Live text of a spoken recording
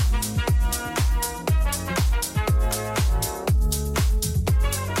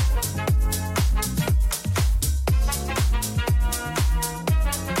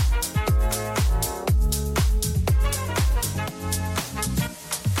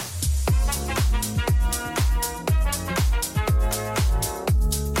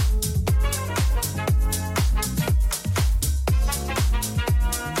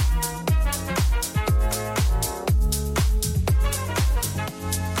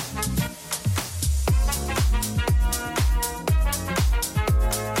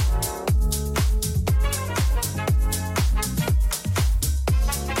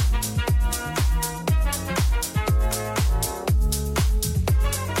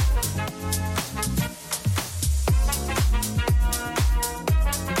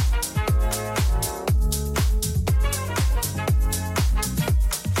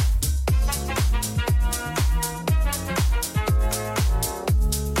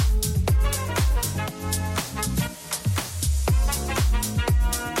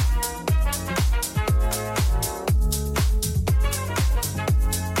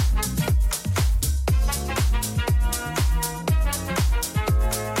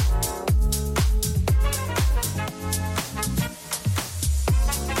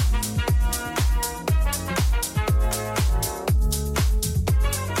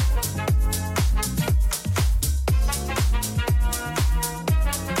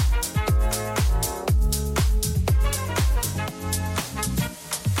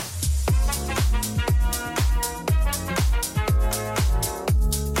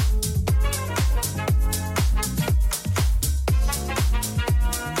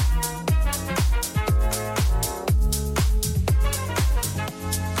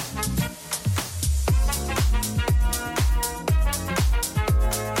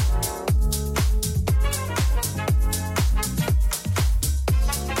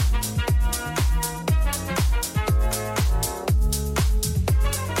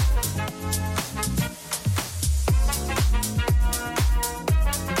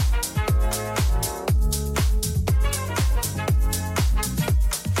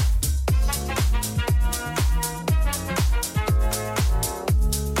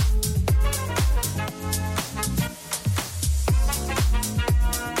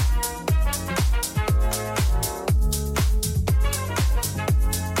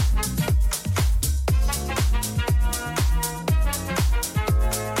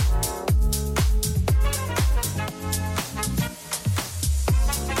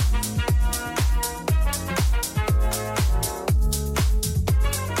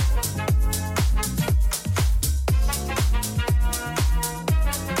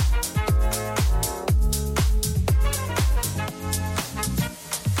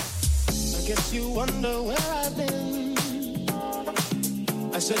wonder where I've been.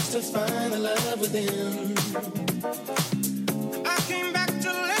 I searched to find the love within. I came back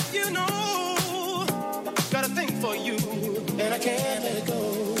to let you know. Got a thing for you, and I can't let it go.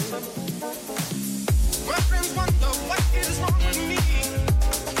 My friends wonder what is wrong with me.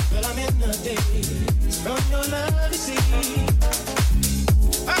 Well, I'm in the daze from your love, you see.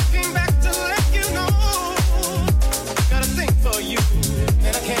 I came back to let you know. Got a thing for you,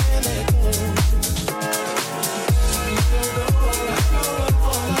 and I can't let it go.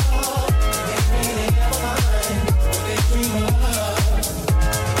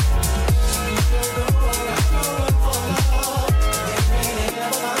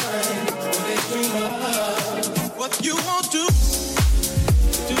 What you won't do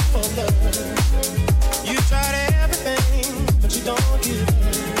for love. You tried everything, but you don't give up.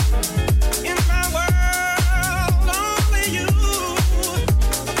 In my world, only you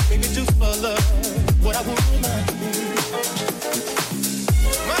make me do for love what I would not do.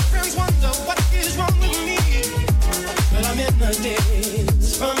 My friends wonder what is wrong with me. Well, I'm in the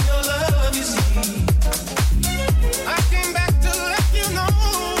daze from your love, you see. I came back to let you know.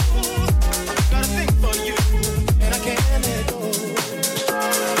 Got a thing for you, and I can't let go.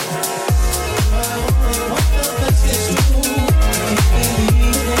 I only want the best is true.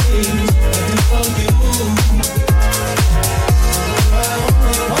 For you, I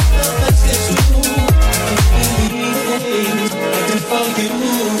only want the best is true. For you,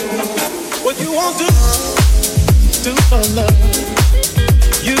 what you won't do for love.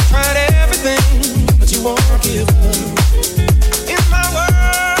 You tried everything, but you won't give up. In my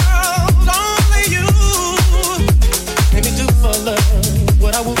world, only you make me do for love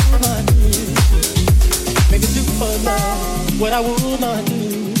what I would not do. Make me do for love what I would not do.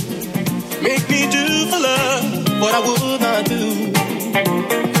 Make me do for love what I would not do.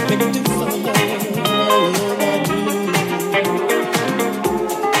 Make me do for love what I would not do.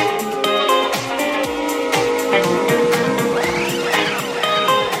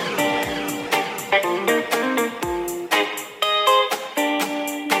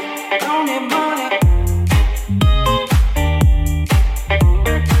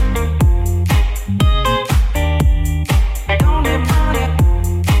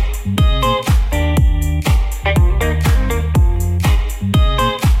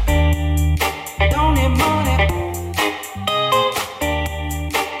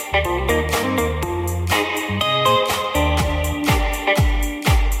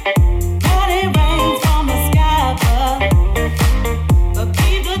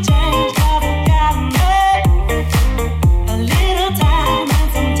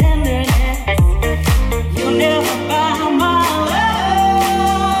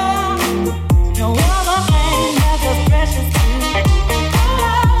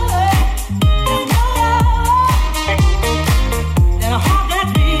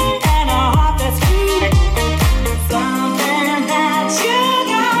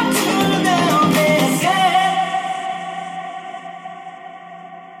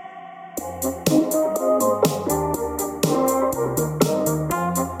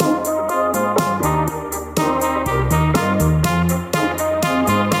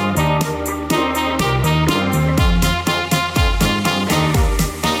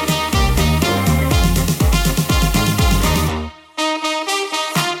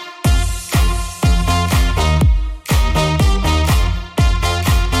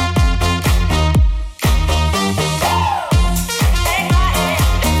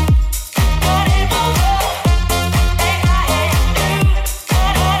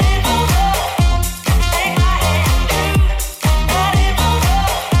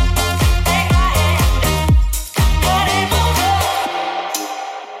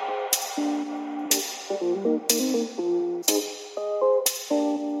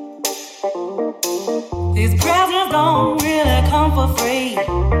 These presents don't really come for free.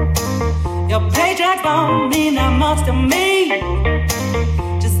 Your paycheck don't mean that much to me.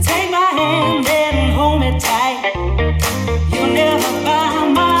 Just take my hand and hold me tight. You'll never buy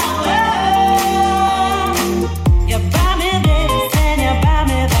my love. You buy me this and you buy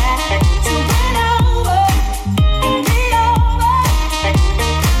me that. So run over, bring me over.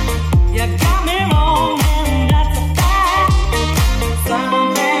 You got me wrong and that's a fact.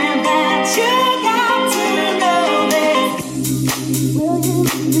 Something that you got to know is, will you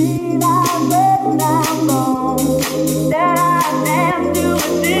realize when I'm gone that I dance to a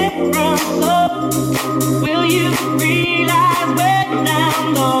different love? Will you realize when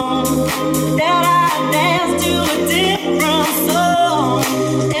I'm gone that I dance to a different song?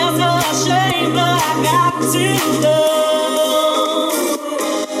 It's a shame, but I got to know.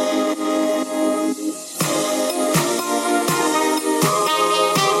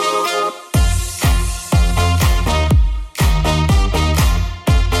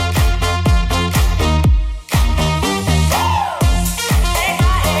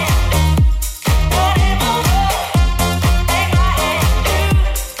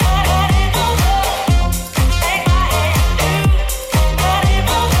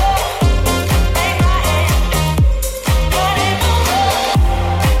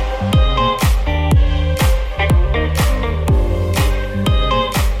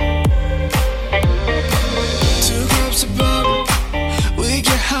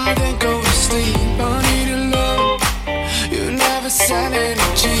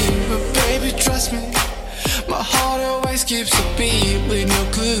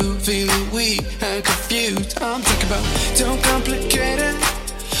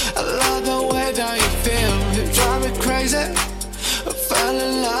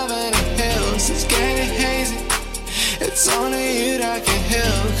 only you that can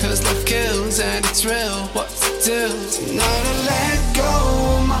heal, cause love kills and it's real. What's the deal? Tonight I let go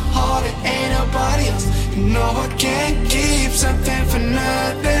of my heart, it ain't nobody else. You know I can't keep something for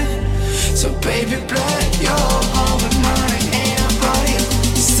nothing. So baby, blood your heart with mine, it ain't nobody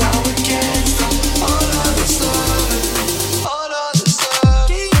else. It's how we can't stop all of this love. All of this love.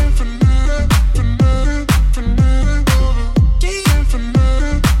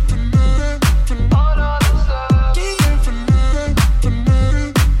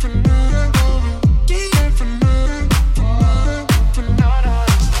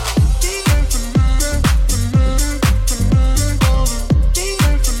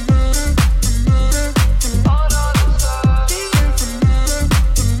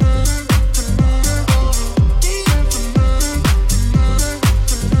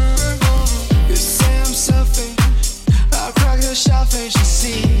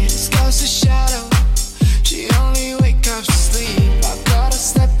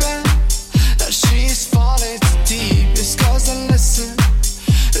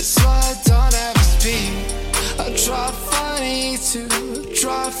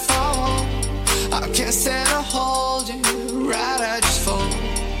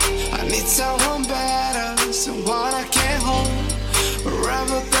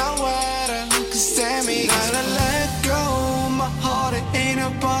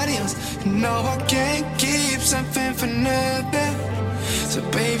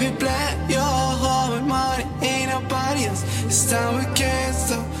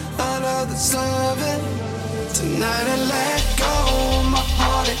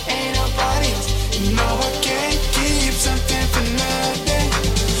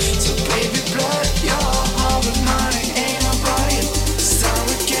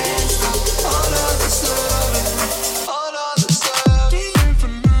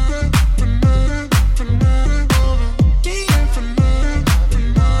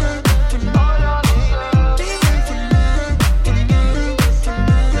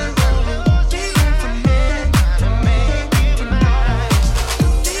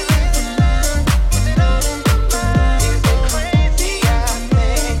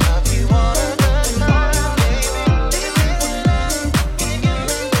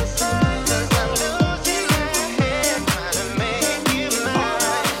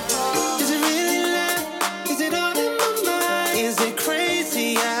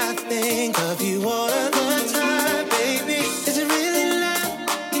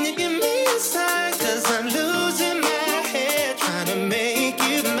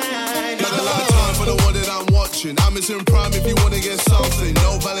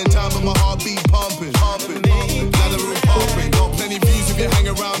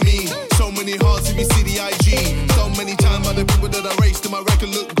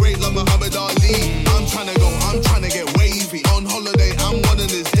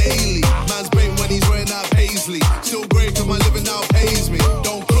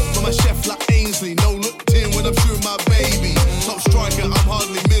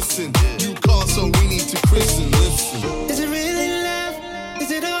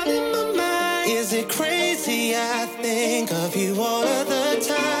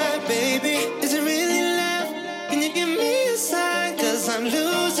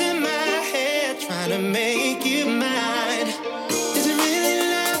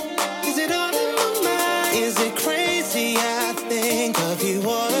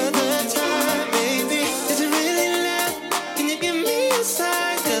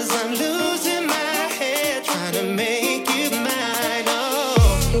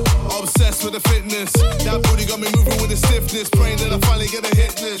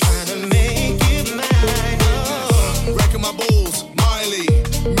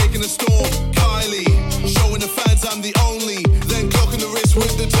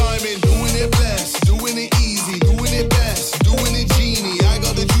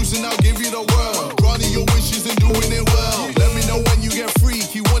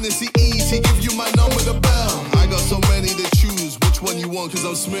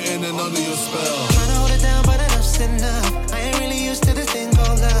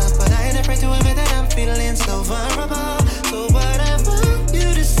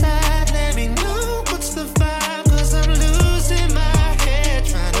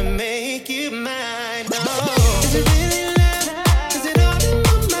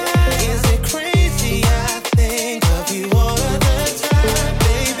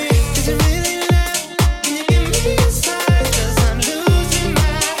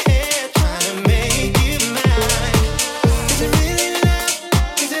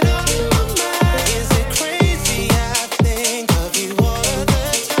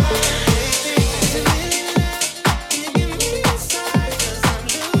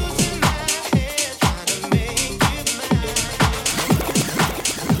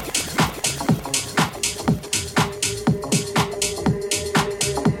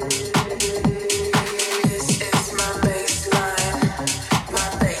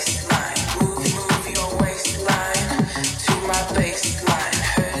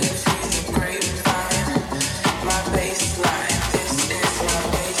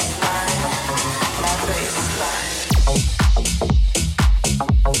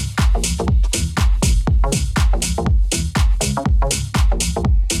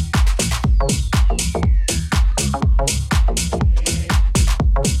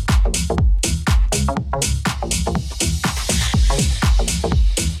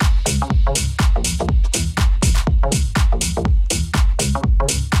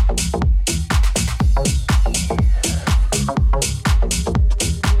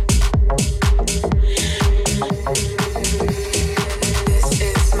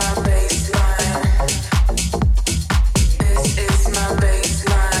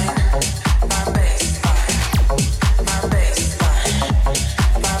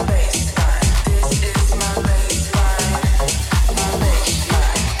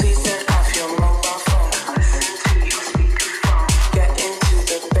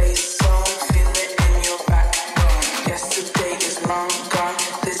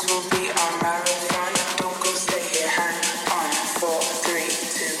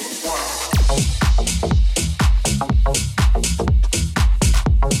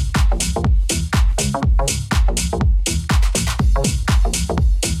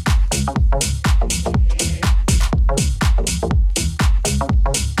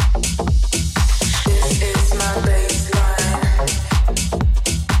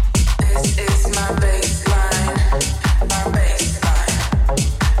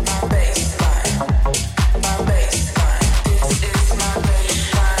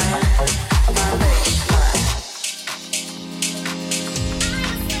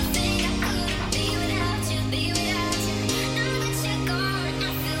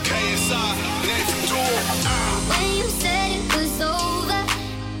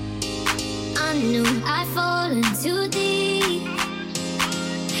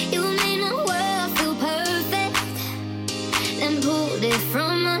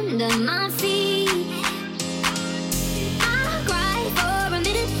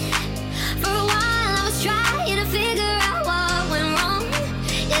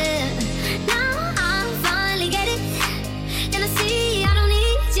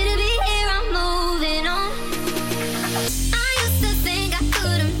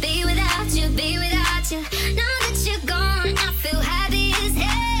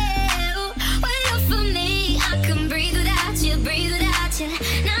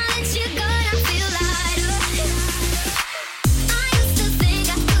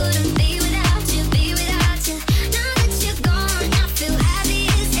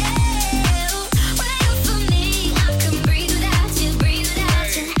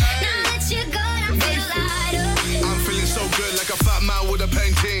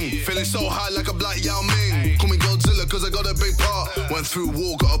 Feeling so high like a black Yao Ming. Call me Godzilla cause I got a big part. Went through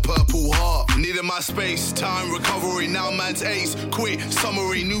war, got a purple heart. Needed my space, time, recovery. Now man's ace, quit,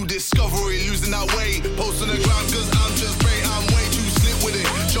 summary. New discovery, losing that weight. Post on the ground cause I'm just great. I'm way too slick with it,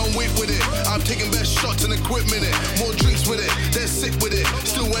 John Wick with it. I'm taking best shots and equipment it. More drinks with it, they're sick with it.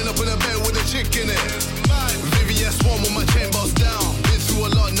 Still went up in a bed with a chick in it. VVS one with my chain boss down. Been through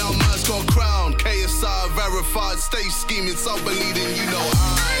a lot, now man's got a crown. KSI verified, stay scheming, sub-leading, you know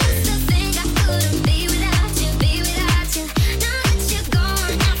I used to think I couldn't be without you, be without you. Now that you're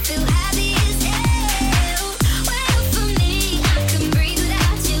gone, I feel happy as hell. Well, for me, I can breathe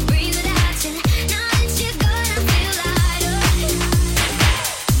without you, breathe without you. Now that you're gone, I feel lighter.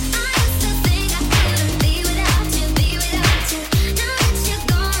 I used to think I couldn't be without you, be without you. Now that you're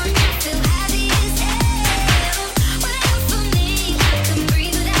gone, I feel happy as hell. Well, for me, I can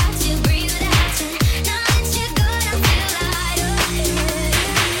breathe without you, breathe without you. Now that you're gone, I feel lighter.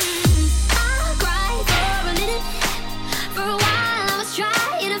 I'll cry for a minute. For a while I was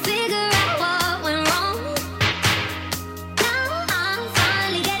trying to figure out what went wrong. Now I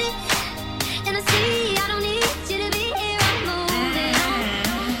finally get it, and I see I don't need you to be here. I'm moving on.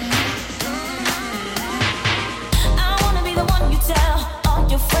 I wanna be the one you tell all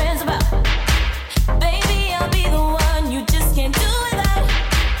your friends about. Baby, I'll be the one you just can't do without.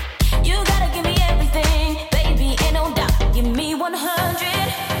 You gotta give me everything, baby, ain't no doubt. Give me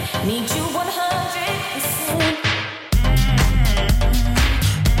 100, need you 100%.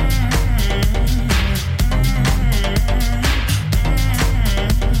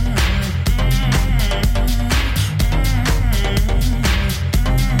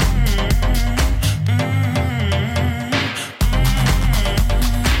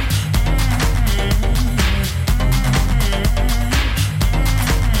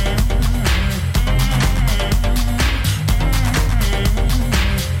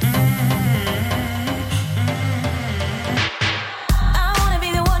 I wanna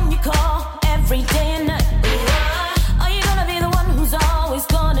be the one you call every day and night. Are you gonna be the one who's always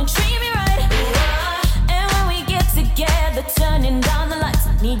gonna treat me right? And when we get together, turning down the lights,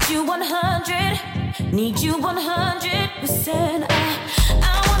 need you 100, need you 100%.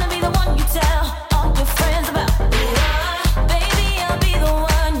 I wanna be the one you tell all your friends about. Baby, I'll be the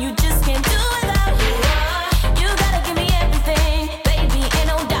one you just can't do without. You gotta give me everything, baby, ain't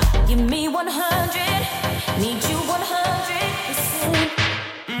no doubt. Give me 100, need you 100%.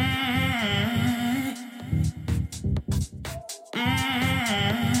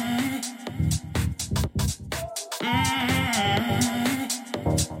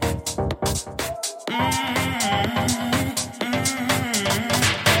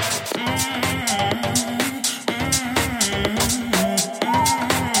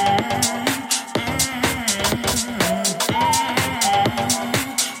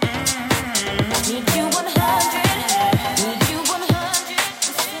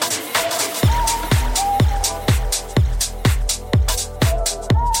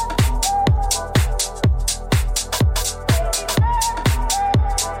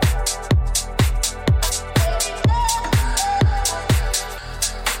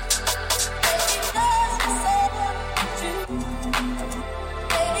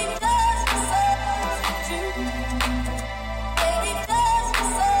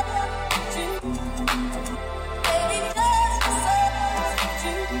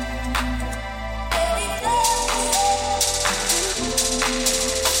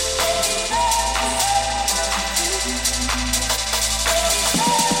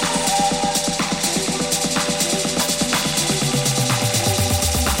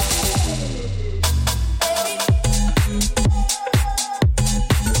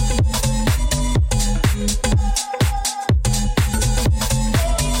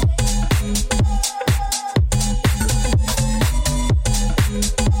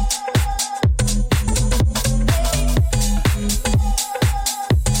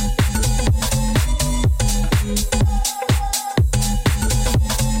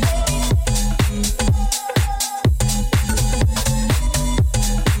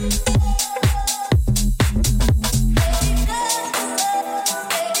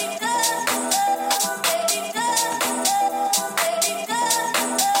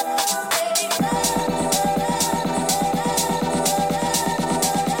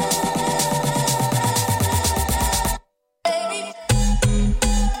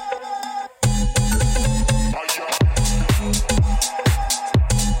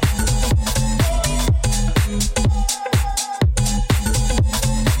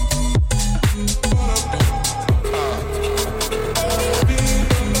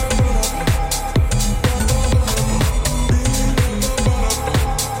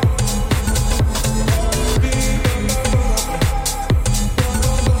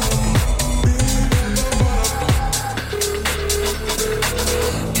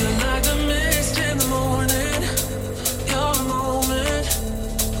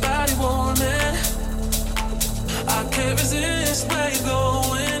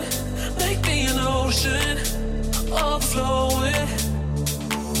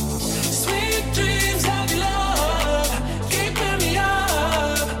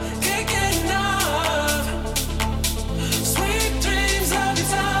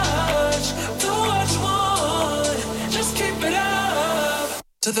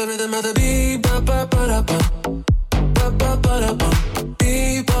 To the rhythm of the beat, ba ba ba da ba, ba ba ba da ba,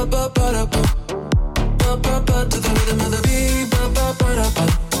 beat ba ba ba da ba, ba ba ba. To the rhythm of the beat, ba ba ba da ba,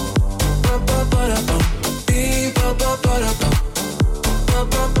 ba ba ba da ba, beat ba ba ba da ba, ba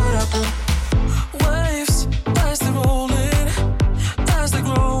ba ba da ba. Waves as they rolling, as they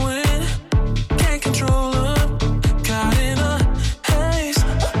growing, can't control them. Caught in a haze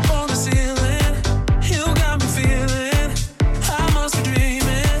on the ceiling, you got me feeling I must be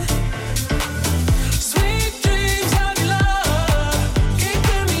dreaming. Sweet dreams of your love,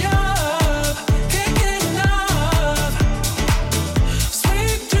 keeping me up, can't get enough.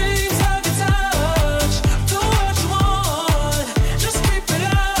 Sweet dreams of your touch, do what you want, just keep it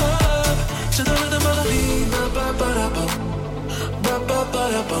up. To the rhythm of the beat, ba ba ba da ba, ba ba ba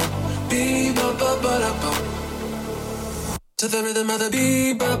da ba, beat ba ba ba da ba. To the rhythm of the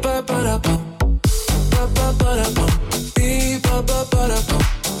beat, ba ba ba da ba, ba ba ba da ba, beat ba ba ba da ba,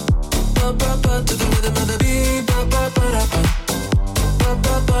 ba ba ba. To the rhythm of the beat, ba ba ba da ba, ba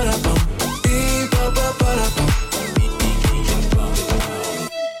ba ba da ba, beat ba ba ba da ba.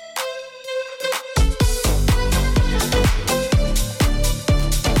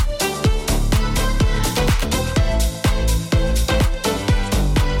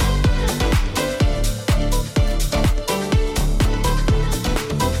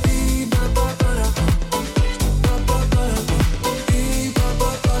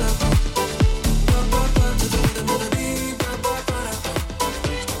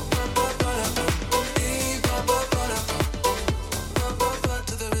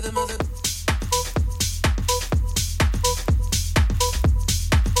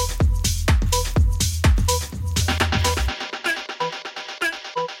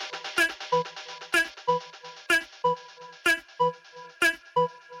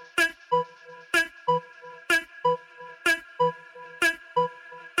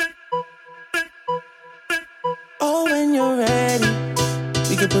 Oh, when you're ready,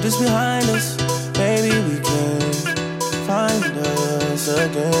 we can put this behind us. Maybe we can find us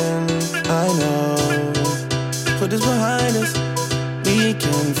again. I know, put this behind us. We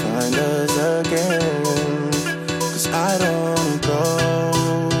can find us again. 'Cause I don't wanna go.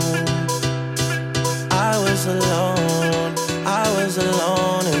 I was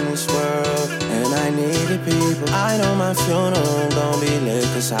alone in this world, and I needed people. I know my funeral gon' be lit,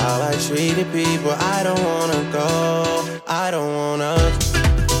 'cause how I treated people. I don't wanna go, I don't wanna.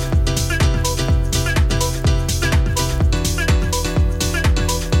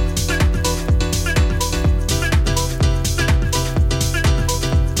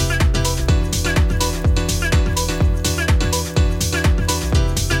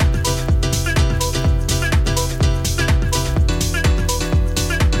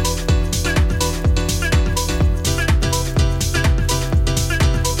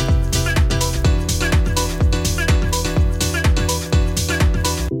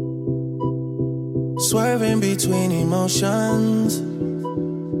 Swerving between emotions,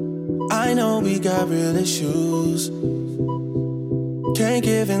 I know we got real issues. Can't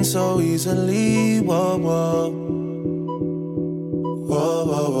give in so easily, whoa, whoa. Whoa,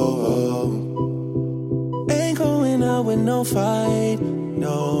 whoa, whoa, whoa. Ain't going out with no fight,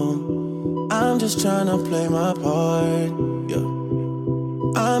 no. I'm just tryna play my part, yeah.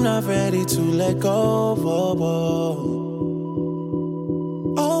 I'm not ready to let go, whoa, whoa.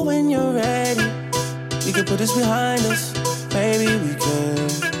 Oh, when you're ready, we can put this behind us. Maybe we can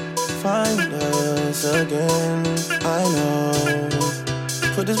find us again. I know,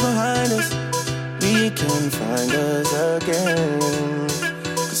 put this behind us. We can find us again.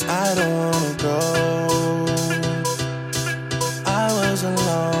 'Cause I don't wanna go. I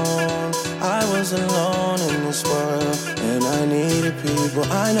was alone in this world, and I needed people.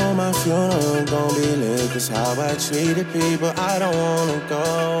 I know my funeral gon' be lit, 'cause how I treated people. I don't wanna go,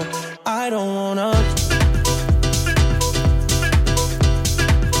 I don't wanna.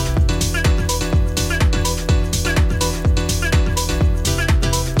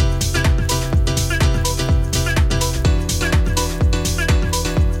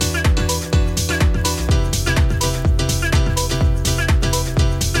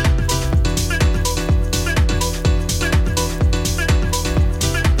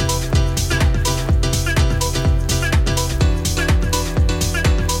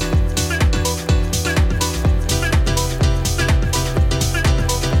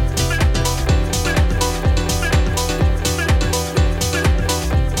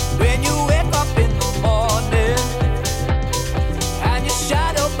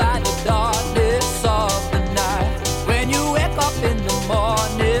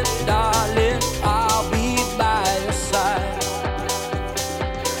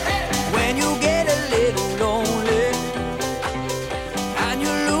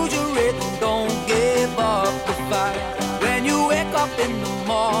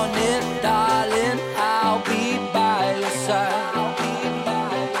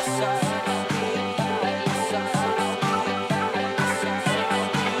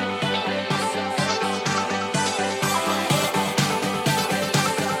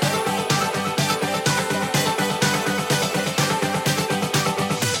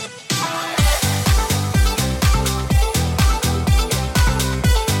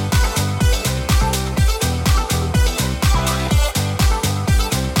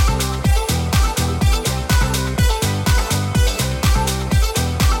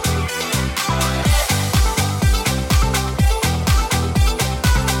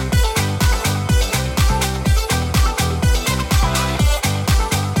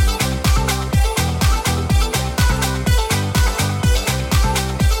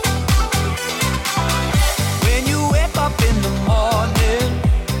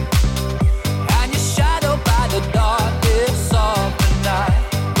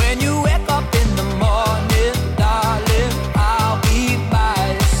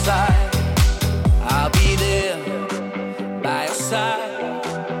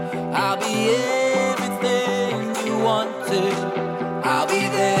 I'll be everything you wanted. I'll be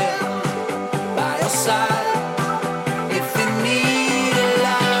there by your side. If you need a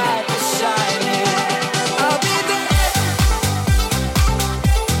light to shine in, I'll be there.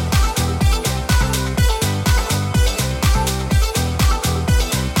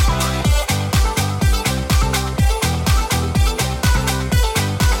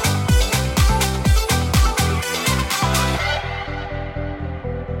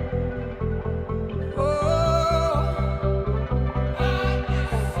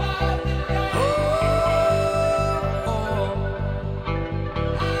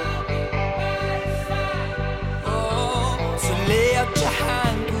 So lay out your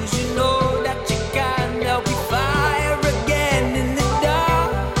hand, 'cause you know that you can. There'll be fire again in the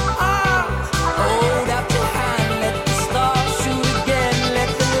dark. Hold out your hand, let the stars shoot again. Let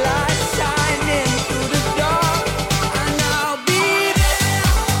the light shine in through the dark, and I'll be there.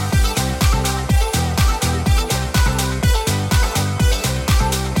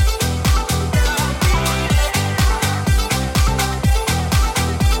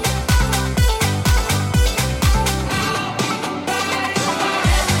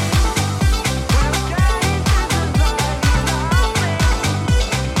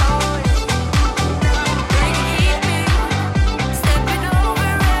 Stepping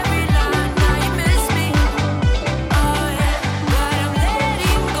over every line, now you miss me. Oh yeah, but I'm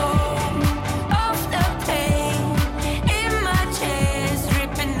letting go of the pain in my chest,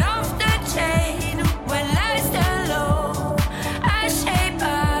 ripping off the chain. When life's down low, I shape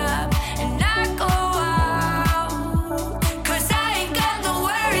up and I go out. 'Cause I ain't got no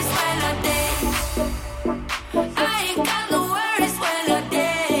worries when I dance. I ain't got no worries when I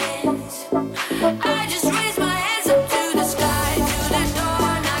dance. I just raise my hands up to the sky, to the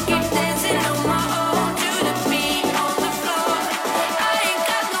dawn. I keep dancing on my own, to the beat on the floor. I ain't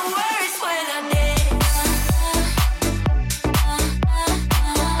got no worries when I dance.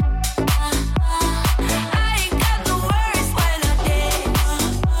 I ain't got no worries when I dance.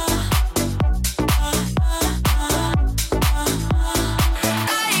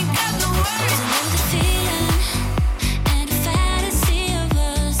 I ain't got no worries. Another feeling and a fantasy of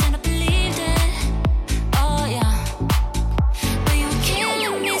us, and I believed it. Oh yeah, but you were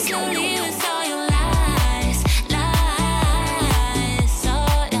killing me slowly with all your lies, lies.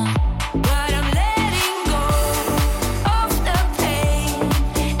 Oh yeah, But I'm letting go of the pain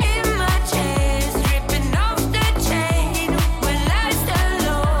in my chest, ripping off the chain. When life's down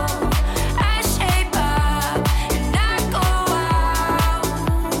low, I shape up and I go out.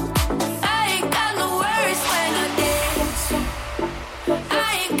 I ain't got no worries when I dance. I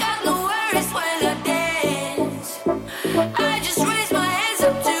ain't got no worries when I dance. I just raise my hands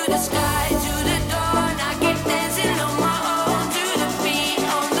up to the sky, to the dawn. I keep dancing on my own, to the beat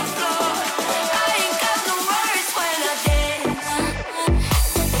on the floor. I ain't got no worries when I dance.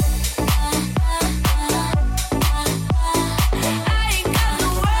 I ain't got no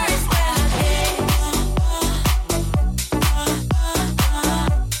worries when I dance.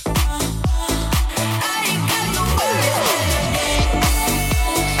 I ain't got no worries when I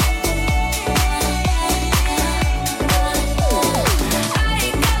I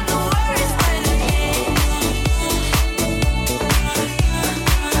ain't got no worries when I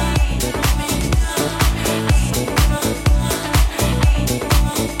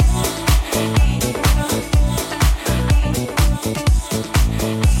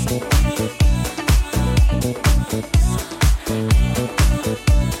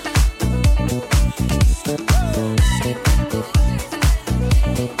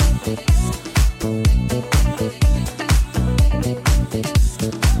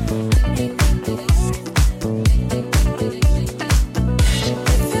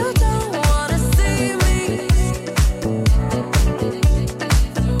If you don't wanna see me,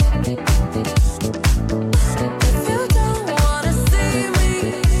 if you don't wanna see me,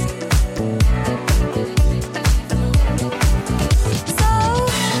 so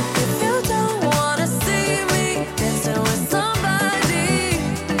if you don't wanna see me dancing with somebody,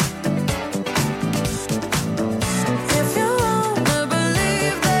 if you wanna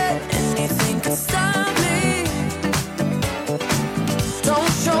believe that anything can stop me,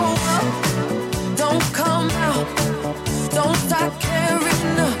 don't show up, don't come out, don't start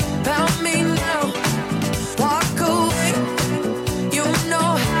caring about me now. Walk away, you know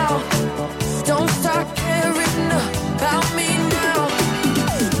how. Don't start caring about me now.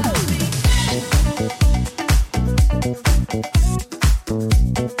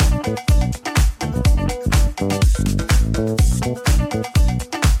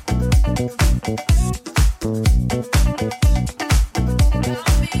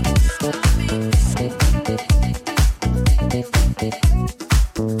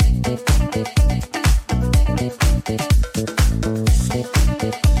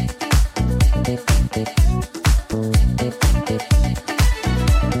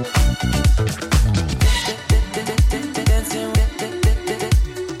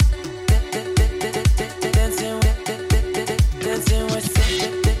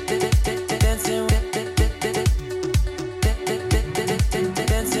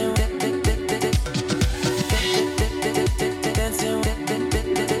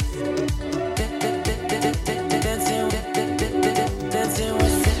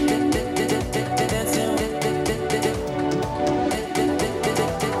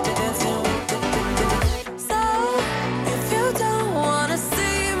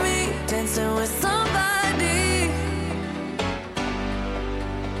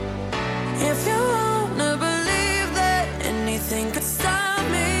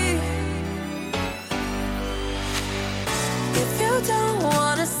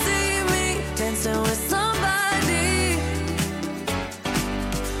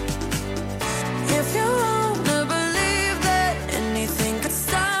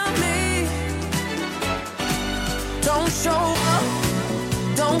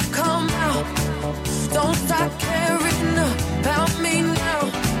 Don't start caring about me now.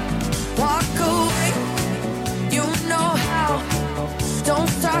 Walk away, you know how. Don't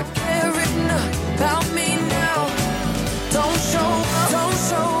start caring about me now. Don't show up, don't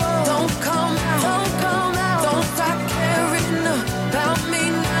show up, don't come out, don't come out. Don't start caring about me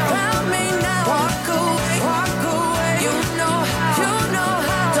now, about me now. Walk away, you know how, you know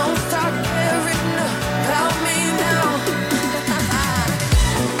how. Don't start caring about me now.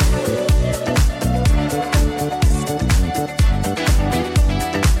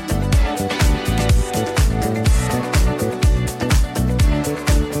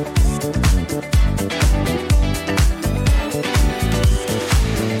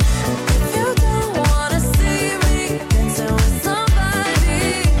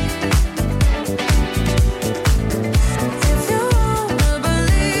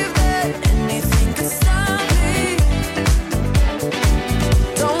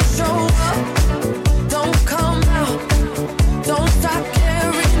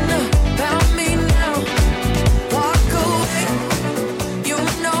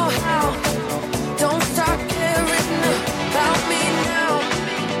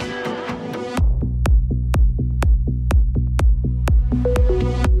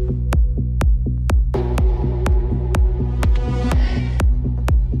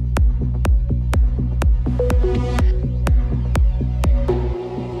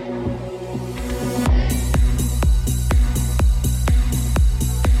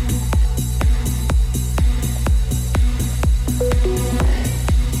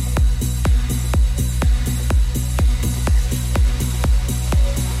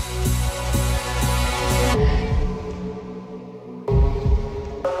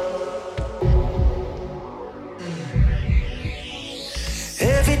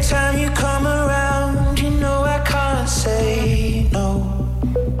 Time you come around, you know I can't say no.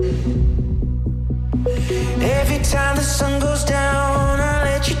 Every time the sun goes down, I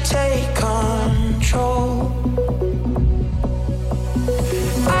let you take control.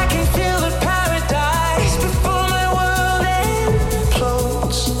 I can feel the paradise before my world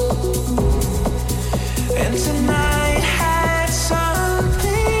implodes. And tonight had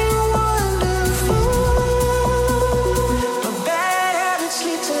something wonderful. My bad habits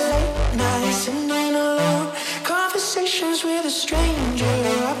lead to late nights, sitting alone. Conversations with a stranger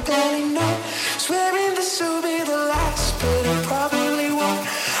I barely know. Swearing this will be the last, but it probably won't.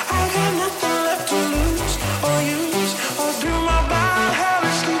 I got nothing left to lose or use, or do my bad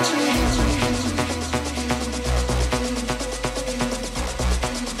habits lead to you?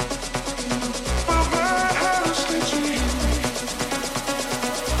 My bad habits lead to you.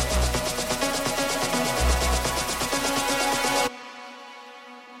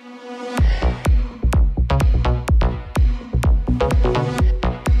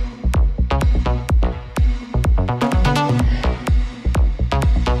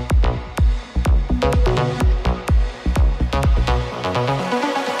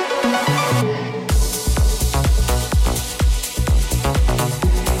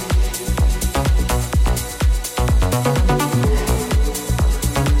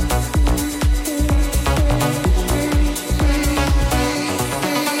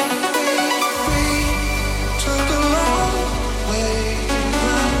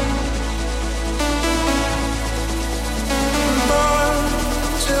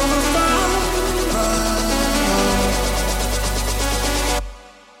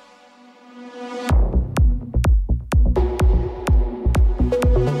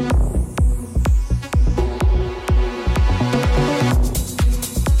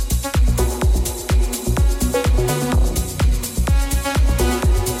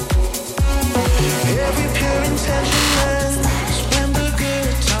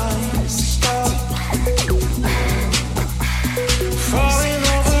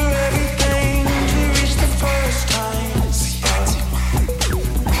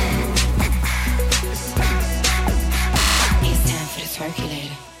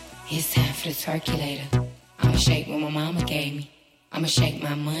 Circulator. I'ma shake what my mama gave me. I'ma shake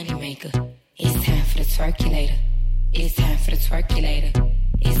my money maker. It's time for the circulator. It's time for the circulator.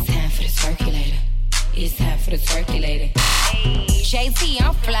 It's time for the circulator. It's time for the circulator. JT,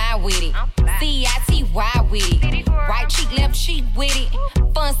 I'm fly with it. CITY with it. Right cheek, left cheek with it.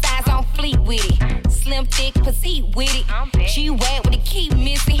 Fun size on fleet with it. Slim, thick, petite with it. G-Wag with the key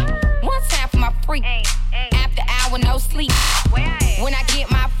missing. One time for my freak. After hour, no sleep. When I get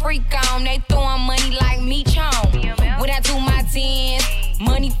my freak on, they throwing money like me chon. When I do my dance,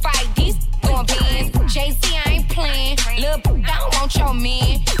 money fight, these throwing bands. JC, I ain't playing. Lil' I don't want your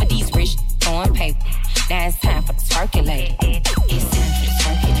man. But these rich throwing paper. Now it's time for the circulator. It's time for the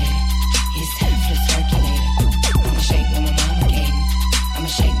circulator. It's time for the circulator.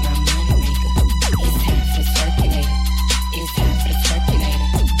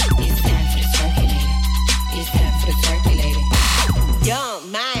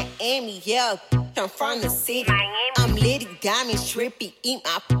 Yeah, I'm from the city. I'm litty, diamond, trippy, eat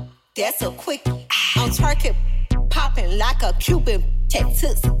my that's a quickie. I'm twerking, popping like a Cuban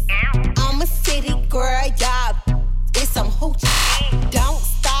tattoos. I'm a city girl, y'all. It's some hoochie. Don't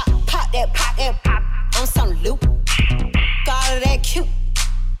stop, pop that, on some loop. Got all that cute.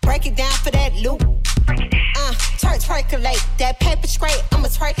 Break it down for that loop. Twerkulate. That paper straight, I'ma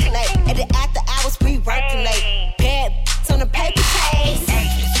twerkulate. At the after hours, we working late. Bad on the paper chase.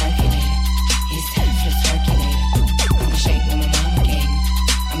 It's time for the circulator. I'ma shake what my mama gave me.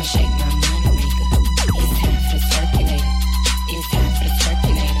 I'ma shake my money maker. It's time for the circulator. It's time for the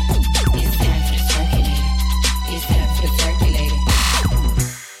circulator. It's time for the circulator. It's time for the circulator.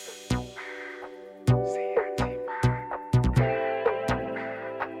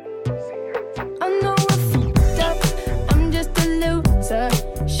 I know I fucked up, I'm just a loser.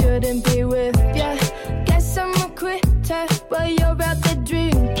 Shouldn't be with ya. Guess I'm a quitter, but you're out there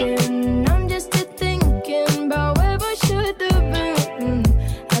drinking. I'm just a thinking about where I should have been.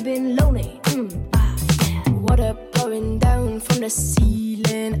 I've been lonely, water pouring down from the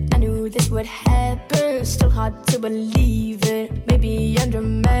ceiling. I knew this would happen, still hard to believe it. Maybe I'm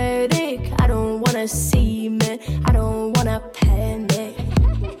dramatic, I don't wanna seem it, I don't wanna panic.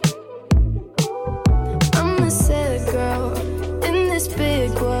 I'm a sad girl in this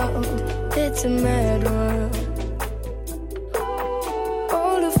big world. It's a mad world.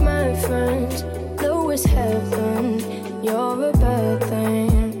 All of my friends know it's heaven. You're a bad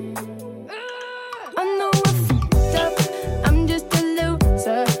thing. I know I fucked up. I'm just a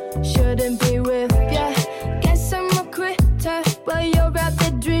loser. Shouldn't be with ya. Guess I'm a quitter, but you're out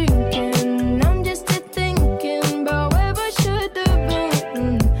there drinking. I'm just a thinking about where I should have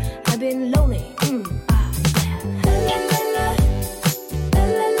been. I've been lonely.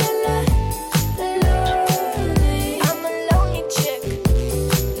 I'm a lonely chick.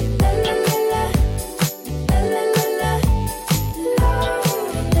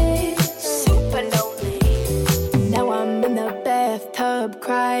 Super lonely. Now I'm in the bathtub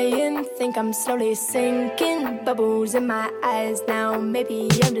crying. Think I'm slowly sinking. Bubbles in my eyes now. Maybe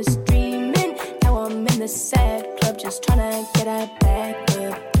I'm just dreaming. Now I'm in the sad club, just trying to get a back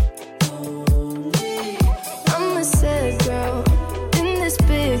up. I'm a sad girl in this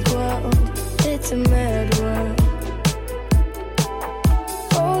big world. It's a mad world.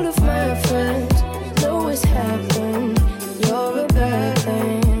 All of my friends know it's happened. You're a bad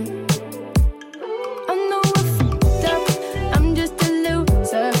thing. I know I fucked up. I'm just a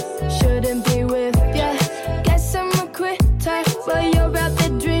loser. Shouldn't be with ya. Guess I'm a quitter, but you're out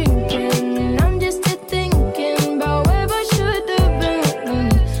there drinking. I'm just a thinking about where I should have been.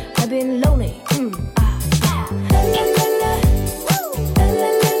 I've been lonely.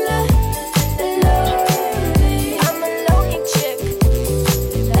 I'm a lonely chick.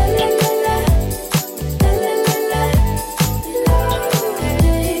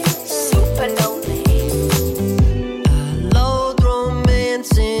 Super lonely. Loathe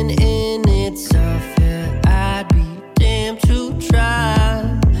romancing in itself, yeah, I'd be damned to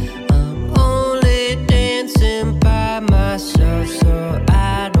try. I'm only dancing by myself, so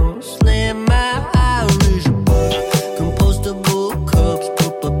I don't slam my Irish bar. Compostable cups,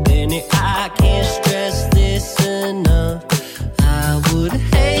 put a penny, I can't stress this enough. I would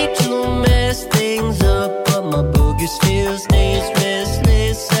hate to mess things up, but my boogie still stays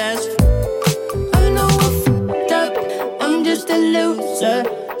restless as I know I fucked up, I'm just a loser.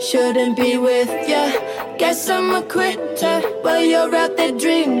 Shouldn't be with ya. Guess I'm a quitter, but you're out there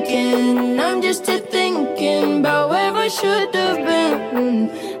drinking. I'm just a thinking about where I should have been.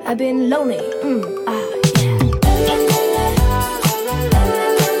 I've been lonely.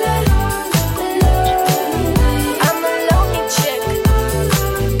 I'm a lonely chick.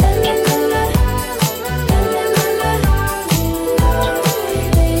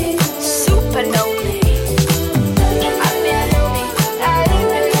 Super lonely. I've been lonely.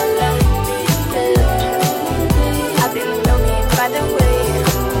 I've been lonely by the way.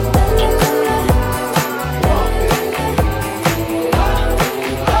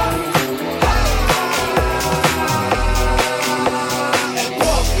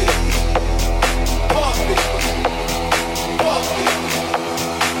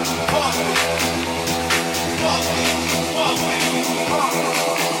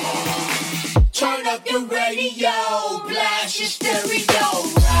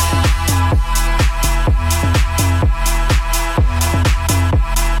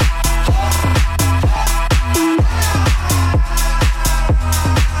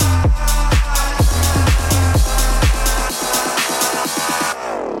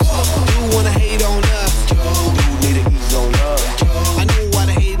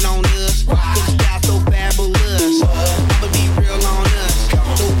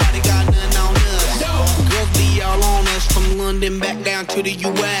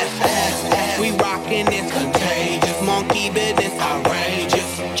 We rockin' this contagious, monkey business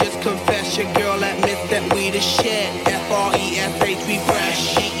outrageous. Just confess your girl admits that we the shit. FRESH, we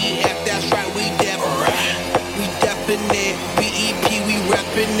fresh. GEF, that's right, we different. We definite. BEP, we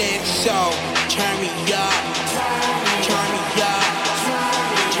reppin' it. So turn me up, turn me up,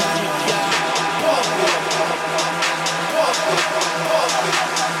 turn me up.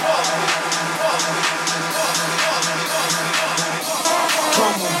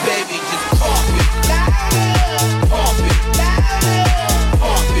 Come on, baby, just pump it louder, pump it louder,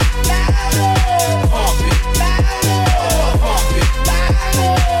 pump it louder, pump it louder, pump it louder,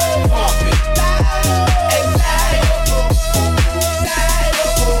 pump it louder, and louder,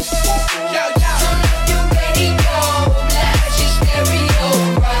 louder. Yo, yo. Turn up your radio, blast your stereo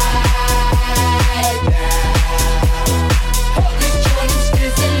right now. All this joint is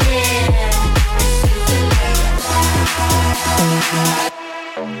sizzling, sizzling.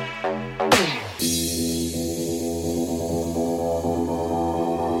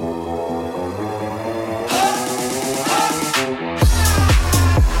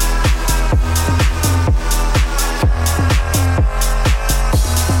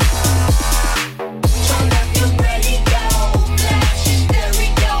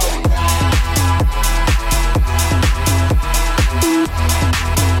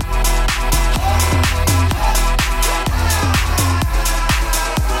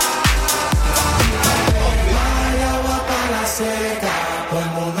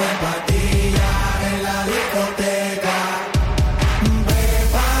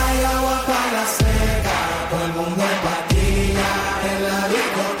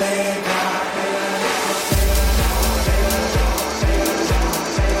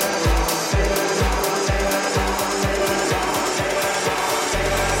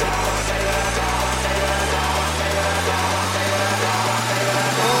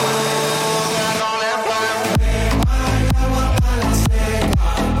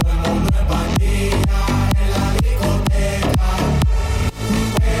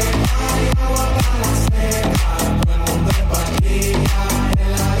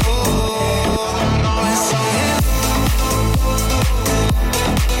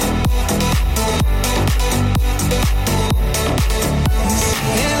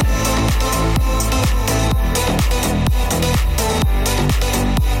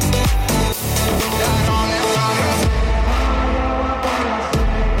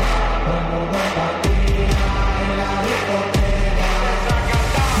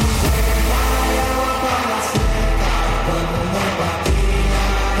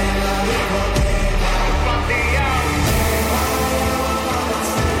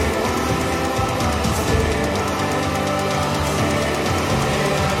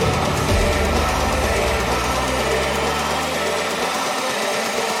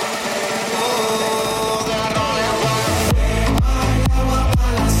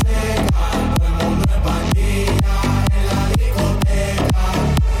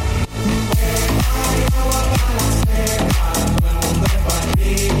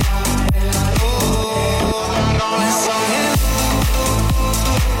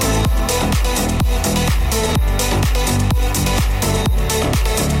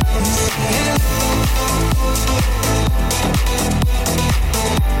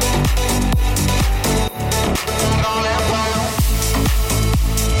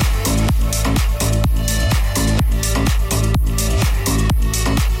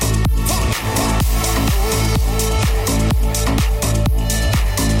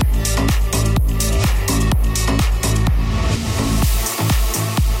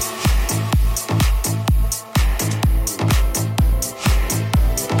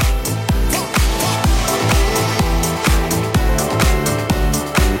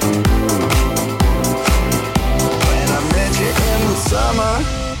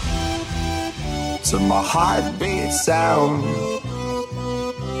 to my heartbeat sound.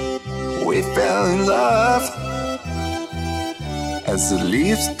 We fell in love as the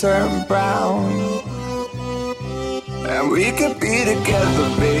leaves turn brown, and we could be together,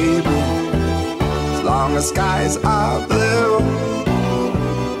 baby, as long as skies are blue.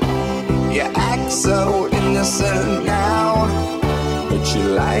 You act so innocent now, but you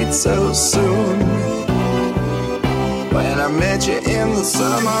lied so soon. When I met you in the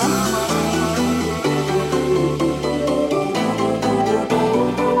summer,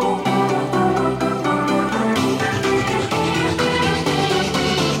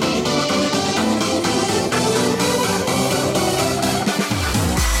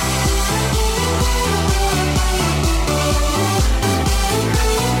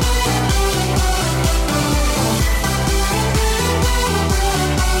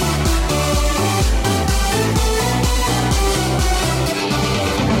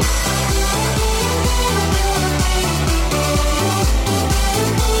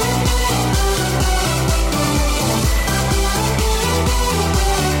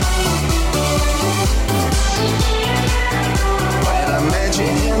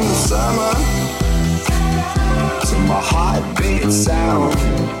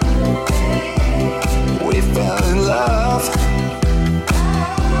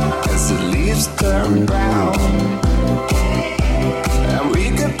 sundown. And we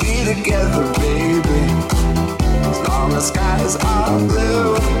could be together, baby, as long as skies are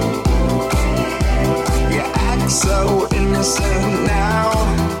blue. You act so innocent now,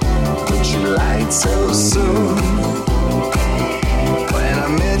 but you lied so soon. When I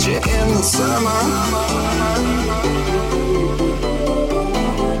met you in the summer,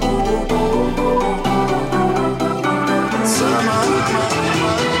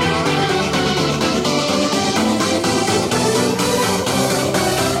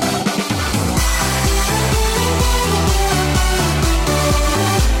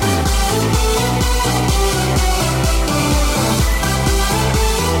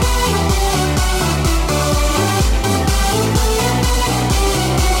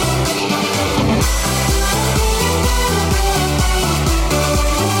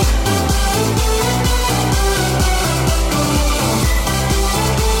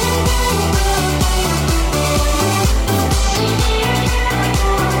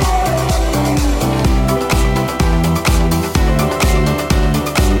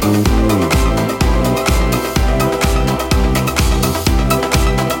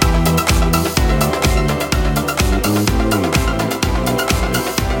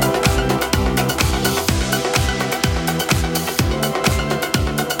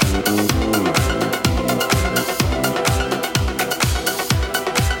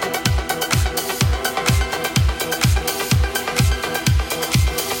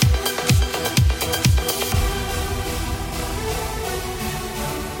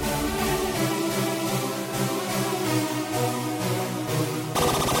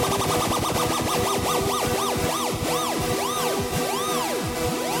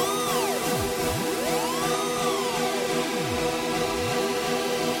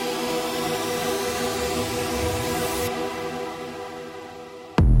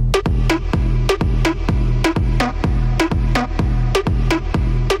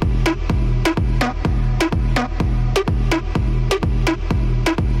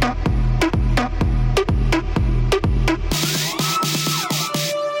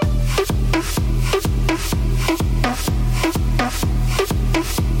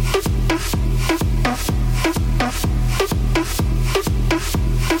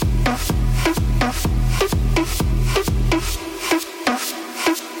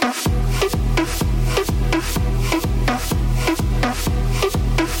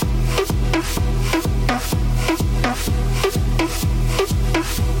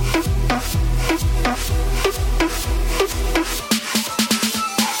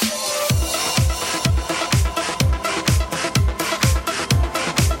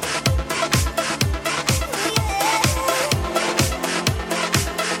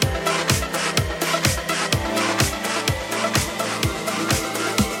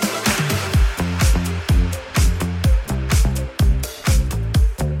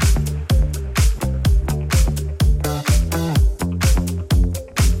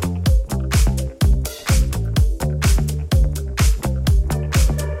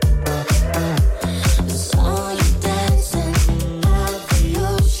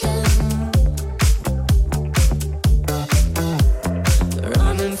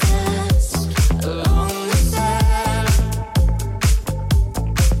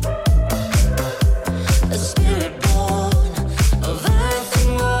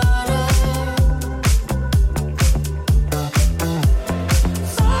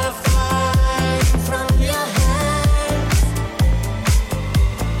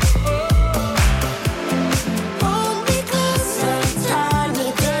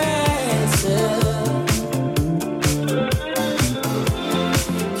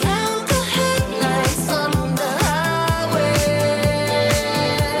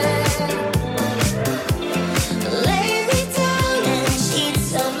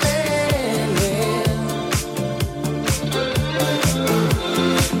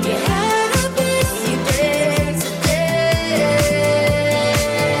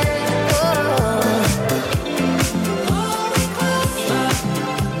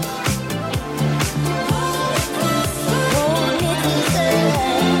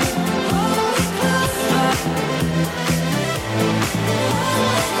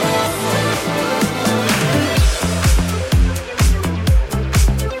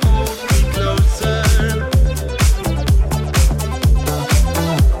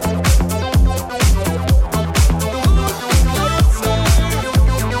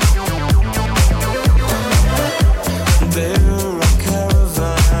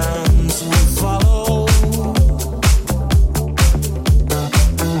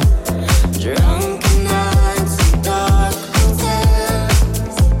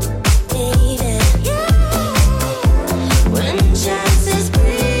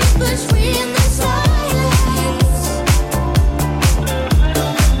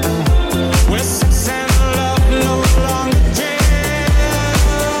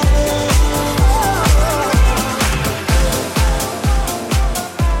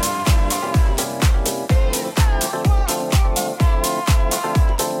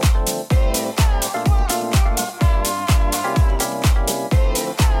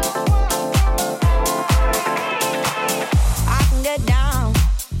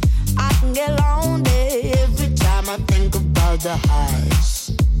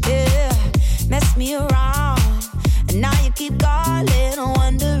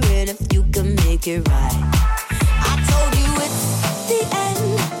 it right. I told you it's the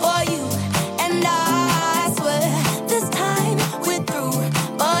end for you, and I swear this time we're through.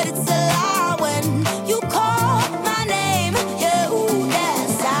 But it's a lie when you call my name. Yeah, ooh, that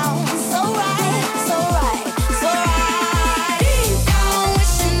sounds so right, so right, so right. Deep down,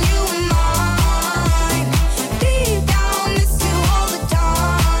 wishing you were mine. Deep down, miss you all the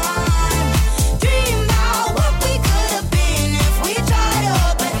time. Dream about what we could have been if we tried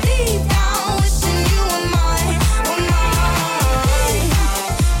up. But deep down, wishing you were mine, were mine.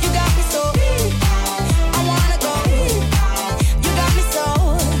 You got me so deep, I wanna go deep. You got me so,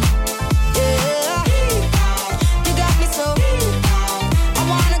 yeah. You got me so deep, I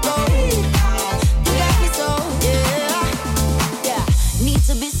wanna go deep. You got me so, yeah. Need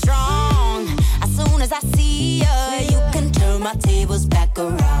to be strong. As soon as I see you, you can turn my tables back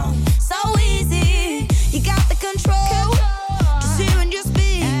around. So easy, you got the control. Just hearing your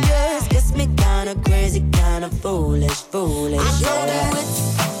speakers gets me kinda crazy, kinda foolish. I told you it's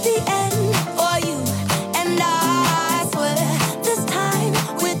the end for you, and I swear this time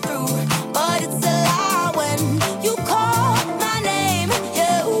we're through. But it's a lie when you call my name.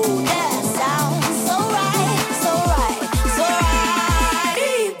 Yeah, ooh, that sounds so right, so right, so right.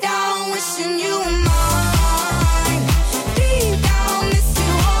 Deep down, wishing you were mine. Deep down, miss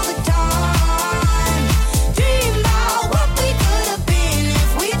you all the time. Dream about what we could have been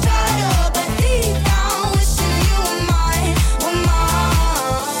if we tried up. But deep down, wishing you were mine, were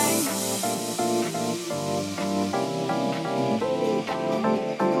mine.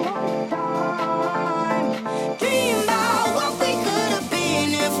 Dream about what we could have been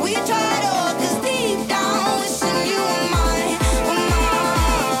if we tried up. 'Cause deep down, wishing you were mine, were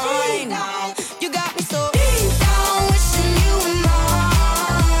mine. You got me so deep down, wishing you were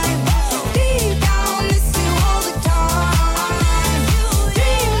mine. Deep down, miss you all the time.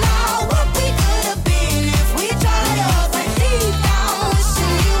 Dream about what we could have been if we tried up. But deep down,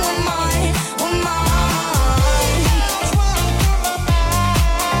 wishing you were mine, were mine.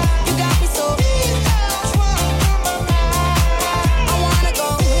 You got me so deep, I wanna go.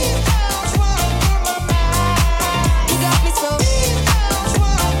 You got me so deep.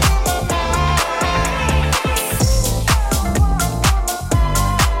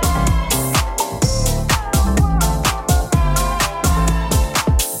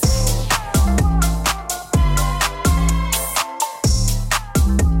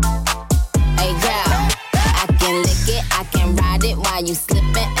 Hey girl, I can lick it, I can ride it while you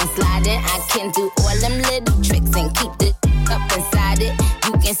slipping and sliding. I can do all them little tricks and keep the up inside it.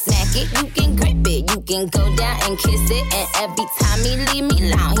 You can smack it, you can grip it, you can go down and kiss it. And every time he leave me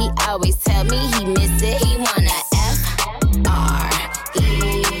alone, he always tell me he miss it. He wanna F-R-E-A-K,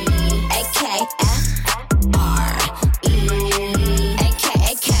 F-R-E-A-K,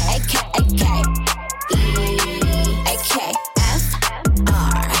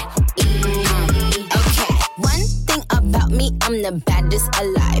 F-R-E-A-K. One thing about me, I'm the baddest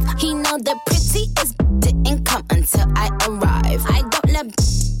alive. He know the prettiest didn't come until I arrive. I don't let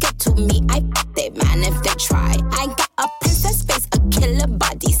get to me, I they man if they try. I got a princess face, a killer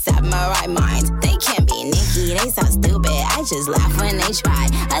body, samurai mind. They can't be Nicki, they sound stupid. I just laugh when they try.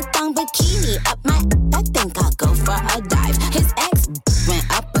 A thong bikini up my, I think I'll go for a dive. His ex went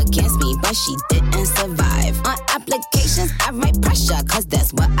up against me, but she didn't survive. On applications, I write pressure, 'cause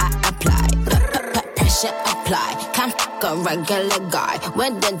that's what I apply. Pressure apply, can't fuck a regular guy.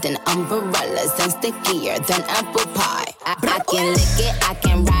 Wetter than umbrellas and stickier than apple pie. I can lick it, I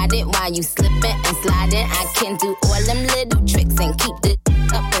can ride it while you slipping and sliding. I can do all them little tricks and keep the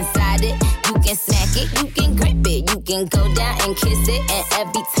up inside it. You can smack it, you can grip it, you can go down and kiss it. And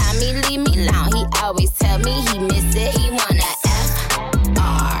every time he leave me alone, he always tell me he miss it. He wanna F-R-E-A-K,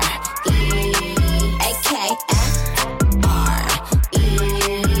 F-R-E-A-K,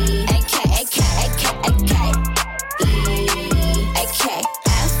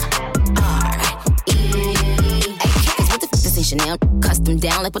 Chanel custom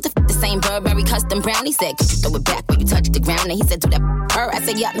down, like what the f this ain't Burberry custom brown. He said, could you throw it back when you touch the ground? And he said, do that her. I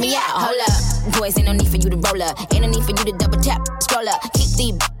said, yup, me out, hold up. Boys, ain't no need for you to roll up, ain't no need for you to double tap, scroll up. Keep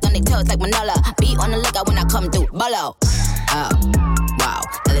these on their toes like Manola. Be on the lookout when I come through, bolo. Oh, wow,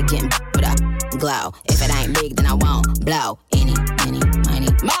 elegant with a glow. If it ain't big, then I won't blow. Any, money,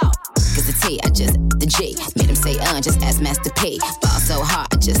 more. 'Cause the T, I just the G. Made him say, just ask Master P. Ball so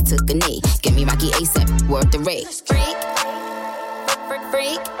hard, I just took a knee. Get me Rocky ASAP, worth the rate.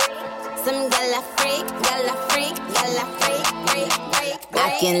 Freak, some gala freak. I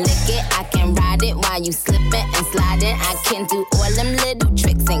can lick it, I can ride it while you slipping and sliding. I can do all them little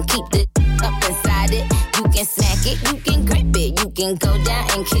tricks and keep the up inside it. You can smack it, you can grip it, you can go down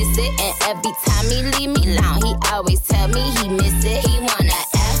and kiss it. And every time he leave me alone, he always tell me he miss it. He wanna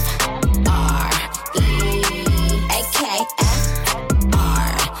F-R-E-A-K,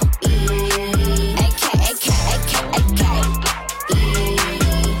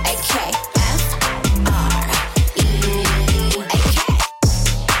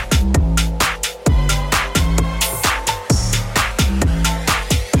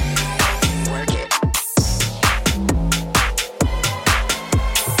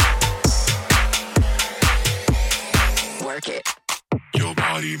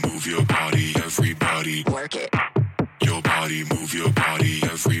 move your body, everybody. Work it. Your body, move your body,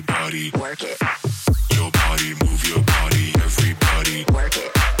 everybody. Work it. Your body, move your body, everybody. Work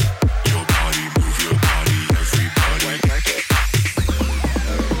it. Your body, move your body, everybody. Work it.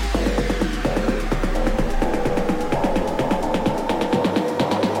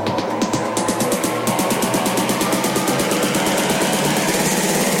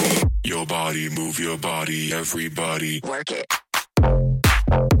 Your body, move your body, everybody. Work it.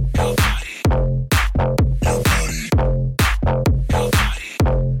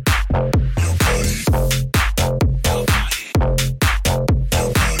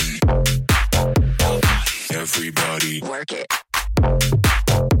 Everybody work it.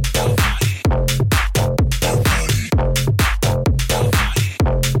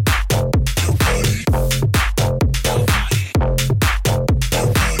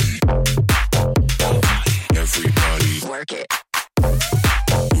 Everybody work it.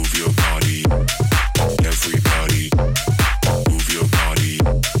 Move your body. Everybody move your body.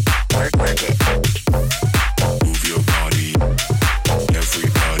 Work it. Move your body.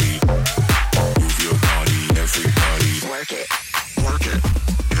 Everybody move your body. Everybody work it. Work it.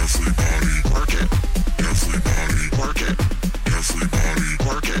 Everybody work it. Everybody work it. Everybody work it. Work it. Everybody work it. Everybody work it. Everybody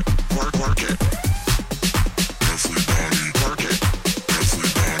work it.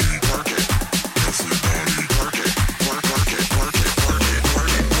 Work it. Work it. Work it. Work it. Work it.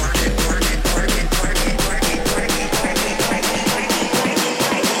 Work it. Work it. Work it. Work it. Work it.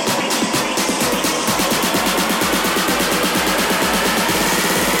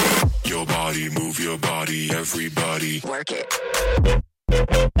 Your body, move your body, everybody work it.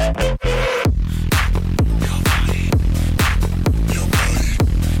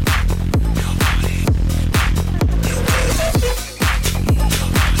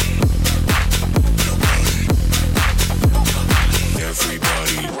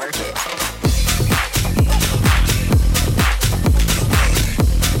 Everybody work it.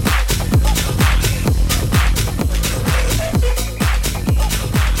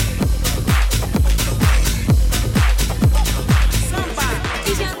 Somebody,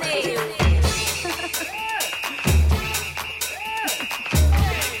 DJ Nate.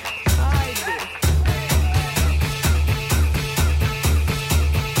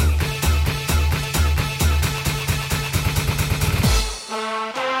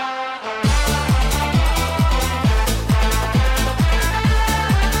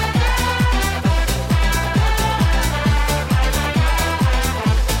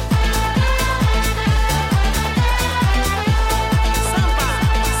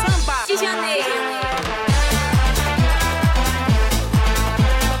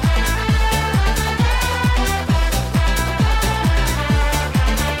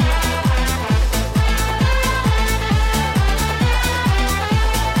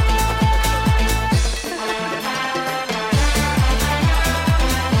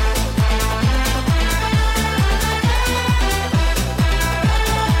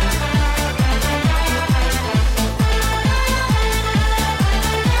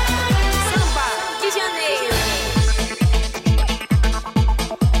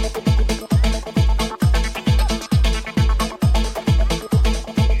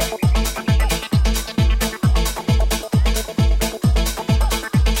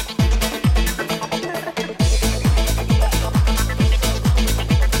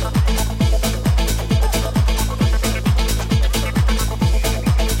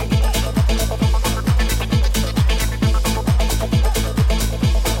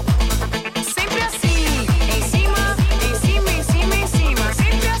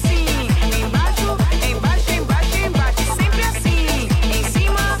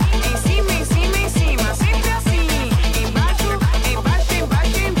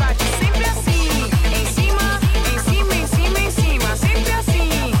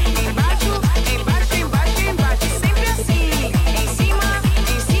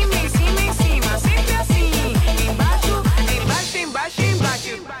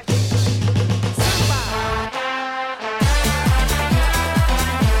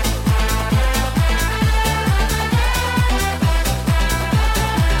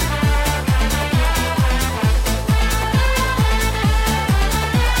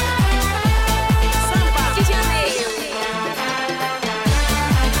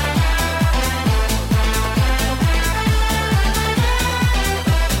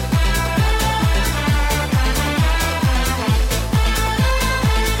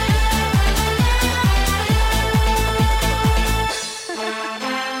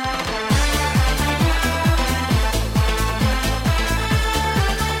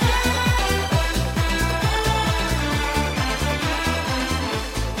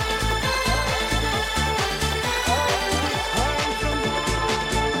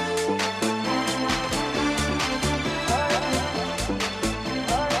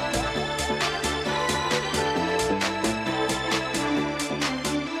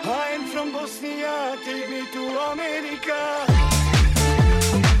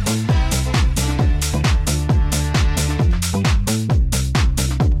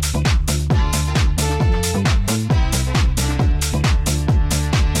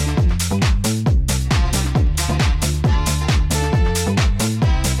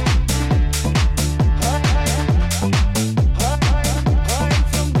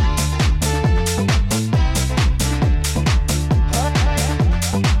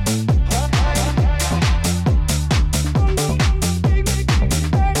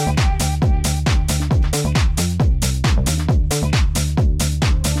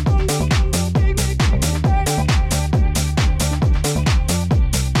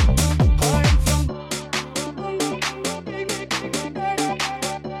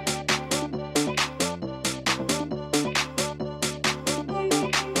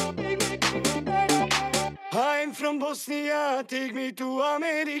 from Bosnia, take me to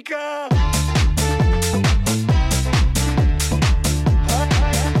America.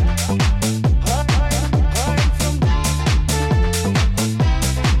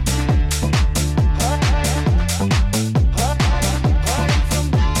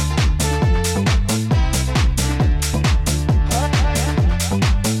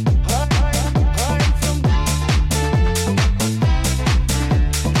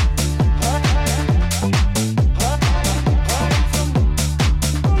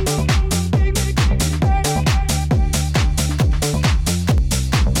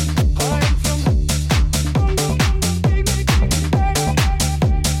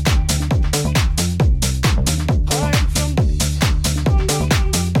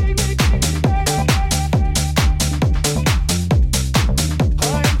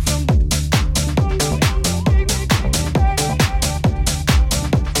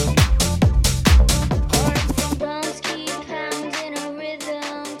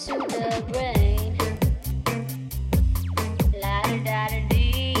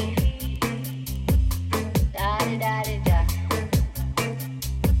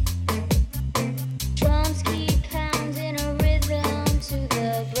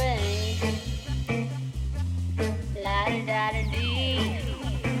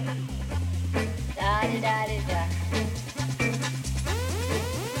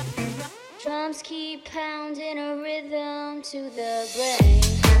 Drums keep pounding a rhythm to the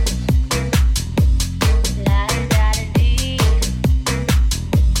brain. La da da da dee.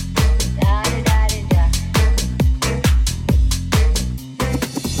 Da da da da da.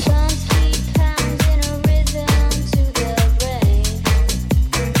 Drums keep pounding a rhythm to the brain.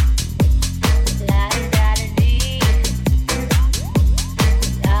 La da da da dee.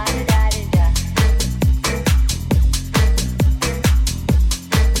 Da da da da da.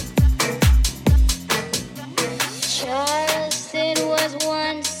 Charleston was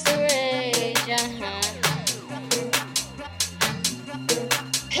once a rage,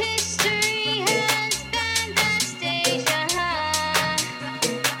 History has banned that stage,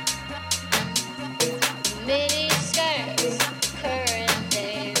 Mini skirts, current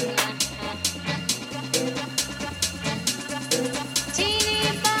days,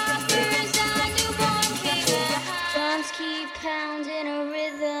 Teeny boppers, a newborn king, Drums keep pounding a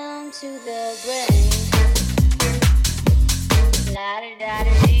rhythm to the brain. La da da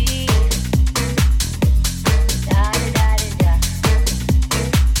da dee. Da da da da da.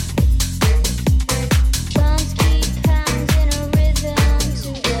 Drums keep pounding a rhythm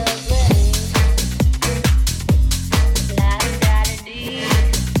to the brain. La da da da dee.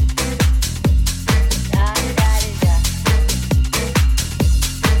 Da da da da da.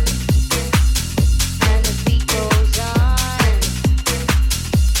 And the beat goes on.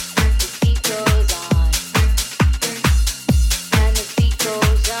 The beat goes on. And the beat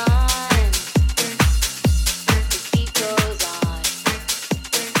goes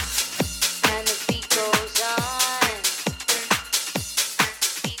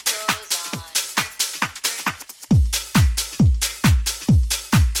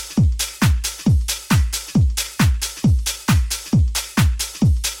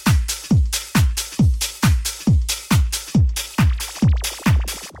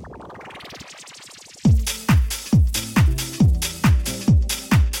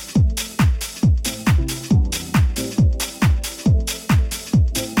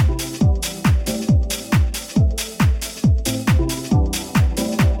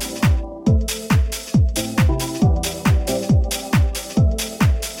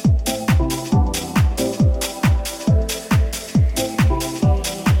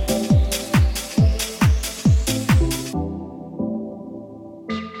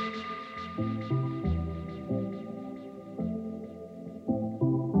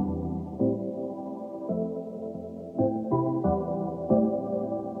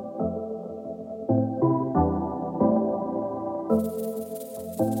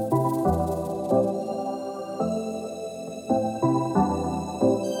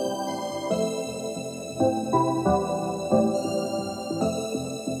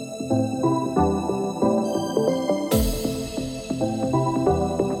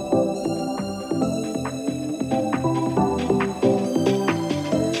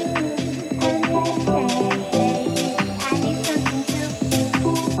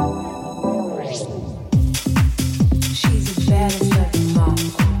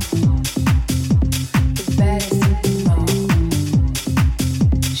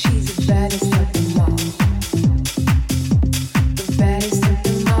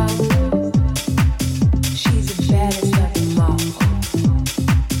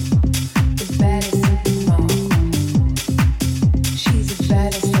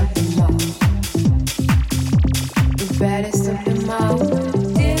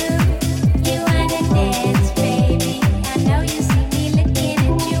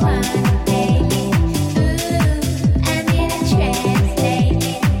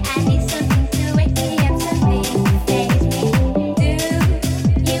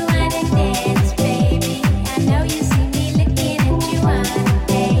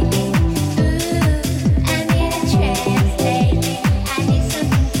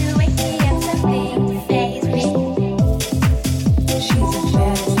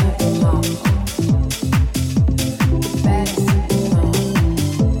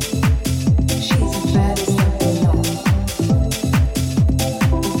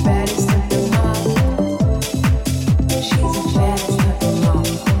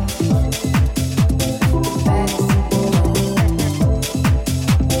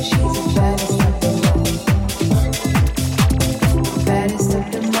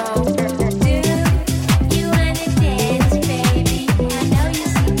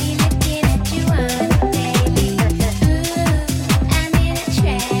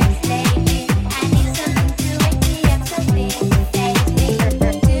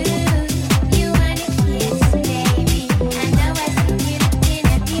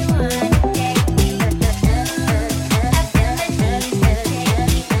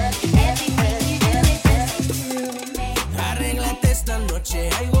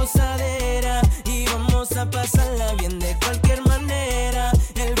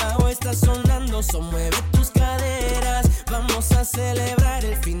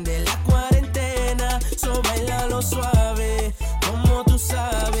fin de la cuarentena. So bailalo suave, como tú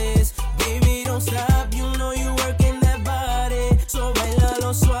sabes. Baby, don't stop, you know you working that body. So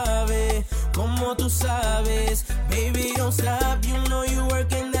bailalo suave, como tú sabes. Baby, don't stop, you know you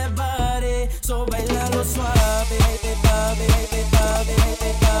working that body. So bailalo suave,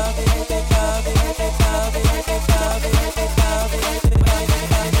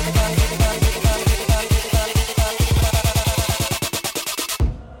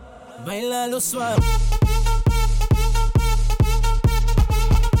 bailalo suave.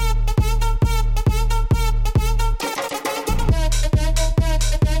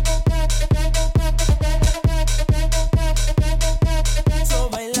 So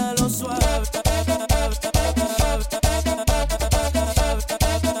bailalo suave.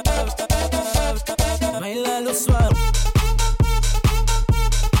 Bailalo suave.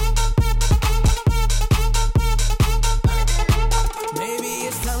 Baby,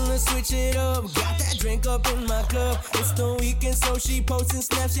 it's time to switch it up. Got that drink up in my club. It's the weekend, so she posting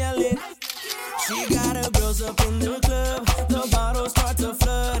snaps yelling. She got her girls up in the club. The bottles start to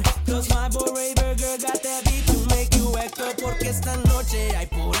flood. Cause my boy Raver girl got that beat to make you act up. Porque esta noche hay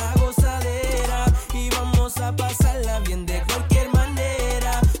pura gozadera. Y vamos a pasarla bien de cualquier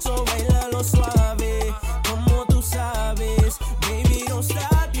manera. So bailalo suave, como tú sabes. Baby, don't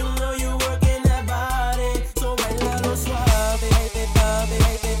stop, you know you working that body. So bailalo suave.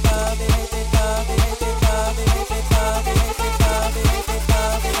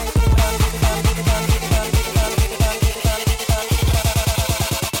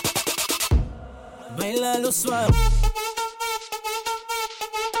 Bailalo suave.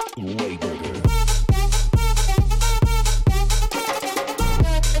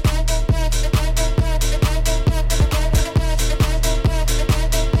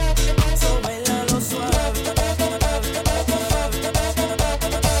 So bailalo suave.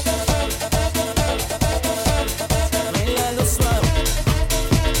 Bailalo suave.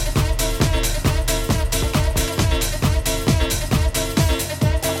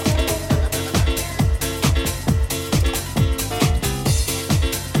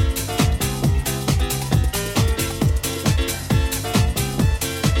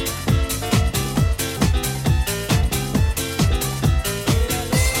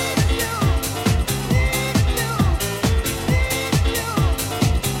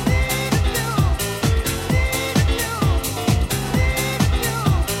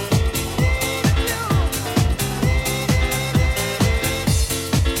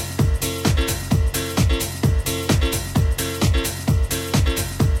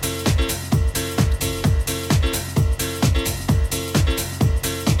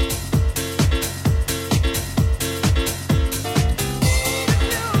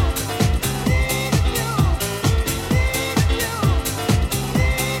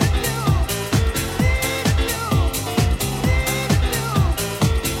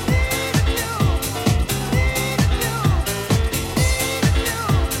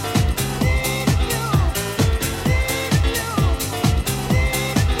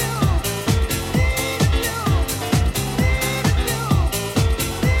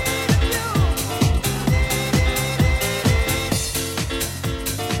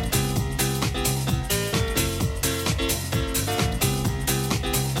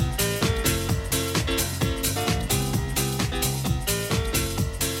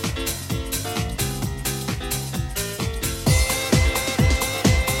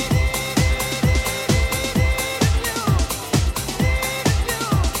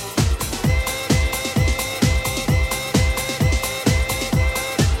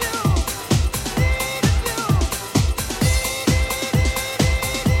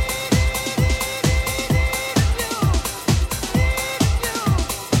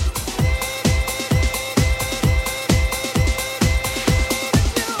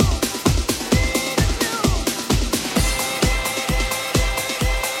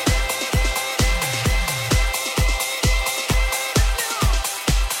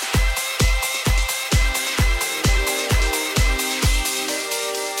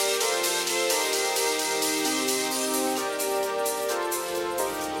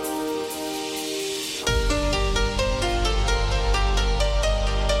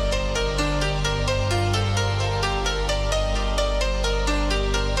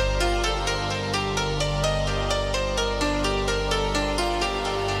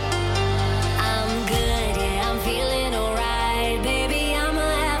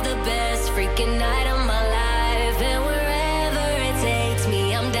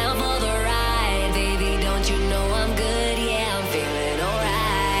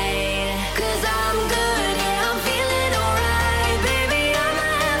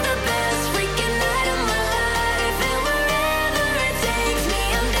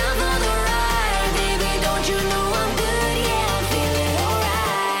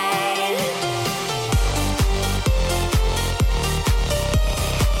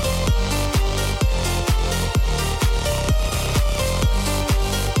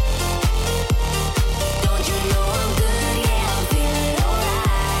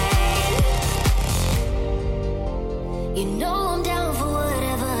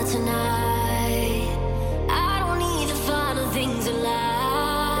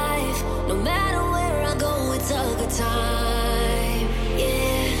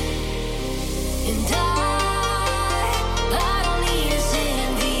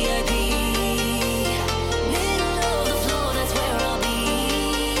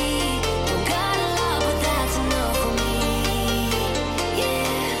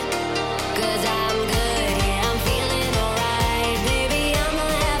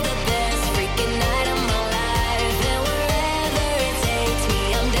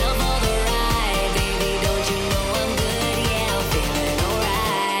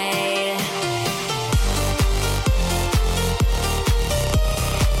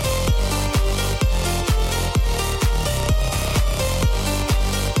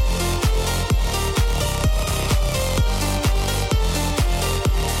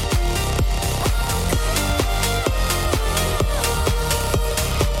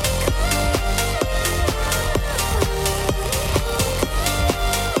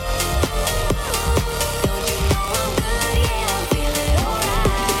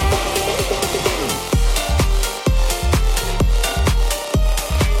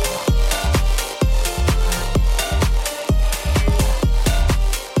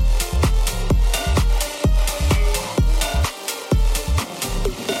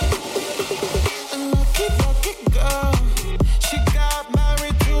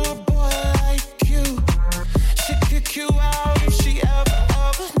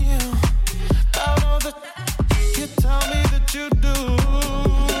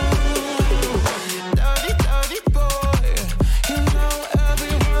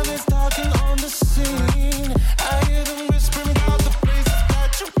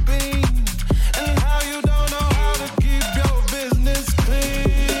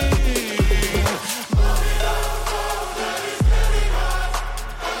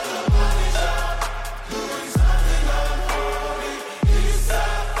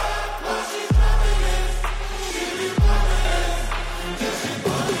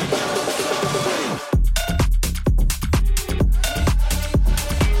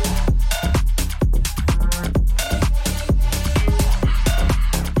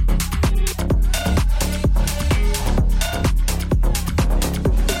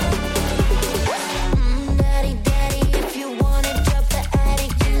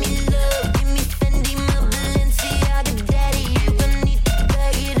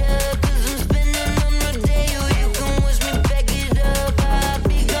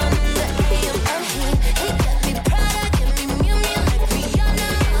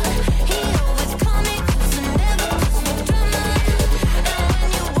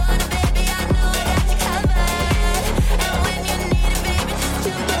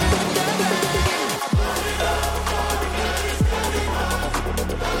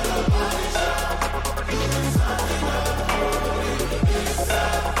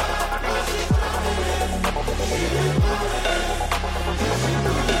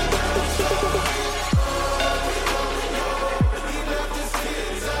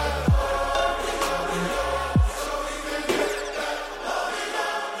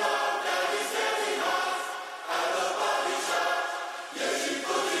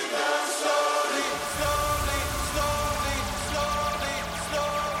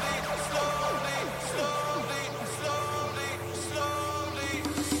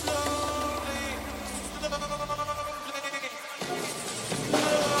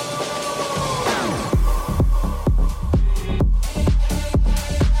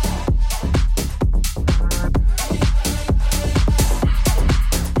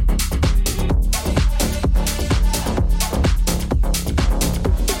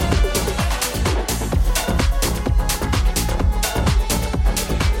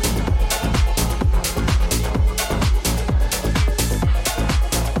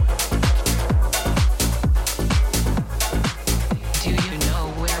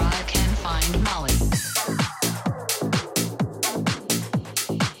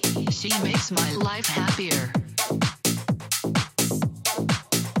 makes my life happier.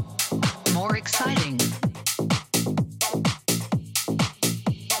 More exciting.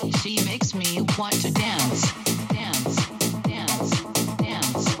 She makes me want to dance, dance, dance,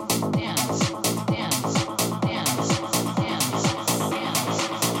 dance, dance, dance, dance, dance,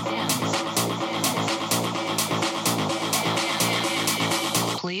 dance.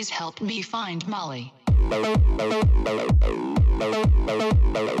 Please help me find Molly.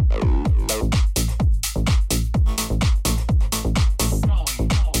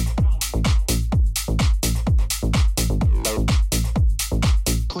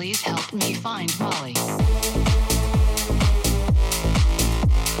 Please help me find Molly.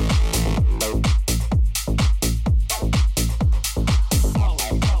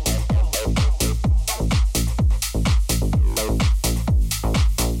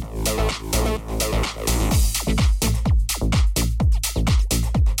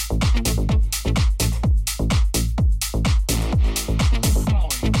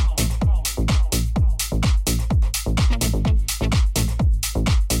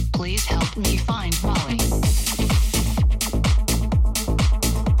 Please help me find Molly.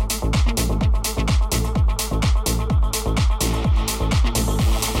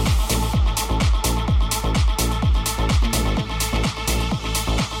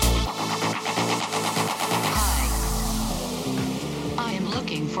 Hi. I am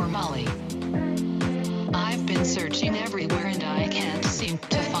looking for Molly. I've been searching everywhere and I can't seem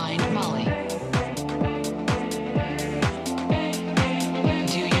to find Molly.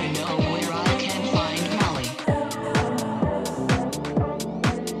 Do you know where I can find Molly?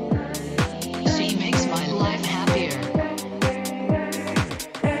 She makes my life happier.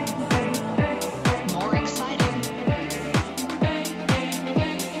 More exciting.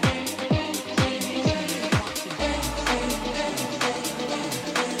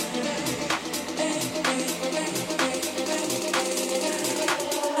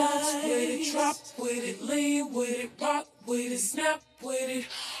 Bounce with it, drop with it, lean with it, rock with it, snap with it.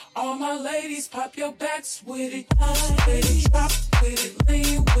 All my ladies, pop your backs with it. Bounce with it, drop with it,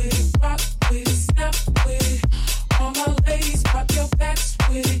 lean with it, rock with it, snap with it. All my ladies, pop your backs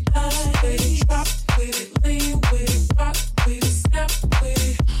with it. Bounce with it, drop with it, lean with it, rock with it, snap with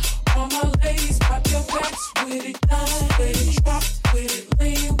it. All my ladies, pop your backs with it. Bounce with it, drop with it,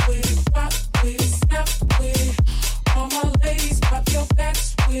 lean with it, rock with it, snap with it. All my ladies, pop your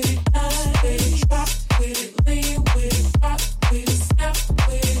backs with it. Bounce with it, drop with it, lean with it, rock with it, snap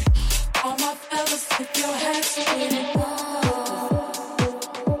with it. All my fellas, tip your hats with it.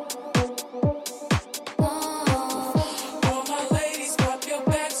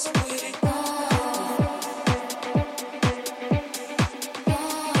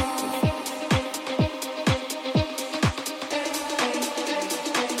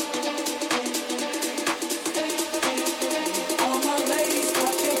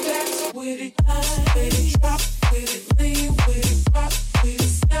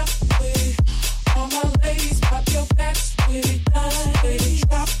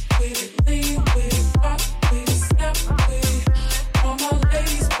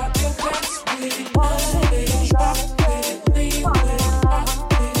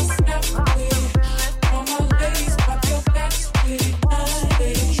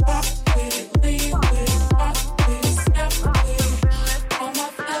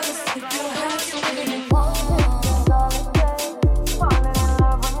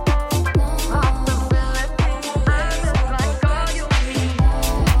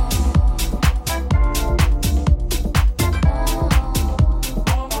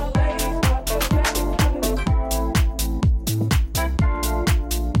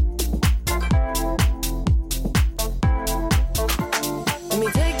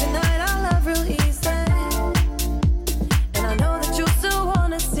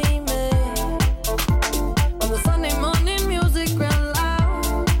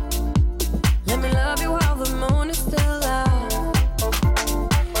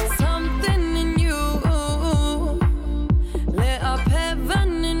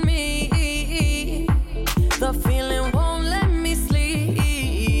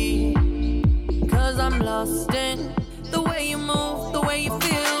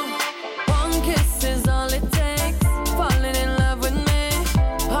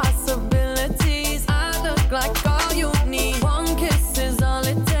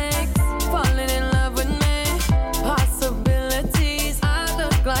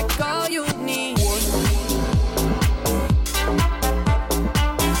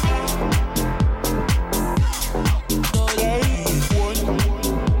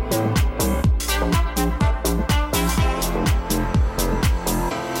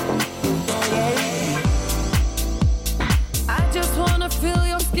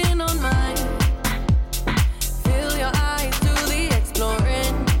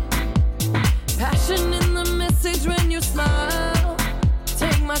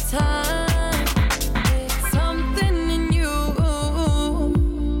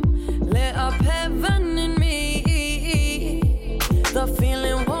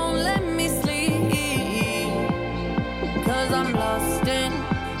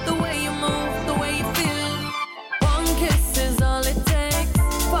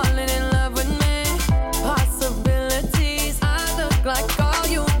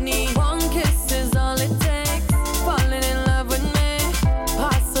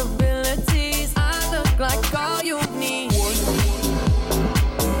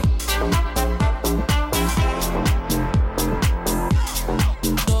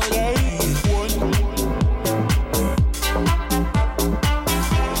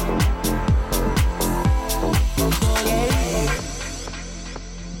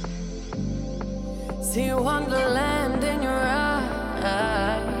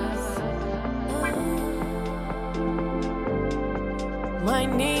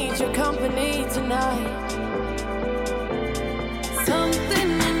 need your company tonight. Something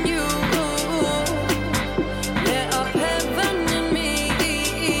in you lit up heaven in me.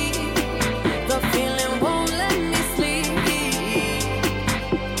 The feeling won't let me sleep,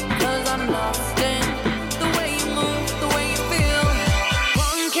 'cause I'm lost in the way you move, the way you feel.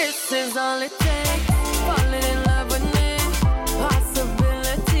 One kiss is all it takes. Falling in love with me.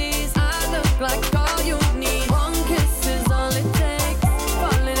 Possibilities, I look like all you need. One kiss is all it takes.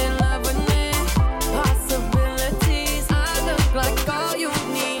 Falling in love with me. Possibilities, I look like all you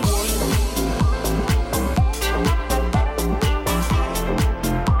need.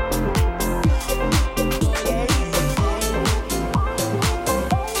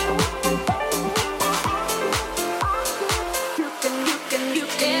 You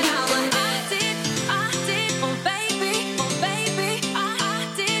can have what I did, oh baby, I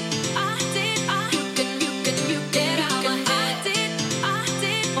did, you can have what I did,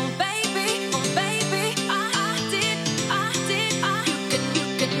 oh baby, I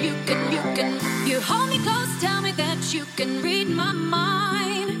did, you hold me close, tell me that you can read my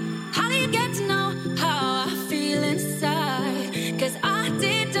mind. How do you get to know how I feel inside? 'Cause I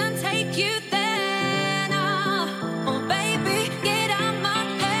didn't take you there, no. Oh baby, get out my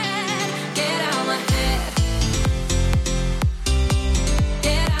head, get out my head,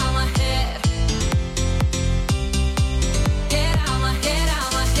 get out my head, get out my head,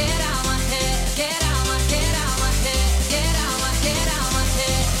 out my head, out my head, get out my head, out my head, get out my head, out my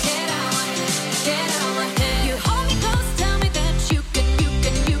head, get out my head, get out my head. You hold me close, tell me that you can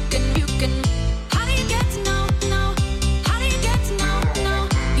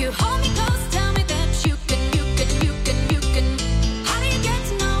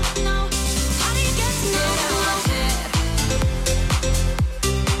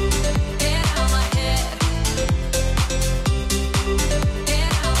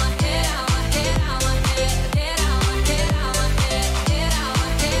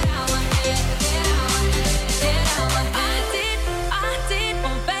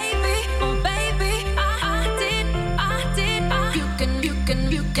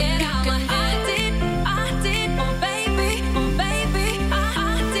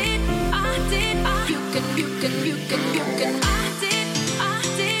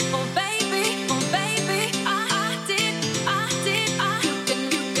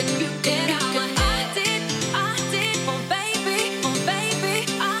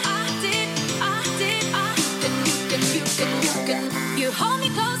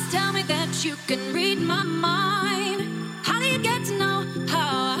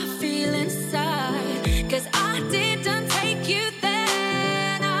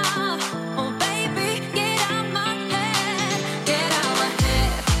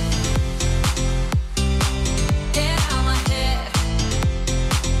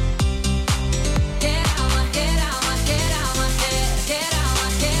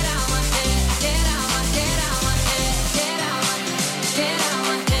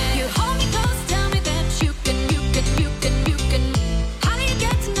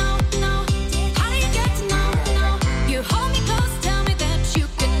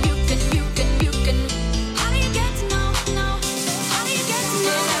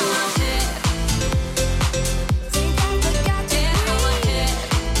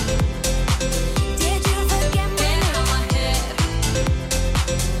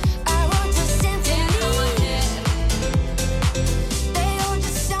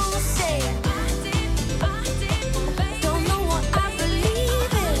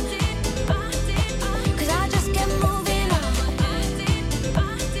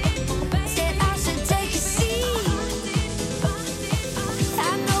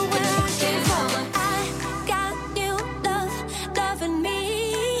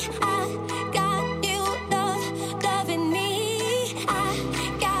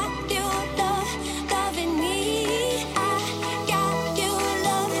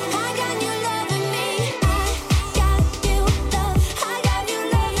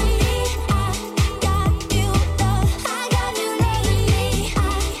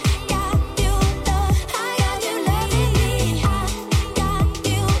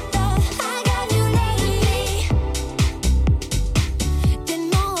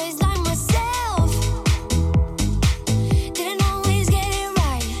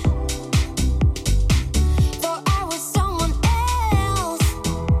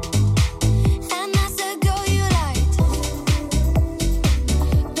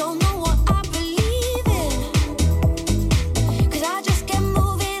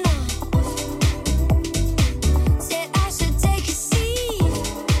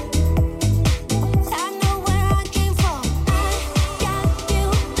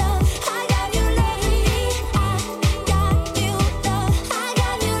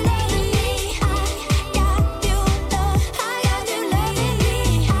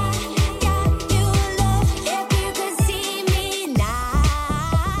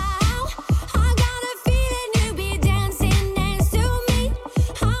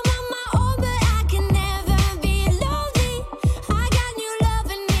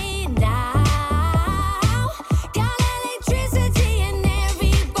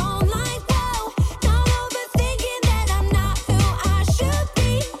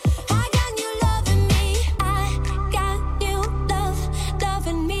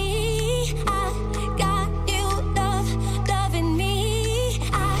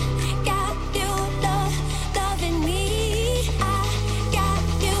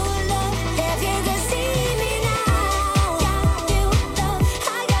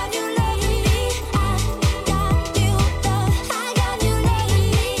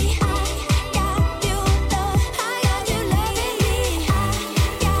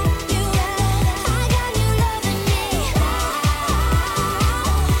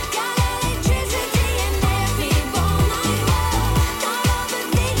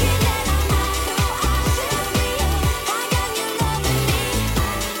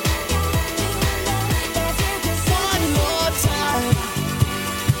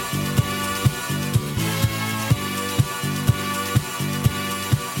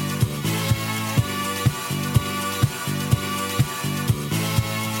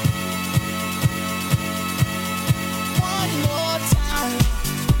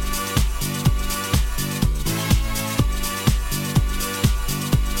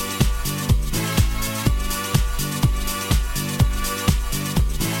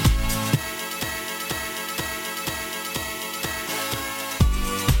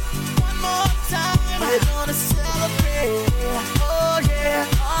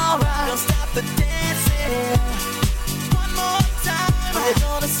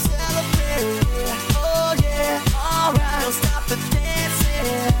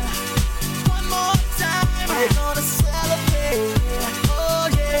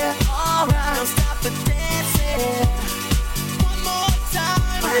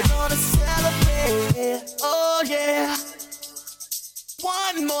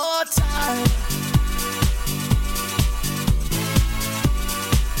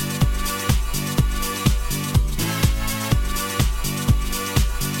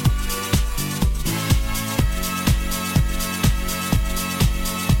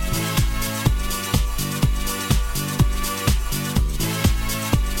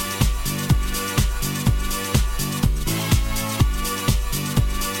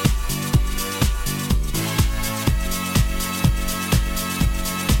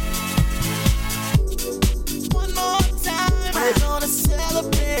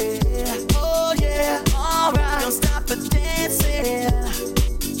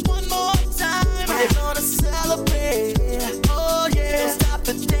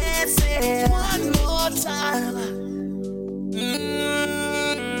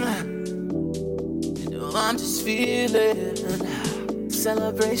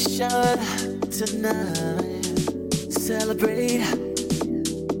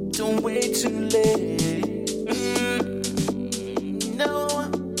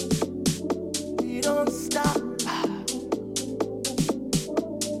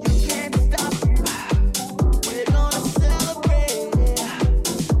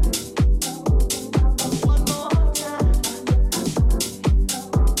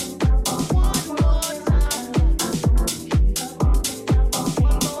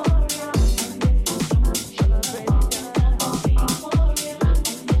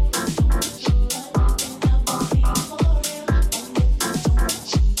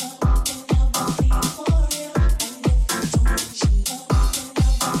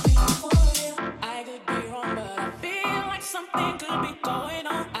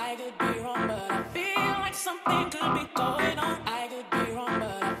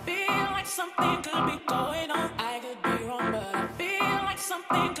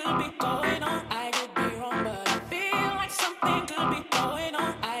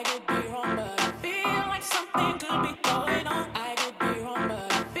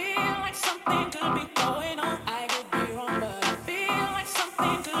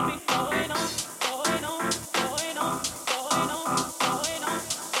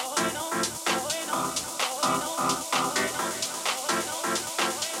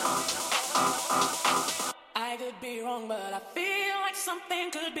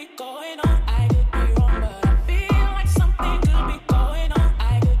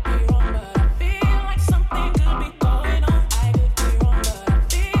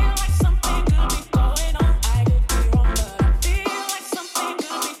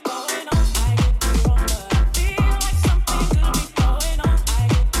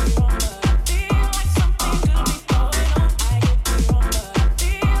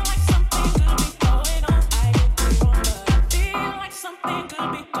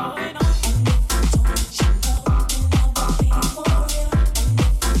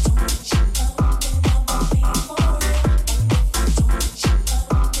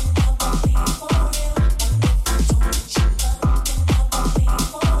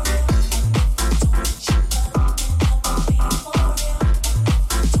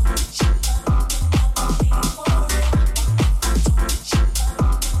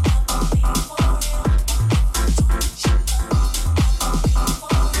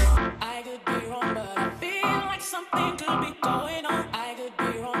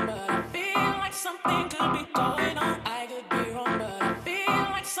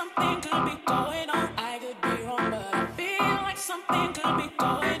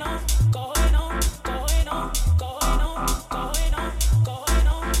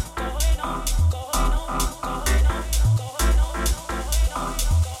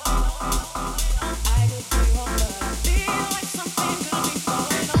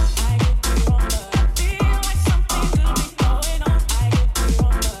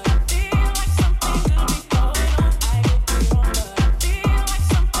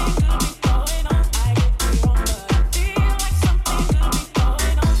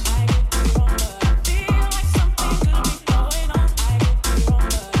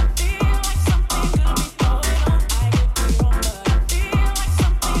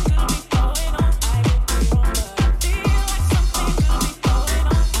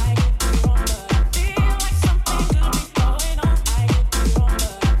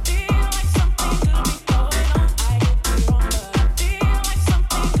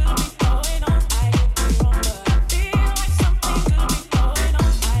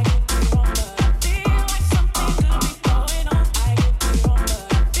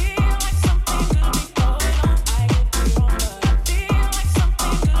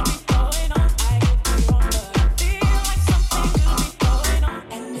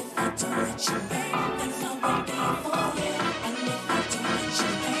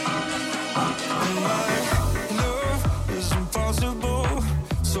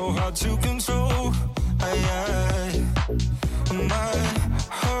hard to control. My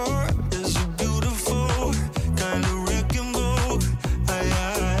heart is a beautiful kind of wrecking ball.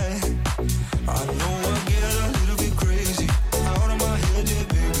 I know I get a little bit crazy, out of my head, yeah,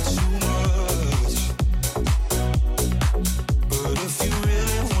 baby, too much. But if you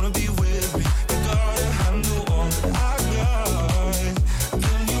really wanna be with me, you gotta handle all that I got.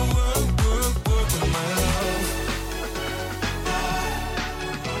 Can you work with my love?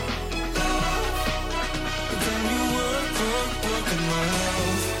 Can you work with my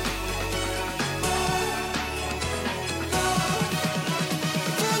love?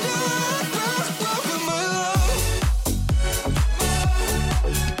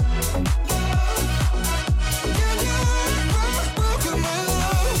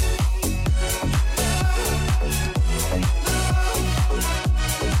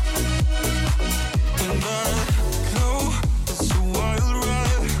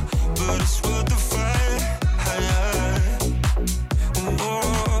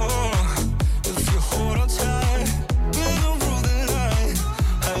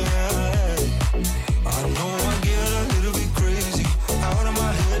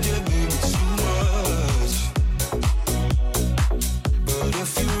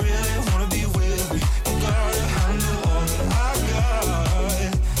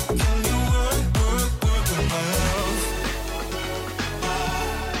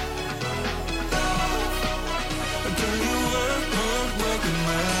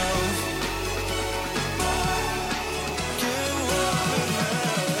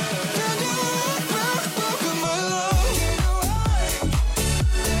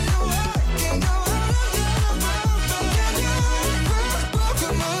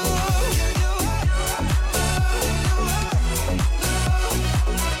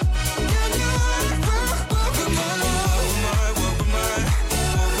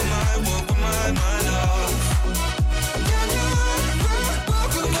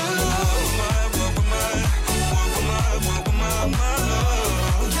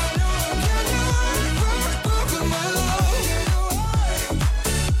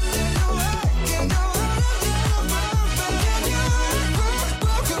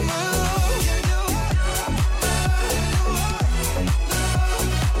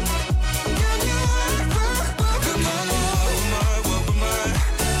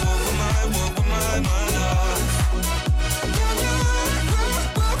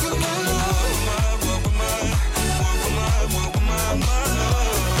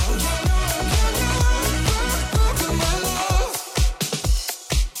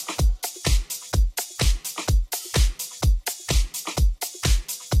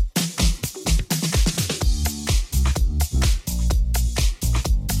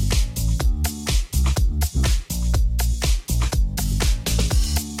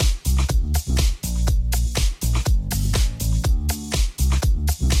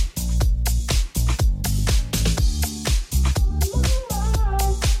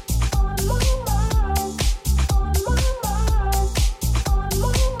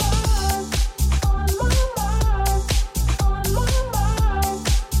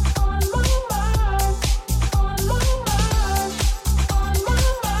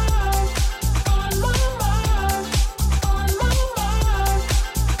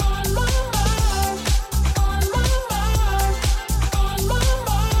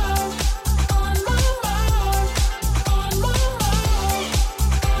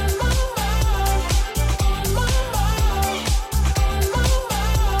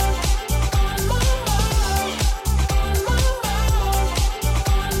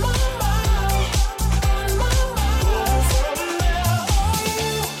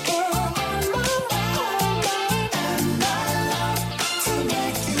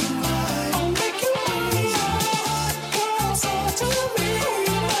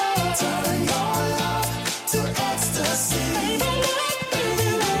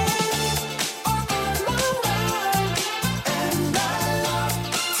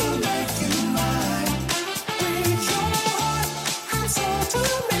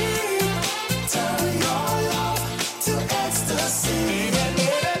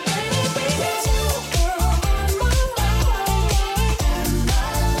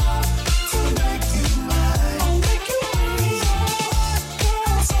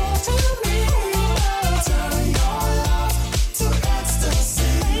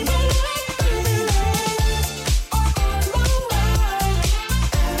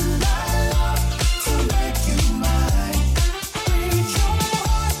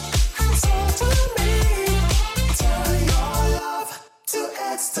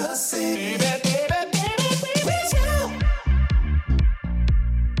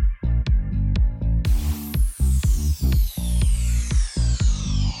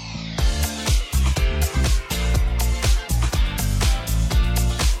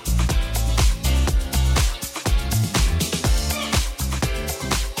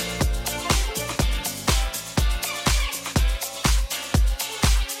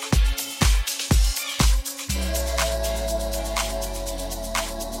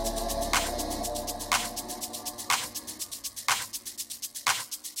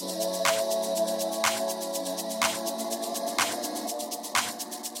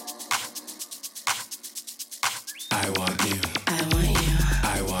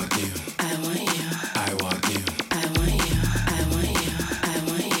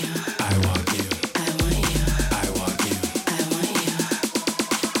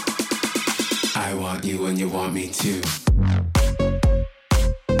 you want me to. I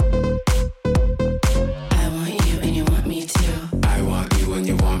want you and you want me to. I want you when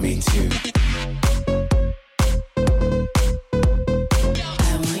you want me to.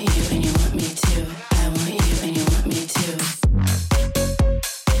 I want you and you want me to. I want you and you want me to.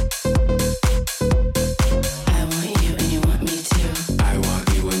 I want you and you want me to. I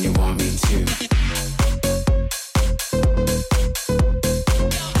want you when you want me to.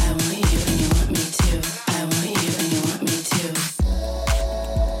 I want you and you want me to. I want you and you want me to.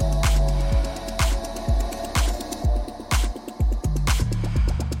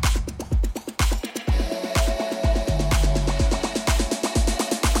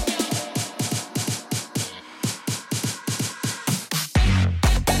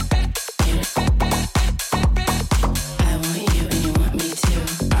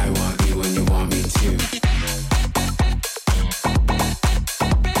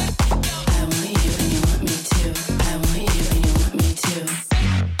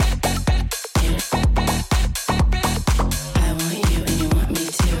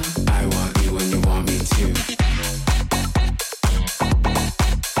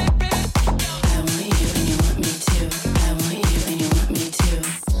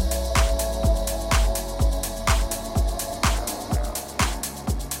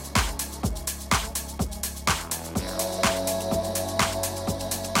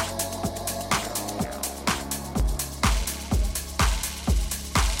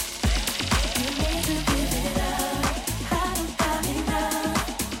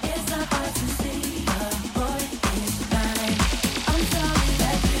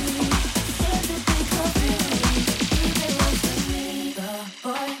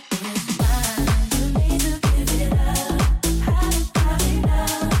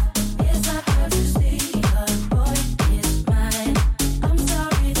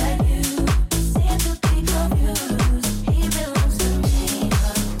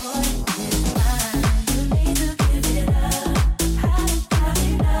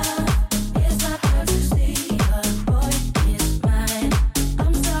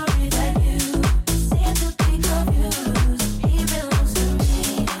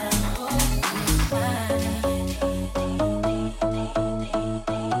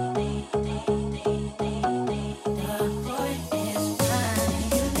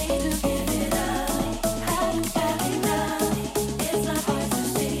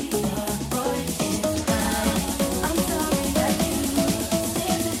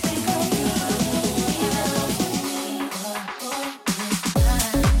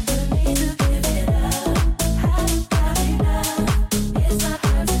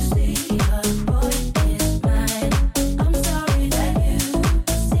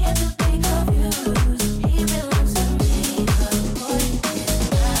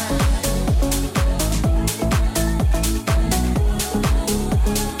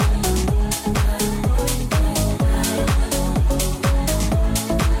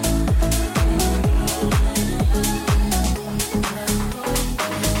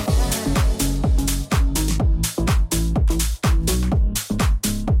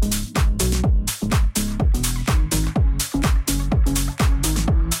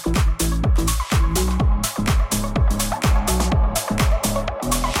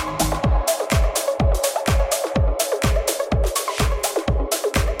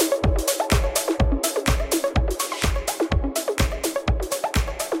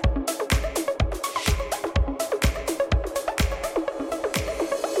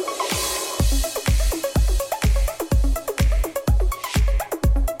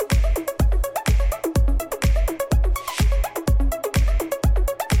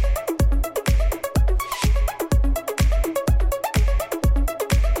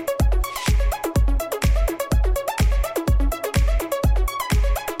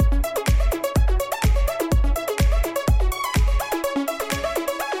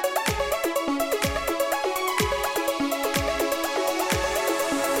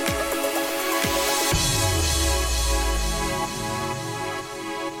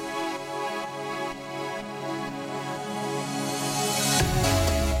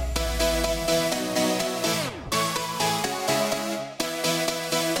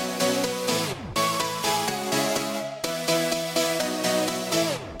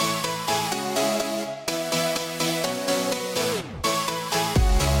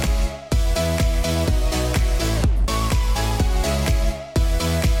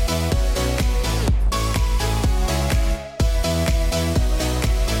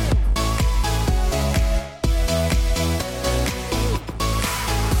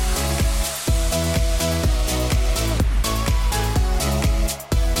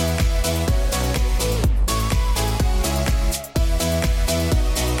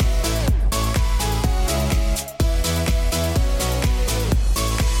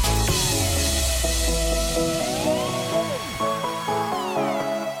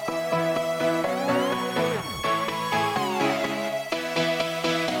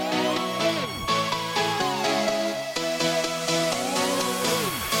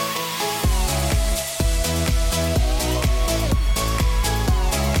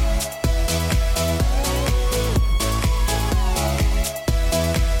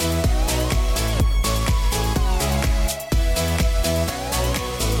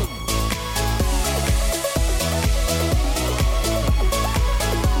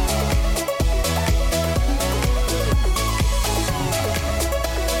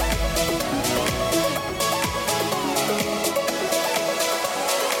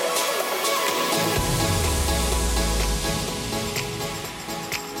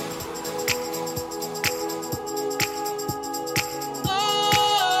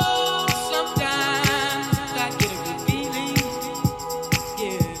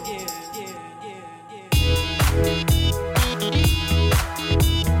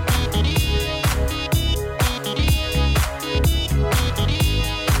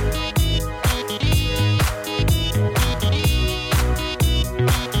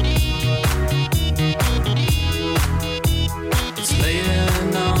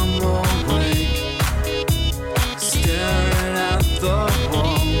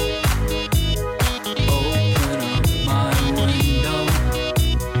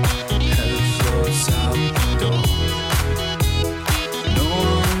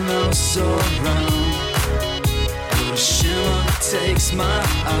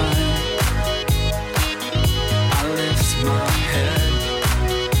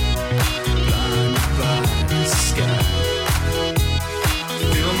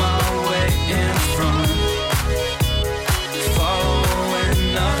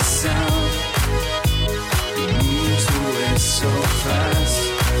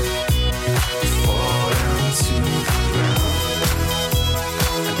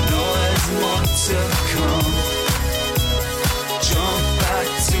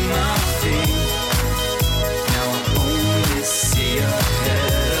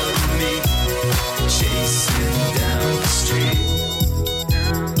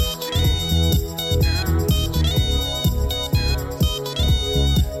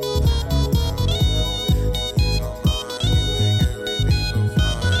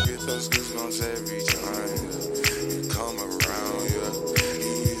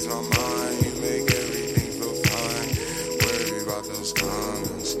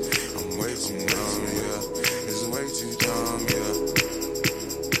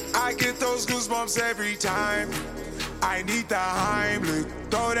 I get those goosebumps every time. I need the Heimlich,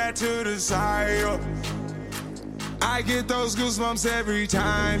 throw that to the side. I get those goosebumps every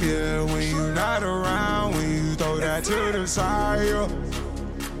time, yeah. When you're not around, when you throw that to the side.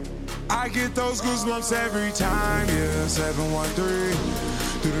 I get those goosebumps every time, yeah. 713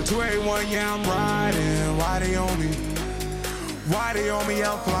 through the 281, yeah, I'm riding. Why they on me? Why they on me?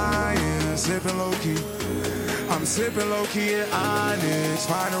 I'm flying, sipping low key. I'm sipping low key at Onyx,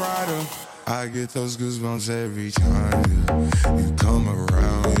 find a rider. I get those goosebumps every time, yeah. You come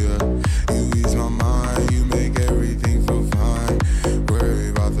around, yeah. You ease my mind, you make everything feel fine. Worry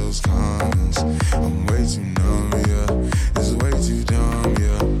about those comments, I'm way too numb, yeah. It's way too dumb,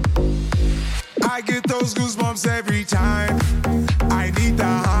 yeah. I get those goosebumps every time. I need the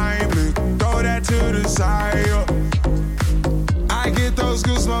Heimlich, throw that to the side, yeah. I get those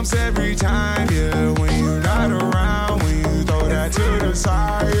goosebumps every time, yeah. When you're not around, when you throw that to the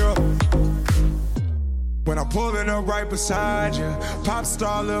side, yeah. When I'm pulling up right beside you, pop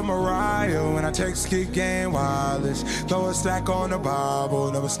star Lil Mariah. When I text Kick Game Wireless, throw a stack on the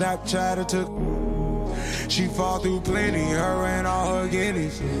Bible. Never Snapchat or took. She fall through plenty, her and all her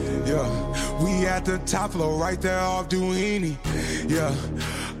guineas. Yeah, we at the top floor, right there off Duini. Yeah.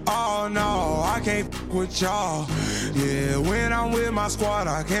 Oh no, I can't f with y'all. Yeah, when I'm with my squad,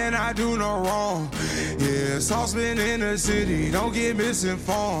 I cannot do no wrong. Yeah, saucepan in the city, don't get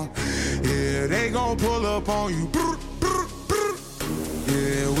misinformed. Yeah, they gon' pull up on you.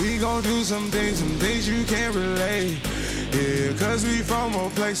 Yeah, we gon' do some things you can't relate. Yeah, cause we from a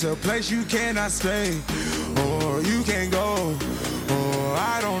place you cannot stay. Or you can't go, or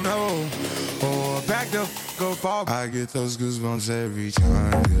I don't know. Or back the f up off. I get those goosebumps every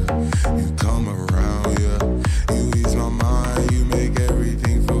time, yeah. You come around, yeah. You ease my mind, you make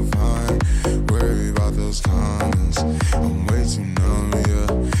everything feel fine. Worry about those comments, I'm way too numb,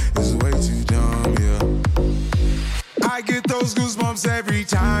 yeah. It's way too dumb, yeah. I get those goosebumps every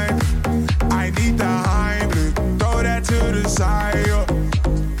time. I need the Heimlich, throw that to the side, yeah.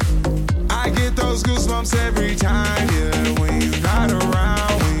 I get those goosebumps every time, yeah. When you're not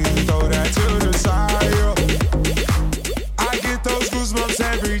around, when you throw that to the side, yeah. I get those goosebumps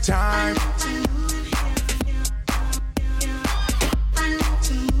every time.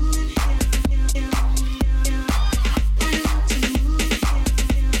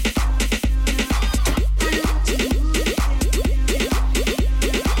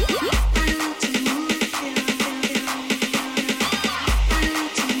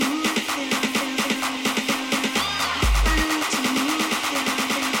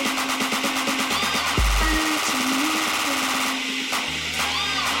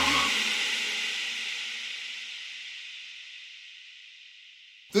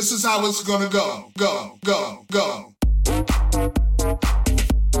 This is how it's gonna go, go, go, go.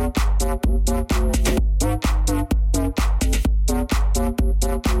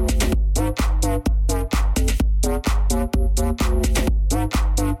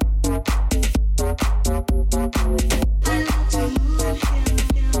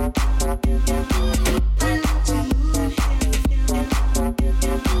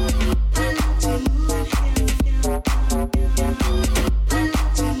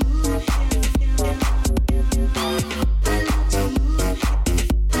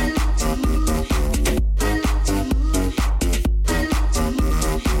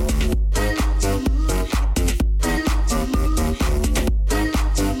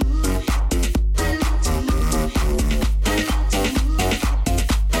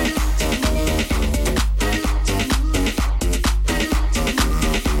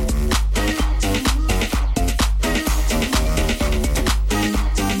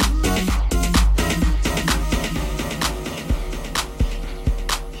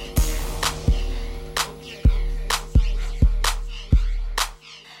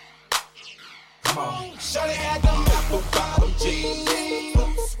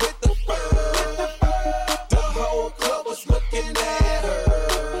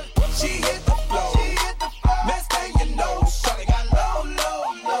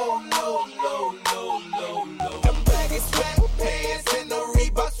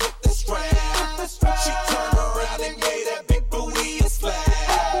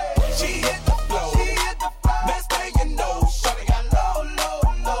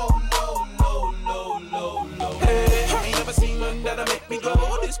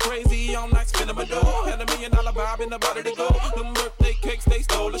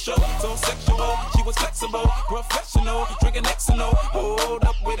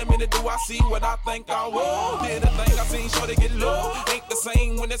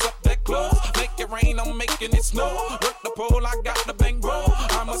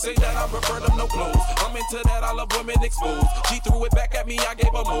 say that I prefer them no clothes. I'm into that, I love women exposed. She threw it back at me, I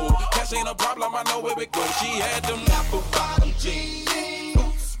gave her more. Cash ain't a problem, I know where it goes. She had them apple bottom jeans,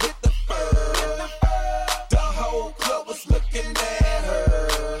 boots with the fur. The whole club was looking at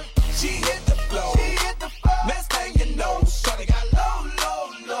her. She hit the floor. Next thing you know, shawty got low.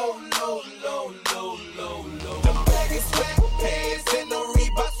 The baggy sweatpants and the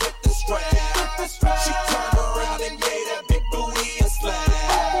Reeboks with the strap. She turned around and gave that big booty a slap.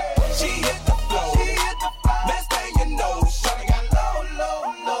 She hit the floor. Next thing you know, shawty got low.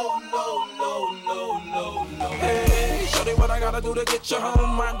 Hey, shawty, what I gotta do to get you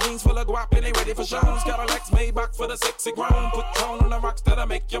home? My jeans full of guap and they ready for shows. Cadillacs Maybach for the sexy grown. Put tone on the rocks that'll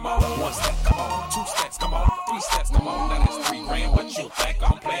make you moan. 1 step, come on. 2 steps, come on. 3 steps, come on. Now that's $3 grand. What you think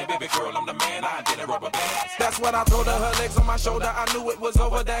I'm playing? Baby girl, I'm the man. I did a rubber band. That's what I told her. Her legs on my shoulder. I knew it was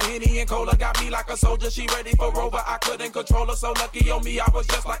over. That Henny and Cola got me like a soldier. She ready for Rover. I couldn't control her. So lucky on me, I was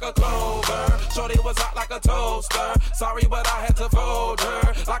just like a clover. Shorty was hot like a toaster. Sorry, but I had to fold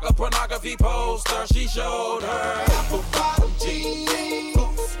her like a pornography poster. She showed her apple bottom jeans,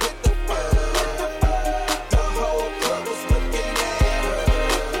 boots with the fur. The whole club was looking at her.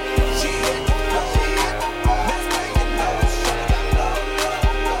 She hit the floor. Next thing you know, she got low.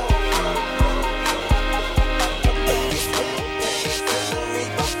 The baby sweatpants and the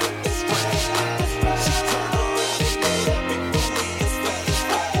Reeboks with the strap. She turned around and gave that big booty a slap.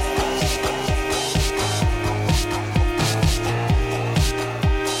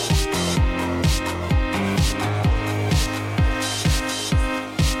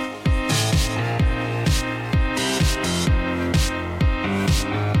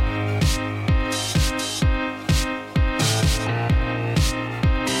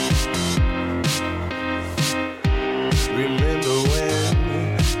 Remember when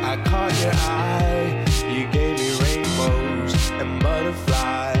I caught your eye? You gave me rainbows and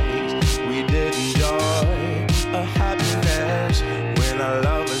butterflies. We did enjoy a happiness. When our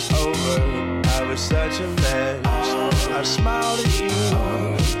love was over, I was such a mess. I smiled at you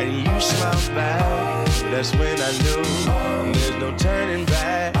and you smiled back. That's when I knew there's no turning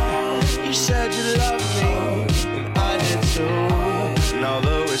back. You said you loved me and I did too. And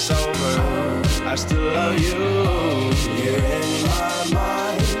although it's over, I still love you. You're in my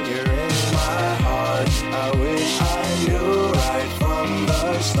mind, you're in my heart. I wish I knew right from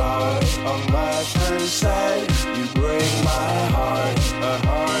the start. All my friends said you break my heart, a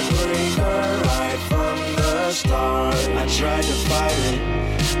heartbreaker right from the start. I tried to fight it,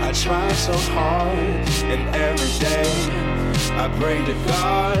 I tried so hard, and every day I pray to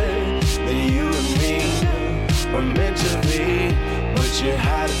God that you and me were meant to be. But you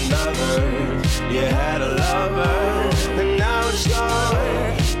had another, you had a lover, and now it's gone.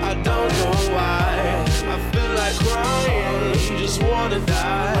 I don't know why, I feel like crying, just wanna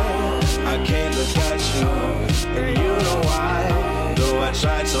die. I can't look at you, and you know why. Though I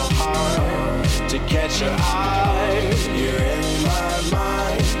tried so hard to catch your eye. You're in my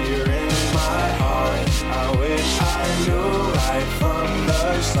mind, you're in my heart. I wish I knew right from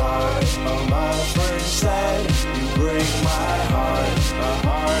the start. All my friends said you break my heart, a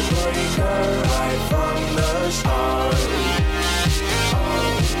heartbreaker right from the start.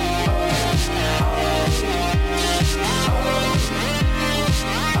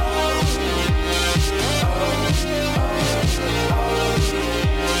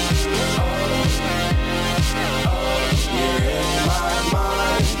 You're in my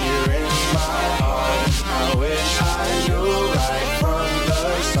mind, you're in my heart. I wish I knew right from the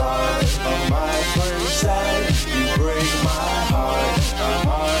start. All my friends said you break my heart, a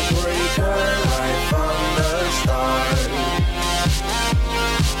heartbreaker right from the start.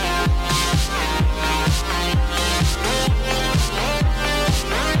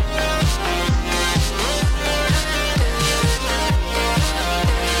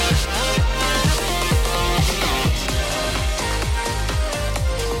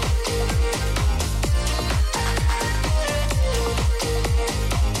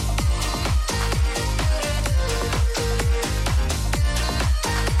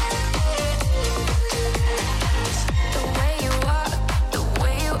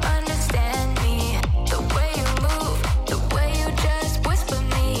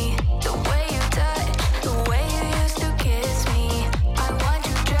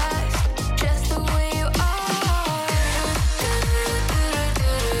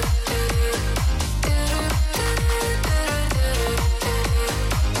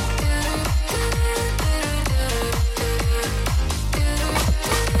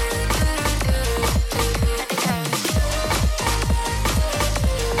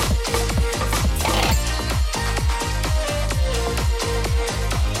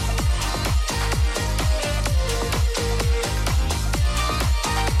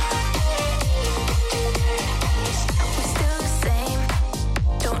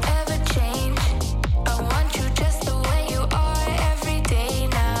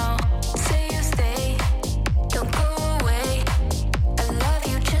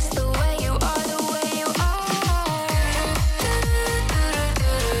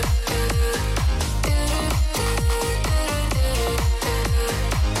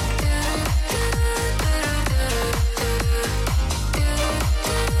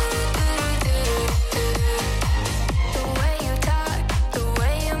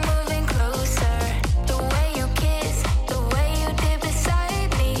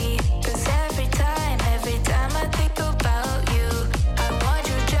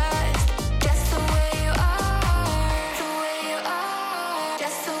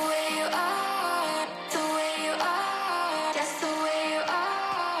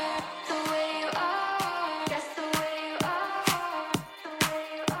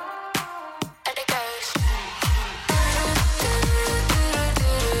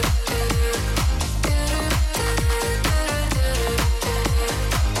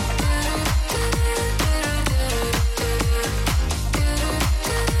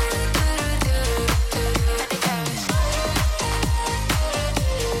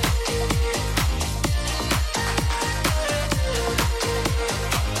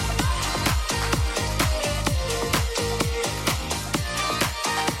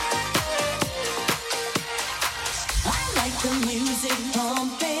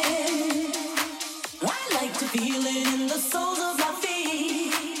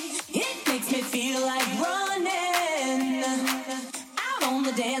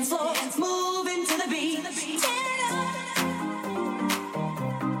 the dance floor, moving to the beat. Turn it up.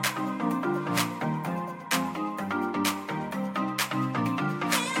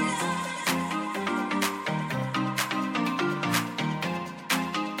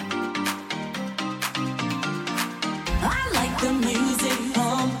 I like the music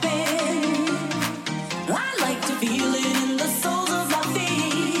pumping. I like to feel it in the soles of my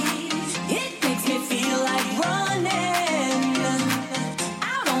feet. It makes me feel like running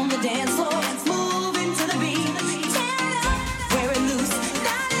out on the dance floor, moving to the beat. Turn it up, wear it loose,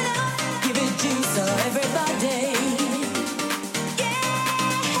 light it up, give it juice, so everybody. Yeah,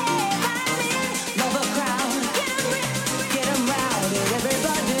 right in, love a crowd, get 'em rowdy,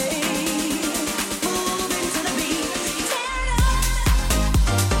 everybody. Moving to the beat.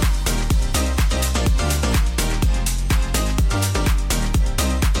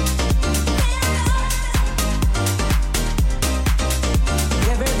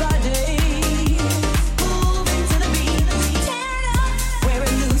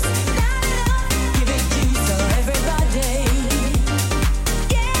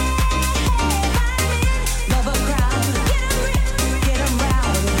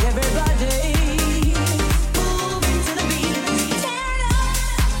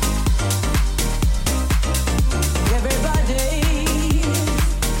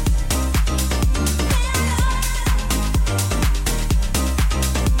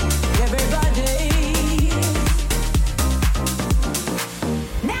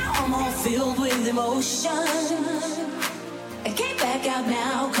 Now I'm all filled with emotion. I can't back out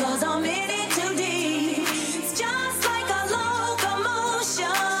now, 'cause I'm in it too deep. It's just like a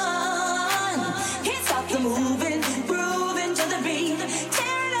locomotion. Can't stop the moving, grooving to the beat.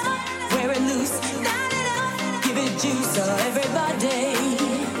 Tear it up, wear it loose, light it up, give it juice, so everybody.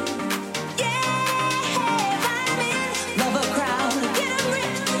 Yeah, I'm in, love a crowd,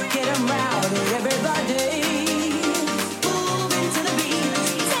 get 'em rowdy, everybody. Moving to the beat.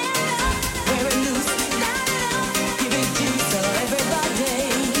 Tear it up, wear it loose, light it up, give it juice, so everybody.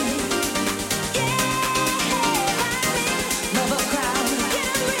 Love a crowd,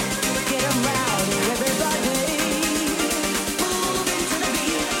 get 'em rowdy, everybody. Moving to the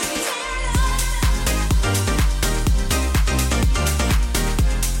beat.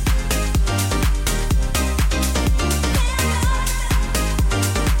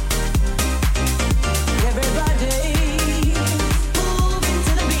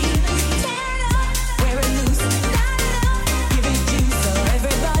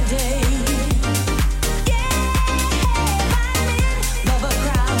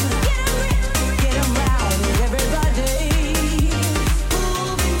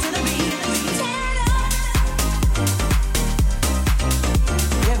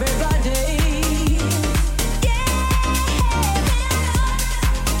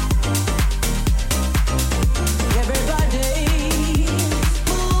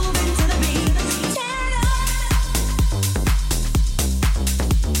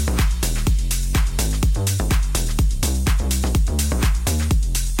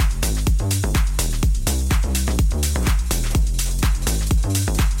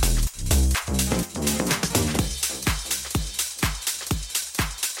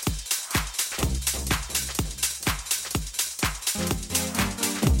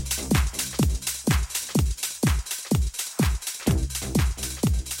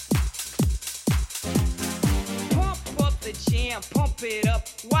 Pump it up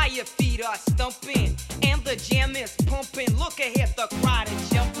while your feet are stumping and the jam is pumping. Look ahead, the crowd is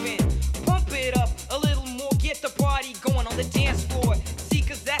jumping. Pump it up a little more, get the party going on the dance floor. See,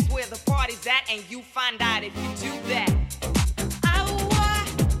 'cause that's where the party's at, and you find out if you do that. I want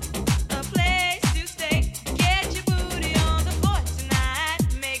a place to stay. Get your booty on the floor tonight.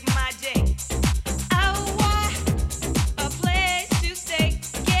 Make my day. I want a place to stay.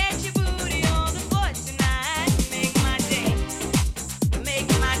 Get your booty on the floor tonight. Make my day. Make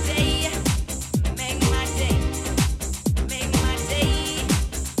my day. Make my day. Make my day.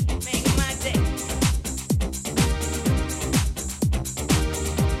 Make my day.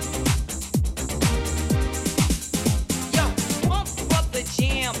 Yo, pump up the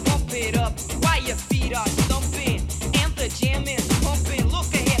jam, pump it up while your feet are stumping and the jam is pumping.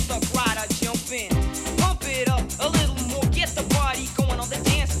 Look ahead, the crowd are jumping. Pump it up a little more, get the party going on the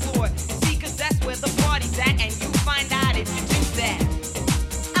dance floor. See, 'cause that's where the party's at, and you find out if you do that.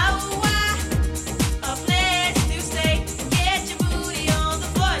 I want a place to stay. Get your booty on the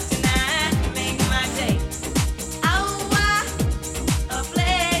floor tonight. Make my day. I want a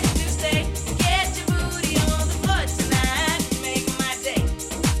place to stay. Get your booty on the floor tonight. Make my day.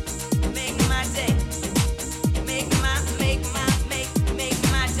 Make my day. Make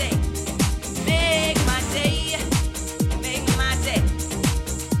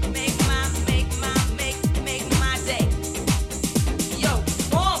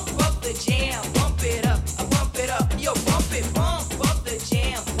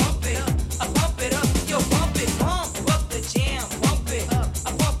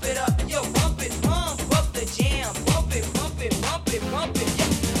pump it.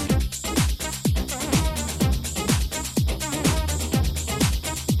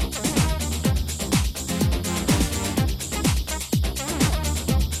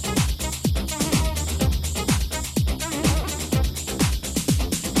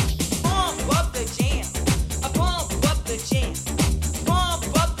 Pump up the jam, pump up the jam,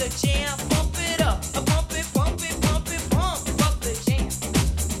 pump up the jam, pump it up, pump it, pump it, pump it, pump up the jam,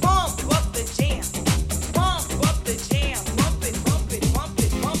 pump up the jam, pump up the jam, pump it, pump it, pump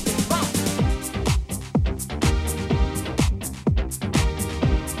it, pump it, pump.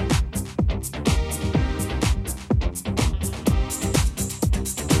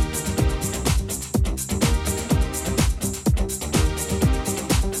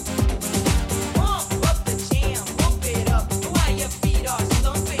 Pump up the jam, pump it up while your feet are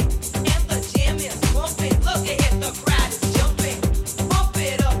stumping, and the jam is pumping. Look ahead, the crowd is jumping. Pump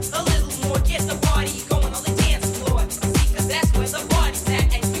it up a little more, get the party going on the dance floor. See, 'cause that's where the party's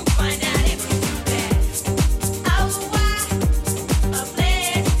at, and you find out if you do that. Oh, why? A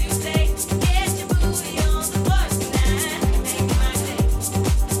place to stay. Get your booty on the floor tonight, make my day.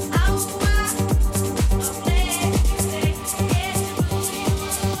 Oh, why? A place to stay. Get your booty on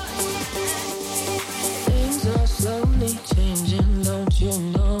the floor tonight. Things are slowly changing, don't you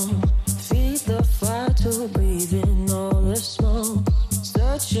know? Feed the fire to breathe in all the smoke.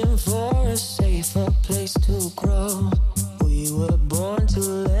 Searching for a safer place to grow. We were born to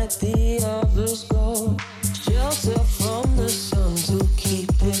let the others go. Shelter from the sun to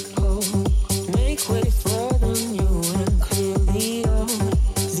keep it cold. Make way for the new and clear the old.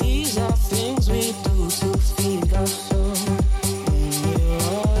 These are things we do to feed our soul. When we're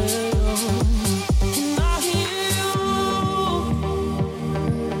all alone. And I hear you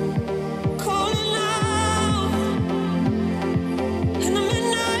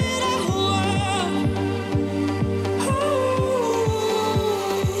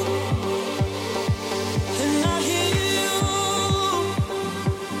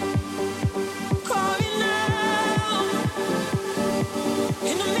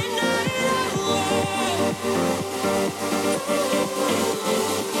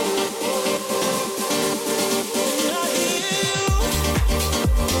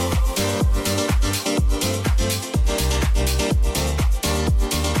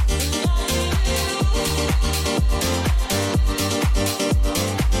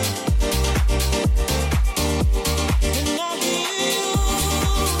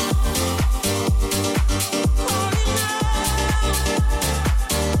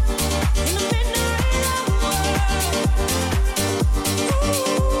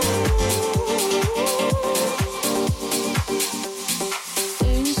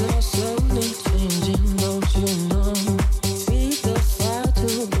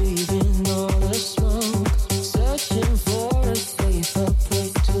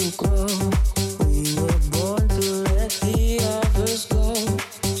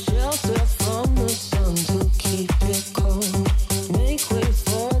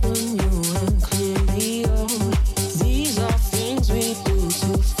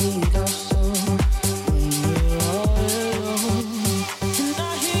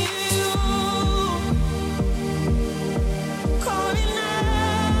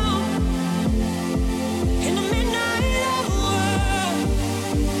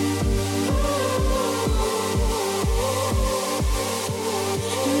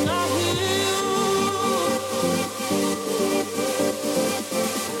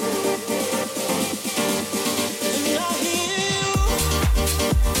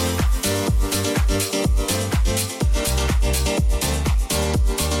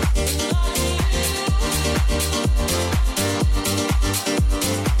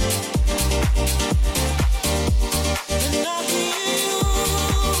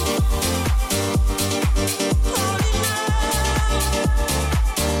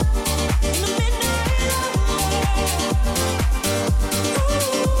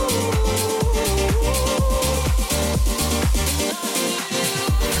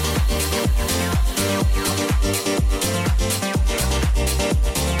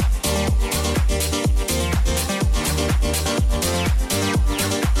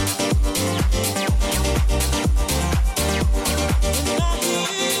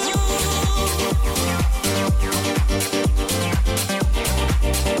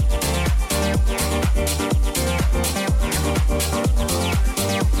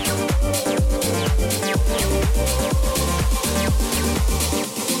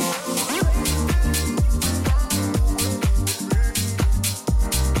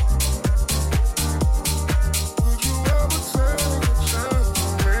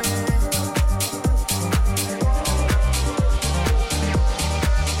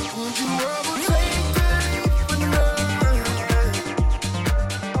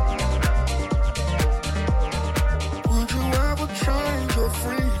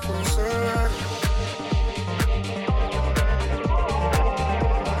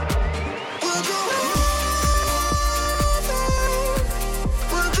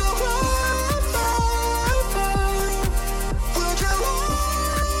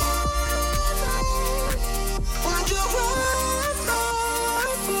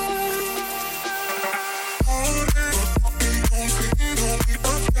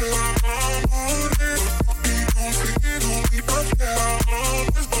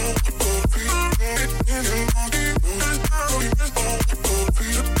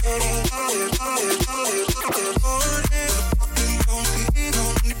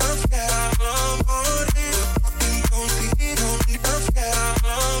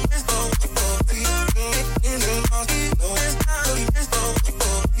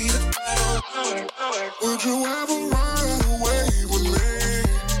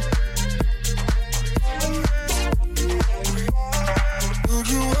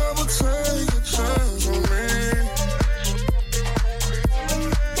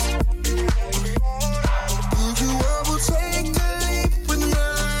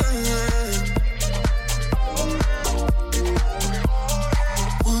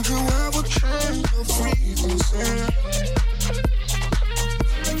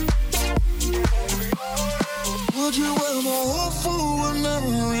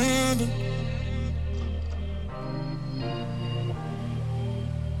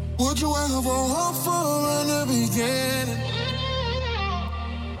Would you ever hope for in the beginning?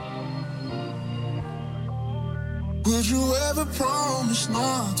 Would you ever promise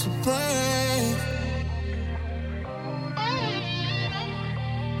not to break?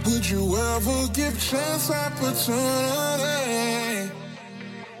 Would you ever give chance opportunity?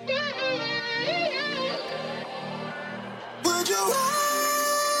 Would you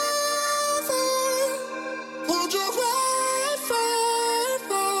ever? Would you ever?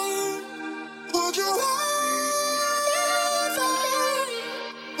 Would you ever? Would you ever?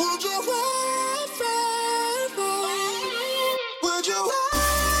 Would you ever?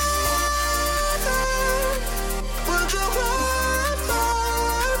 Would you ever? Would you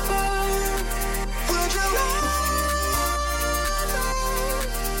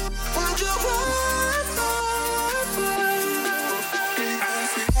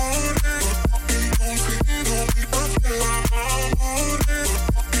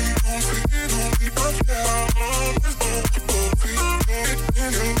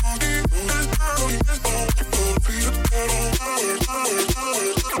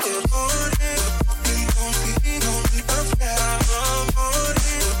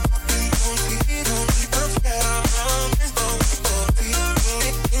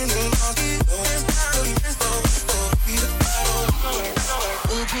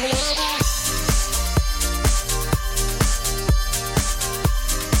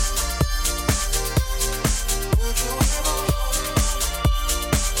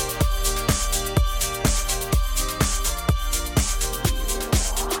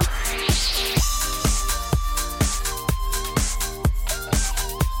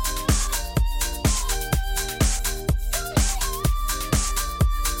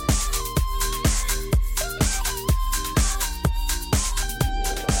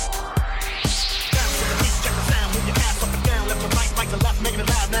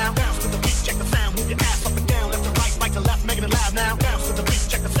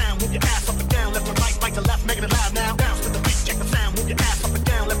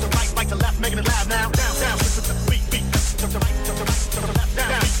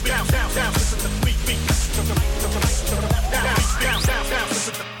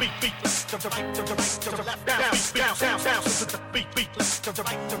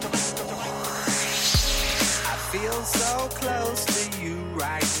I feel so close to you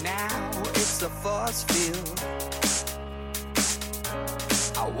right now. It's a force field.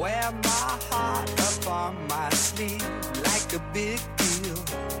 I wear my heart up on my sleeve like a big deal.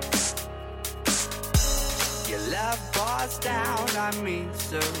 Your love pours down on me,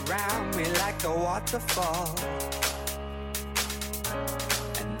 surround me like a waterfall.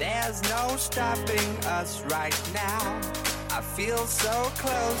 And there's no stopping us right now. I feel so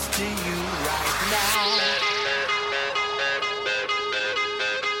close to you right now.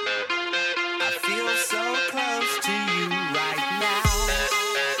 I feel so close to you right now.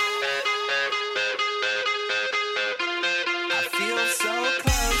 I feel so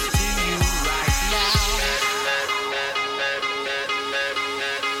close to you right now.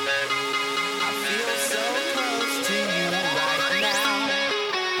 I feel so close to you right now.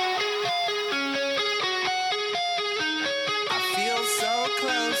 I feel so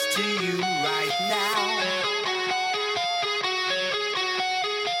close to you right now.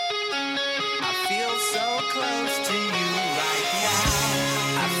 I feel so close to you right now.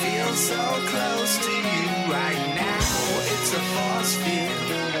 I feel so close to you right now. It's a force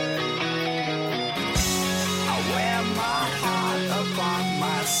field. I wear my heart up on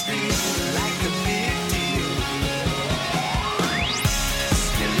my sleeve like a big deal.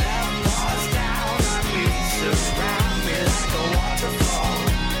 Your love pours down on me, surround me like a waterfall.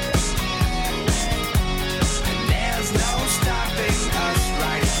 And there's no stopping us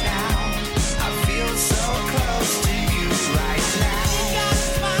right now. I feel so close to you right now. You got a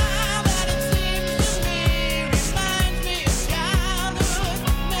smile that it seems to me reminds me of childhood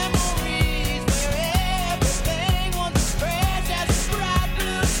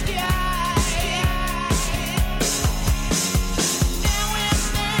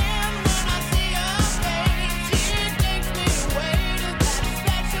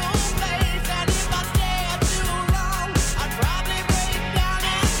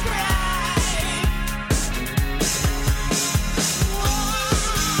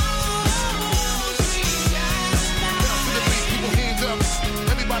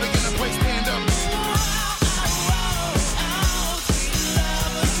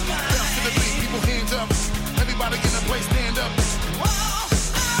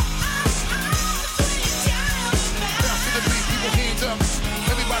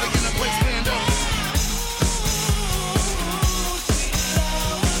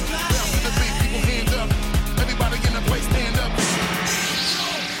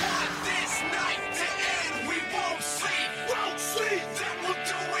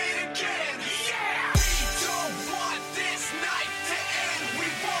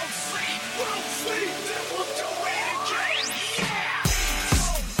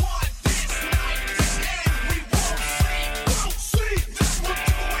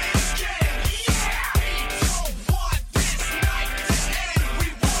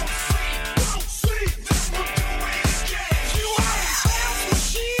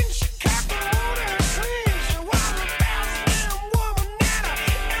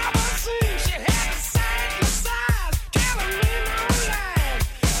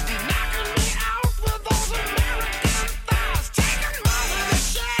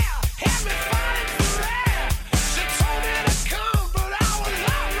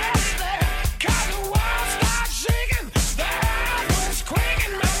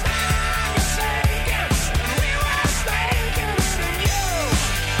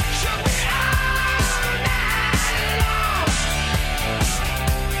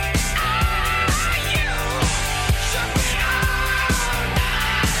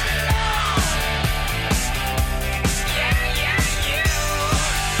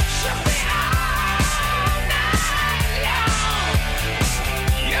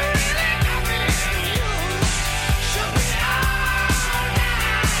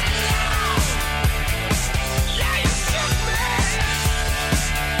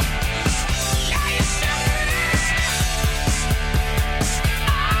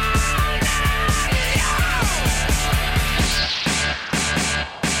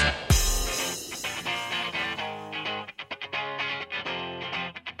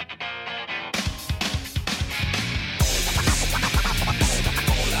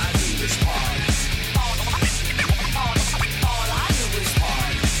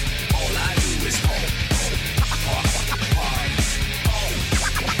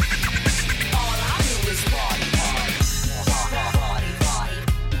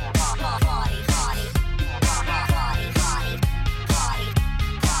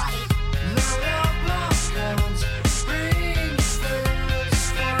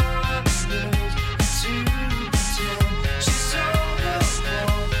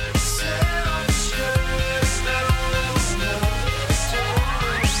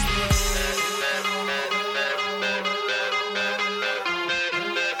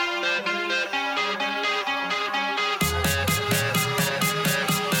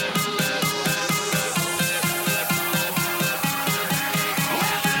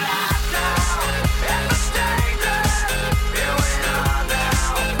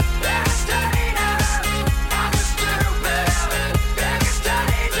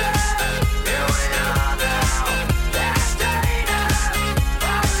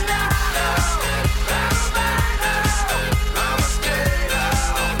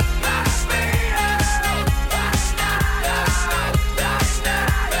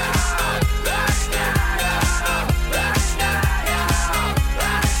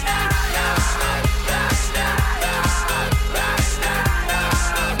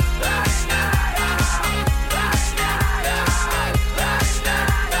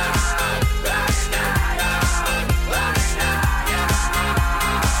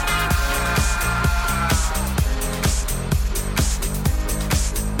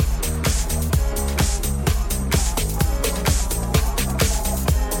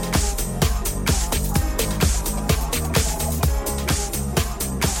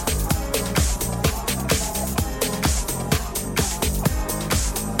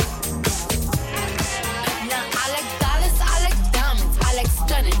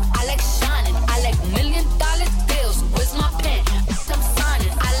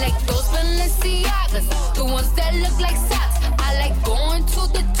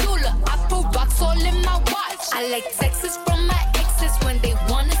I like texts from my exes when they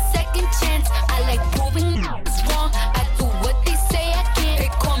want a second chance. I like proving it's wrong. I do what they say I can. They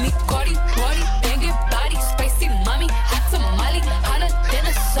call me Cardi, Cardi, banging body, spicy mommy, hot tamale, hotter than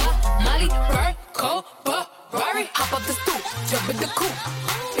a Somali. Burko, Ferrari, hop up the stoop, jump in the coupe,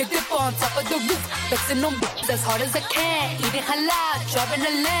 hit dip on top of the roof, flexing on as hard as I can, eating halal, driving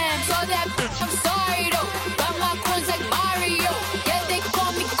a lamb. So that bitch, I'm sorry though, got my coins like Mario. Yeah, they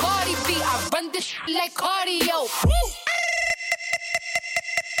call me Cardi B. I run this shit like cardio. Woo!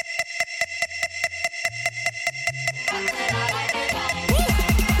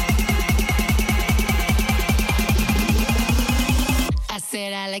 I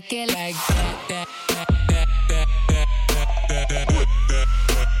said I like it like that.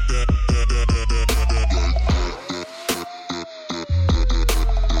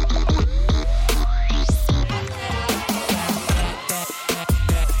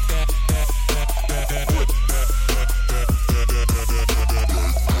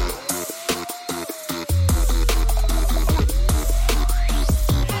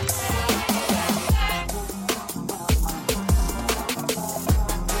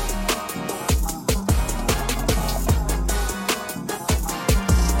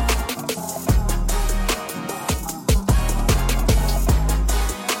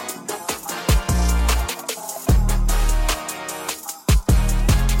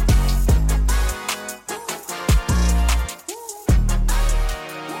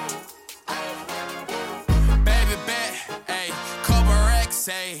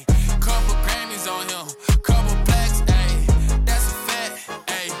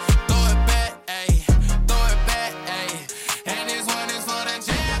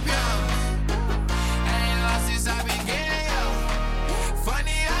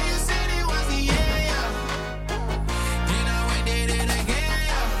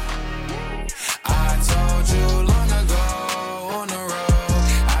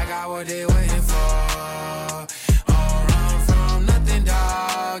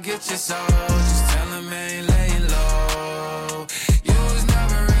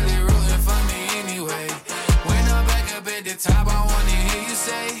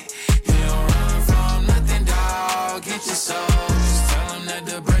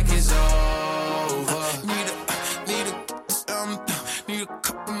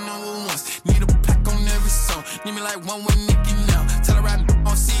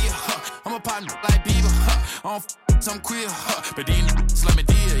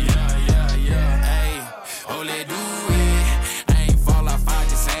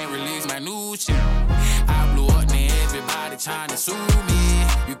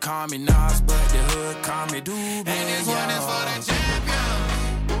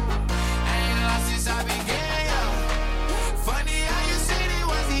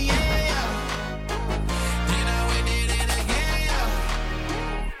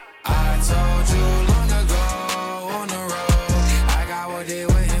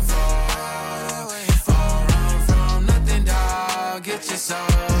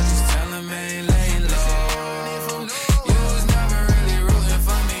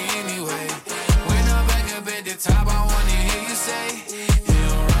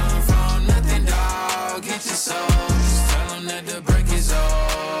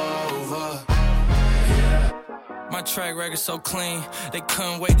 So clean, they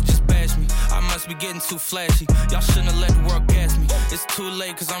couldn't wait to just bash me. I must be getting too flashy. Y'all shouldn't have let the world gas me. It's too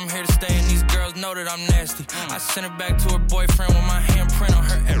late cause I'm here to stay and these girls know that I'm nasty. I sent her back to her boyfriend with my handprint on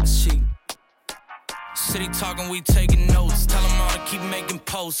her ass sheet. City talking, we taking notes. Tell him all to keep making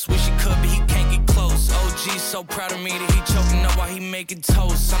posts. Wish he could, but he can't get close. OG so proud of me that he choking up while he making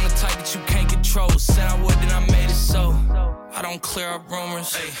toast. I'm the type that you can't control. Said I would, then I made it so. I don't clear up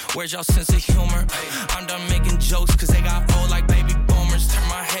rumors. Where's y'all sense of humor? I'm done making jokes cause they got old like baby boomers. Turn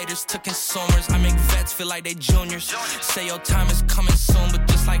my haters to consumers. I make vets feel like they juniors. Say your time is coming soon, but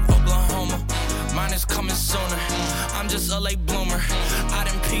just like Oklahoma, mine is coming sooner. I'm just a late bloomer. I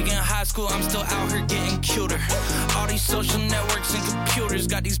didn't peak in high school, I'm still out here getting cuter. All these social networks and computers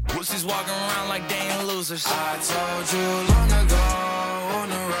got these pussies walking around like they ain't losers. I told you long ago on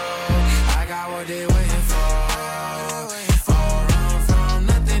the road, I got what they waiting for.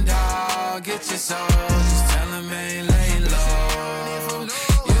 Get your soul, just tell him ain't laying low.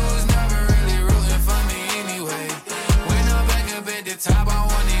 You was never really rooting for me anyway. When I'm back up at the top, I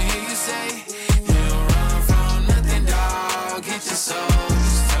wanna hear you say, you don't run from nothing, dawg. Get your soul,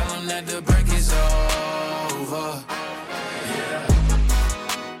 just tell him that the break is over. Yeah.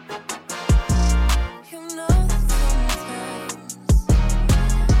 You know sometimes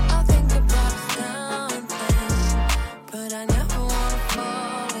I think about something, but I never wanna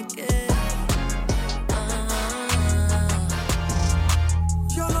fall again.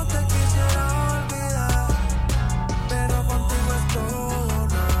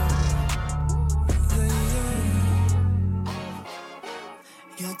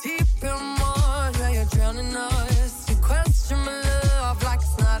 You're deep in water, you're drowning us. You question my love like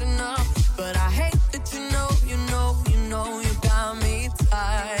it's not enough. But I hate that you know you got me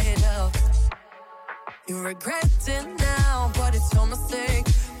tied up. You regret it now, but it's your mistake.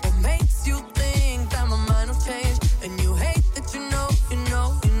 What makes you think that my mind will change? And you hate that you know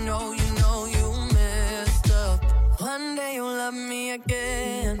you messed up. One day you'll love me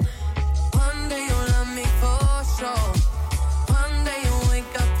again. One day you'll love me for sure. One day you'll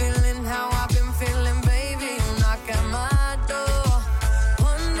wake up feeling how I've been feeling, baby. You'll knock at my door.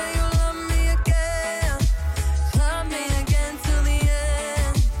 One day you'll love me again till the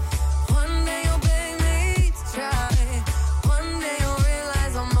end. One day you'll beg me to try. One day you'll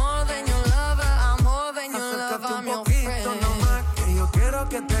realize I'm more than your lover. I'm more than your lover. I'm your friend. Nomás que yo quiero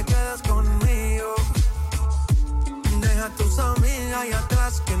que te quedes conmigo. Deja tus amigas ahí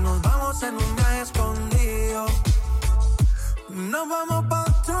atrás, que nos vamos en un viaje escondido. Nos vamos pa'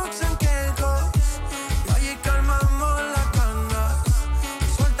 trucks en Caicos y allí calmamos las ganas.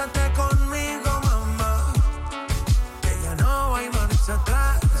 Suéltate conmigo, mamá, que ya no hay marcha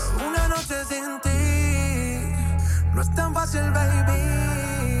atrás. Una noche sin ti no es tan fácil, baby,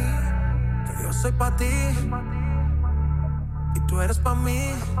 que yo soy pa' ti y tú eres pa'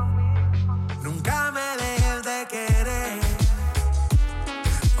 mí. Nunca me dejes de querer.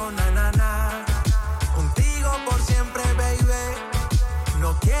 Oh, na, na, na. Contigo por siempre, baby.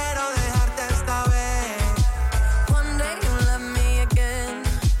 No quiero dejarte esta vez. One day you'll love me again.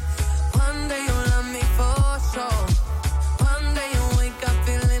 One day you'll love me for sure. One day you'll wake up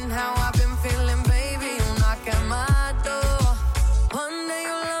feeling how I've been feeling, baby. You'll knock at my door. One day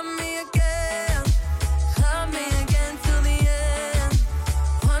you'll love me again till the end.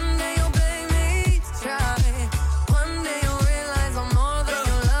 One day you'll beg me to try. One day you'll realize I'm more than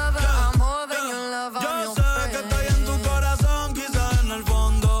your lover. I'm more than your lover. I'm Yo your sé que estoy en tu corazón, quizás en el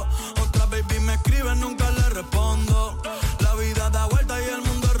fondo. Otra baby me escribe, nunca le respondo. La vida da vuelta y el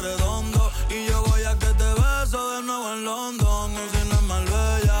mundo es redondo. Y yo voy a que te beso de nuevo en London. Usina es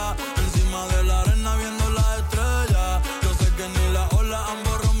Marbella, encima de la arena viendo las estrellas. Yo sé que ni las olas han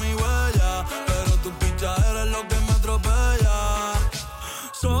borrado mi huella, pero tu picha eres lo que me atropella.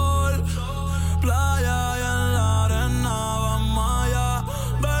 Sol, playa y en la arena vamos allá.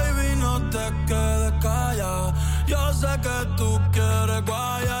 Baby, no te quedes callada. Yo sé que tú quieres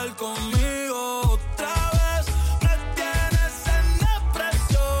guayar conmigo otra vez. Me tienes en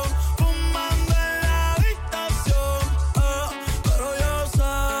depresión, fumando en la habitación. Pero yo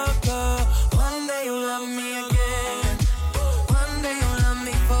sé que one day you'll love me again. One day you'll love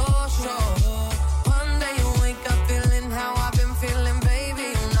me for sure. One day you'll wake up feeling how I've been feeling, baby.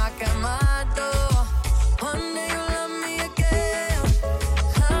 You'll knock at my door. One day you'll love me again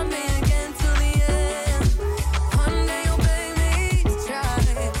till the end. One day you'll beg me to try.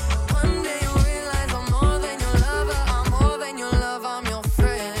 One day you'll realize I'm more than your lover. I'm more than your lover. I'm your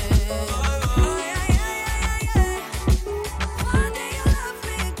friend. One day you'll love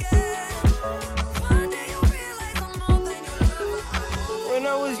me again. One day you'll realize I'm more than your lover. When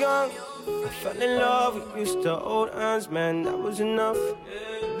I was young, I fell in love. We used to hold hands, man, that was enough.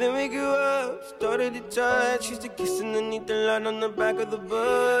 Then we grew up, started to touch. Used to kiss underneath the light on the back of the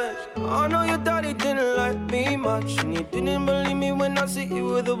bus. I know your daddy didn't like me much, and he didn't believe me when I see you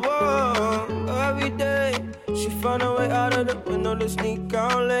with a ball. Every day, she found a way out of the window to sneak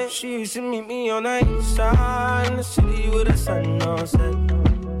out late. She used to meet me on the east side in the city with the sun on set.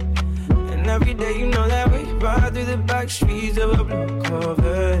 And every day, you know that we ride through the back streets of a blue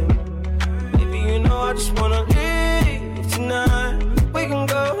Corvette. Baby, you know I just wanna leave tonight. We can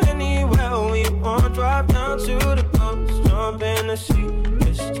go anywhere we want. Drive down to the coast, jump in the sea.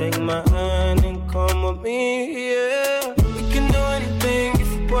 Just take my hand and come with me, yeah. We can do anything if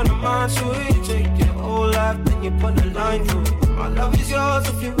you put a mind to it. You take your whole life, then you put a line through it. My love is yours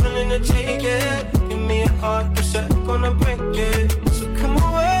if you're willing to take it. Give me a heart, 'cause I'm gonna break it. So come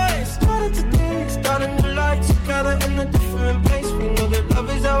away, started today, start a new life together in a different place. We know that love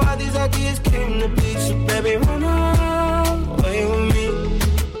is how these ideas came to be. So baby, run away with me.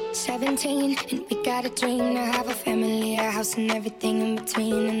 17 and we got a dream to have a family, a house and everything in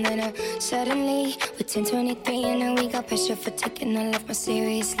between. And then suddenly we're 10, 23 and now we got pressure for taking our life more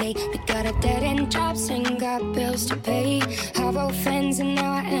seriously. We got a dead end jobs and got bills to pay. Our old friends and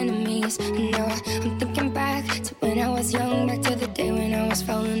now our enemies. And now I'm thinking back to when I was young, back to the day when I was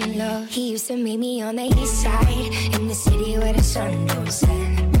falling in love. He used to meet me on the east side in the city where the sun don't set.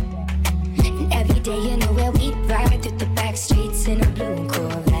 And every day, you know where we ride through the back streets in a blue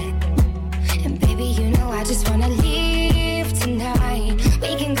Corvette. And baby, you know I just wanna leave tonight.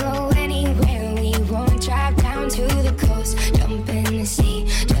 We can go anywhere we want. Drive down to the coast, jump in the sea.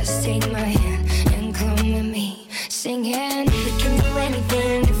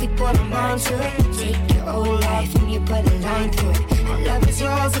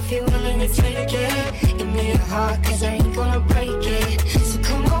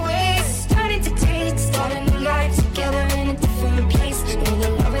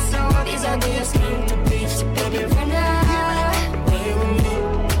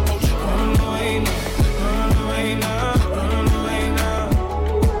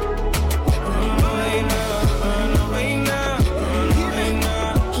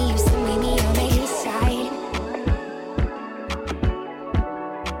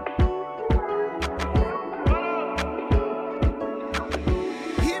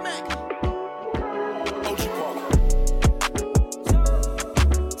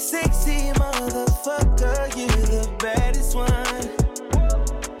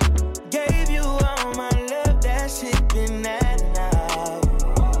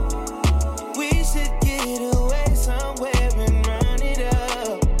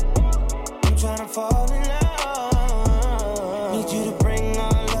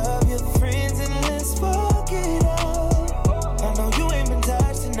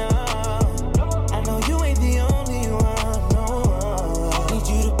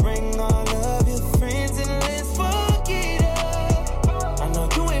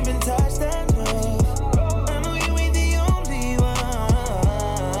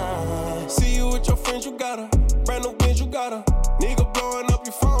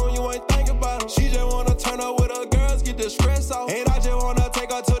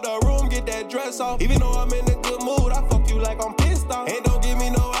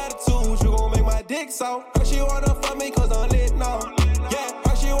 so. Her she wanna fuck me cause I'm lit now. Yeah,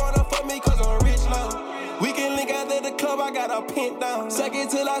 her she wanna fuck me cause I'm rich now. We can link after the club, I got her pinned down. Second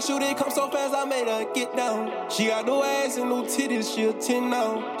till I shoot it, come so fast, I made her get down. She got no ass and no titties, she a 10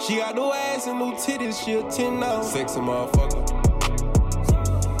 now. She got no ass and no titties, she a 10 now. Sexy motherfucker.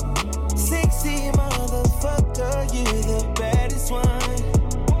 Sexy motherfucker, you the baddest one.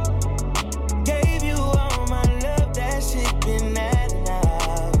 Gave you all my love, that shit been at and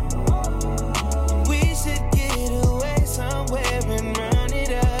out. We should get away somewhere and run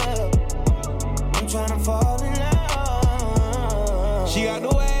it up. I'm tryna fall in love. She got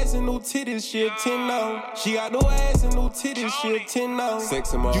no ass and no titties, she a 10 now. She got no ass and no titties, she a 10 now.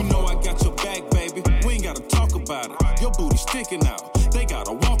 Sexy motherfucker. You know I got your back, baby. We ain't gotta talk about it. Your booty sticking out. They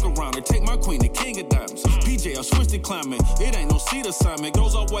gotta walk around and take my queen to King of Diamonds. PJ, I switched the climate. It ain't no seat assignment.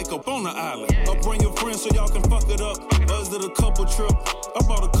 Goes all wake up on the island. I'll bring your friends so y'all can fuck it up. Us did a couple trip. I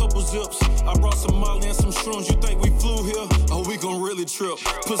bought a couple zips. I brought some Molly and some shrooms. You think we flew here? Oh, we gon' really trip.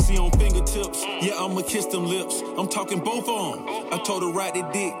 Pussy on fingertips. Yeah, I'ma kiss them lips. I'm talking both of them. I told her ride the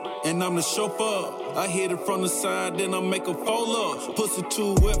dick, and I'm the chauffeur. I hit it from the side, then I make a fold up. Pussy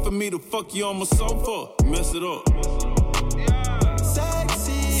too wet for me to fuck you on my sofa. Mess it up.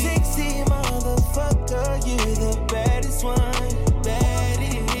 Sexy motherfucker, you the baddest one.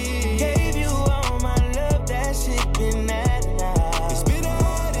 Baddest. Gave you all my love, that shit been at and out. It's been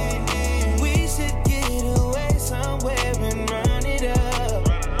at it. We should get away somewhere and run it up.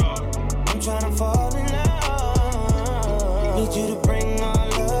 I'm tryna fall in love. Need you to bring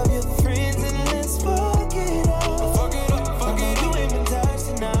all of your friends and let's fuck it up. Fuck it up, fuck it up. You ain't been touched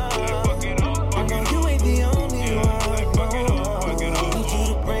enough. I know you ain't the only one.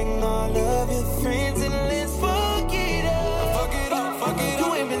 Friends and let's fuck it up. Fuck it up, fuck it up.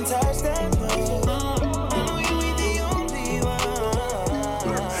 You ain't been touched that much. I know you ain't the only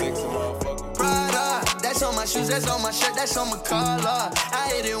one. Sexy motherfucker. Prada, that's on my shoes, that's on my shirt, that's on my collar.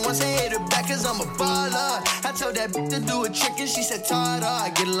 I hit it once and hit it back cause I'm a baller. I told that bitch to do a trick and she said Tata. I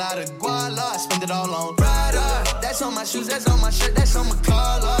get a lot of guala, I spend it all on Prada. That's on my shoes, that's on my shirt, that's on my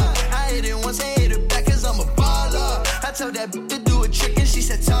collar. I hit it once and hit it back cause I'm a baller. I told that bitch to do a trick and she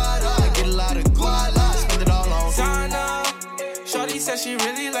said Tata. I get a lot of guala, spend it all on Zana. Shorty said she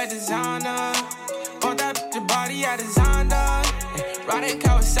really like designer. Bought that bitch the body I designed her. Riding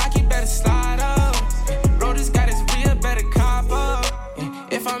Kawasaki, better slide up. Bro, this guy is real, better cop up.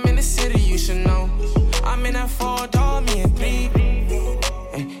 If I'm in the city, you should know. I'm in that 4-door, me and 3.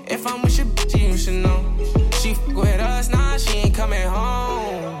 If I'm with your bitch, you should know. She fuck with us, nah, she ain't coming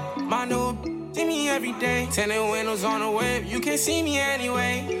home. My new see me every day. Tinted windows on the whip, you can't see me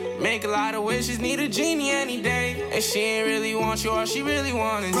anyway. Make a lot of wishes, need a genie any day. And she ain't really want you, all she really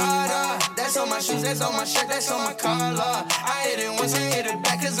want is Prada, that's on my shoes, that's on my shirt, that's on my collar. I hit it once and hit it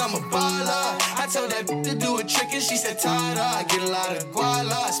back cause I'm a baller. I told that bitch to do a trick and she said Tata. I get a lot of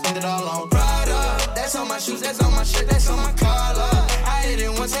guala, I spend it all on Prada. That's on my shoes, that's on my shirt, that's on my collar. I hit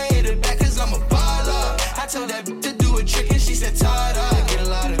it once and hit it back cause I'm a baller. I told that bitch to do a trick and she said Tata. I get a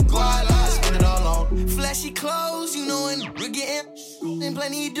lot of guala, I spend it all on flashy clothes, you know, and we're getting and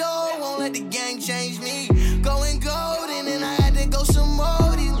plenty dough. Won't let the gang change me. Going gold and then I had to go some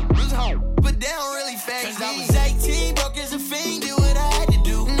more. These was home, but they don't really phase me. I was 18, broke as a fiend, did what I had to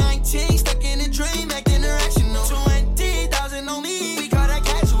do. 19, stuck in a dream, acting irrational. 20,000 on me, we call that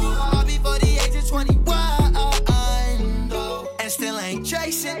casual. All before the age of 21, and still ain't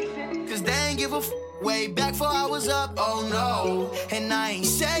chasing, cause they ain't give a way back before I was up, oh no. And I ain't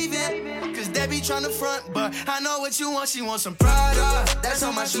saving, cause they be tryna front, but I know what you want, she wants some Prada. That's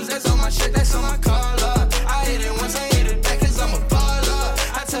on my shoes, that's on my shirt, that's on my collar. I hit it once, I hit it back cause I'm a baller.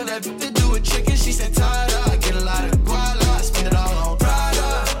 I told that bitch to do a trick and she said Tata. I get a lot of guala, I spend it all on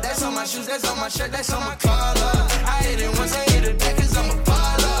Prada. That's on my shoes, that's on my shirt, that's on my collar. I hit it once, I hit it back cause I'm a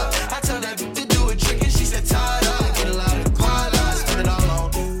baller. I told that bitch to do a trick and she said Tata. I get a lot of guala, I spend it all on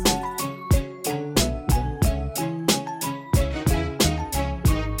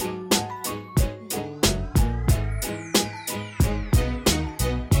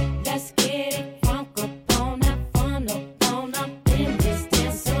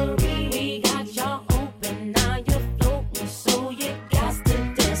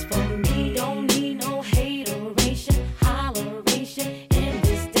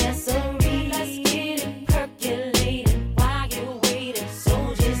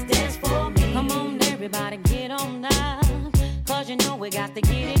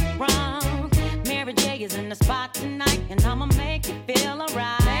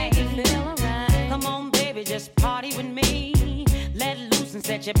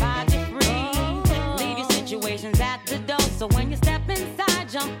set your body free. Leave your situations at the door, so when you step inside,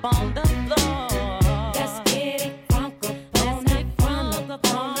 jump on the floor.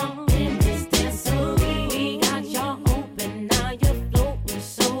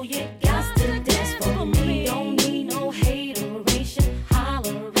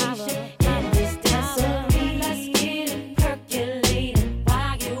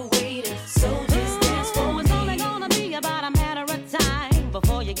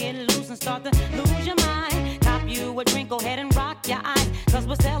 Cause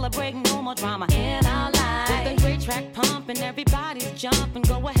we're celebrating no more drama in our lives. With the great track pumping, everybody's jumping.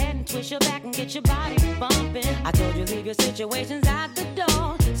 Go ahead and twist your back and get your body bumping. I told you leave your situations at the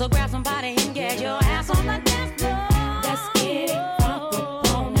door. So grab somebody and get your ass on the dance floor. Let's get it crunk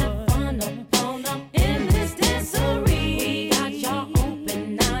up on that fun up in this dancery. We got y'all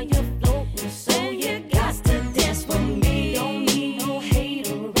open, now you're floating, so you got to dance with me. Don't need no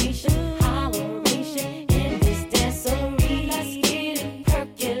hateration, holleration in this dancery. Let's get it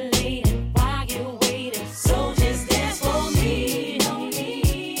percolating while you're waiting, so just dance for me. Don't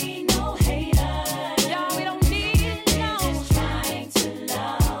need no haters, y'all, we don't need no. Just trying to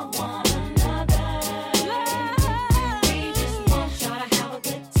love one another. We just want y'all to have a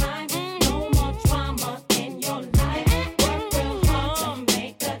good time. No more drama in your life. Work real hard to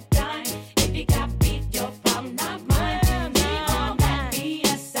make a dime. If you got beef, your problem, not mine. Leave all that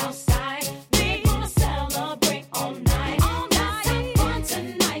BS outside. We gonna celebrate all night. Let's have fun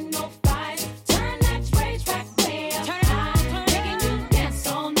tonight, no fights. Turn that track way up high. Making you dance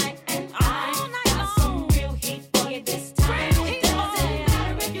all night, and I got some real heat for you this time. It doesn't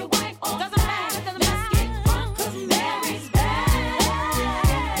matter if you're white or black. Let's get crunk 'cause Mary's back.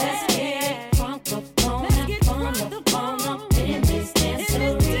 Let's get crunk up on that fun up in this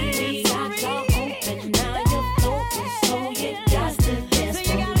dancery. We got y'all open, now you're floating, so you got to dance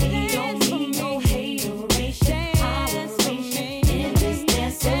for me. Don't need no hateration, holleration in this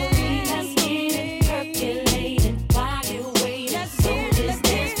dancery. Let's get it percolating while you're waiting, so just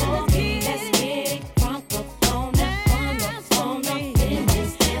dance for me. Let's get it crunk up on that fun up in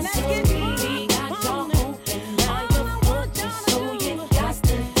this dancery. We got y'all open, now you're floating, so you got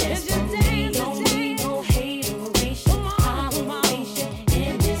to dance for me. Don't need no hateration, holleration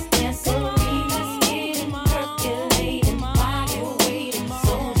in this dancery. Let's get it percolating while you're waiting,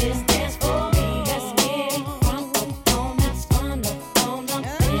 so just dance for me. Let's get it crunk up on that fun up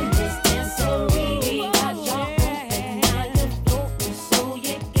in this dancery. We got y'all open, now you're floating, so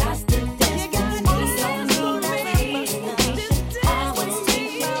you got to dance for me. Don't need no hateration,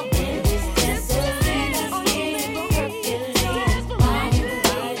 holleration in this dancery. Let's get it percolating while you're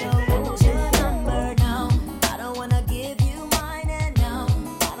waiting. What's your number now? I don't wanna give you mine, and no,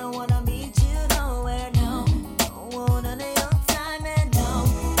 I don't wanna meet you nowhere, no. Don't want none of your time, and no,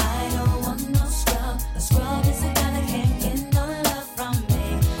 I don't want no scrub. A scrub is a guy that can't get no love from me.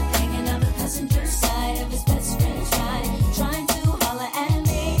 Hanging on the passenger side of his best friend's ride, trying to holler at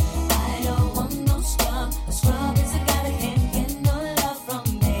me. I don't want no scrub. A scrub is a guy that can't get no love from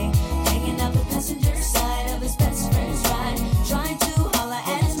me. Hanging on the passenger side of his best friend's ride, trying to holler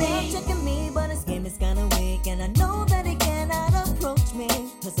at me. Checking me, but his game is kinda weak, and I know that he cannot approach me.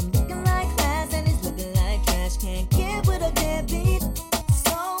 'Cause I'm looking like class and he's looking like trash. Can't get with a deadbeat.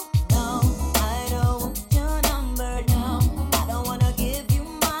 So, no, I don't want your number, no. I don't wanna give you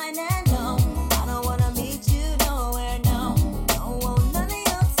mine, and no, I don't wanna meet you nowhere, no. Don't want none of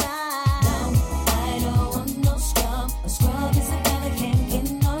your time. No, I don't want no scrub. A scrub is a guy that can't get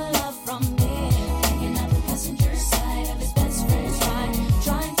no love from me. Hanging out the passenger side of his best friend's ride,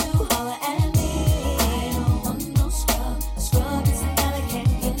 trying to holler at me. I don't want no scrub. A scrub is a guy that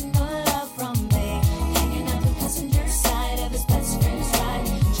can't get no love from me. Hanging out the passenger side of his best friend's ride,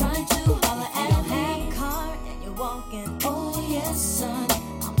 trying to holler at me. You don't have a car and you're walking. Oh yes, son,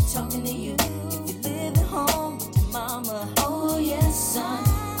 I'm talking to you. If you live at home with your mama. Oh yes, son,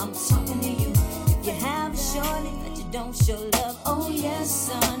 I'm talking to you. If you have a shorty that you don't show love. Oh yes,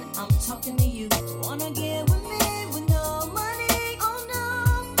 son, I'm talking to you. Wanna get with me with no money? Oh no,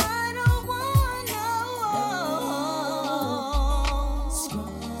 I don't want no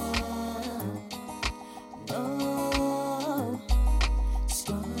scrub. No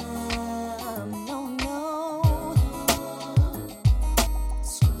scrub. No, no.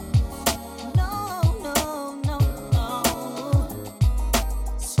 Scrub. No, no, no, no.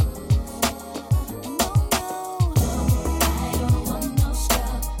 Scrub. No, no. I don't want no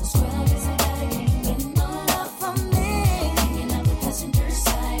scrub. A scrub is a guy that can't get no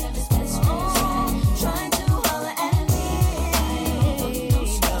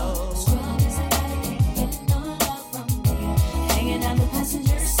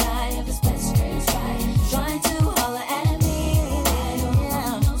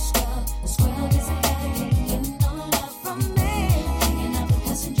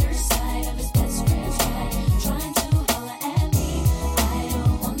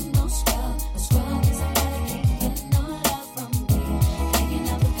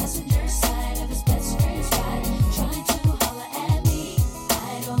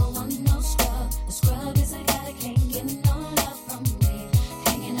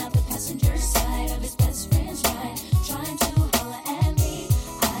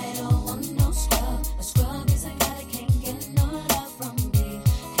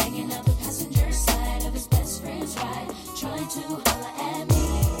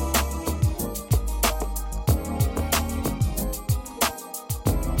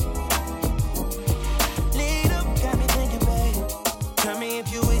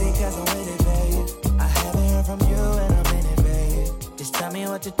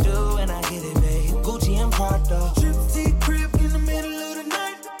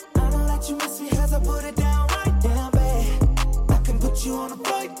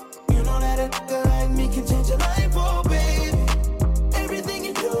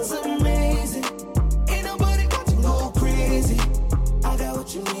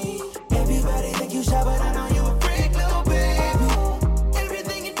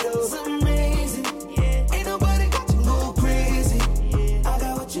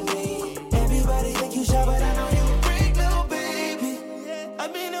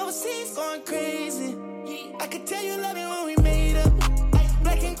crazy. I could tell you love it when we made up.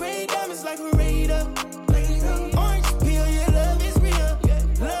 Black and gray diamonds like a radar. Orange peel, your love is real.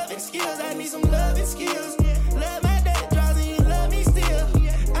 Love and skills, I need some love and skills. Love my day draws and you love me still.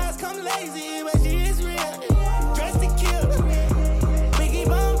 Eyes come lazy, but she is real. Dressed to kill. Biggie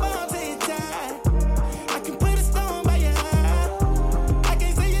bomb bomb till you die. I can put a stone by your eye. I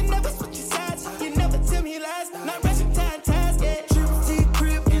can't say you never switch your sides. You never tell me lies. Not rushing time ties, yeah. Triple T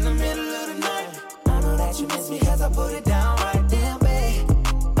crib in the middle of the night. I know that you miss me cause I put it down right. Damn, babe,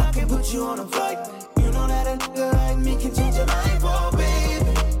 I can put you on a flight. You know that a nigga like me can change your life, oh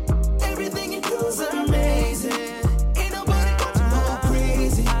baby. Everything you do is amazing. Ain't nobody got you go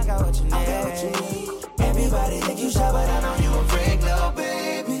crazy. I got what you need. I got what you need. Everybody think you shy, but I know you a freak, little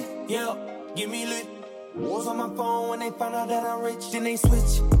baby. Yo, give me lit. Was on my phone when they found out that I'm rich. Then they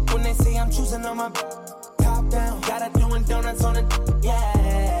switch when they say I'm choosing on my top down. Gotta doing donuts on it,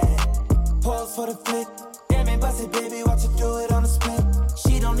 yeah. Pause for the flick. Damn it, bust it, baby, watch you do it on the split.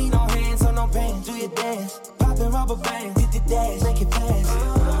 She don't need no hands or no pain. Do your dance, poppin' rubber bands, hit the dash, make it fast.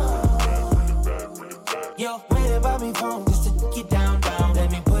 Yo, waiting by me phone just to get down, down.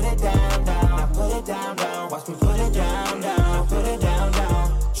 Let me put it down, down. I put it down, down. Watch me put it down, down. Put it down,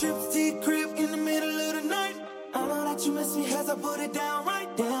 down. Triple T crib in the middle of the night. I know that you miss me cause I put it down right.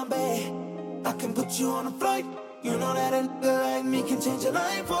 Damn, babe, I can put you on a flight. You know that a nigga like me can change your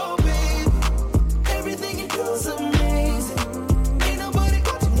life, oh babe. Everything you do is amazing. Ain't nobody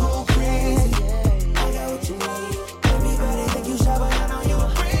got you go crazy. I got what you need. Everybody think you shy, but I know you a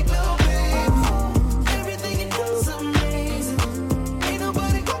freak, little baby. Everything you do is amazing. Ain't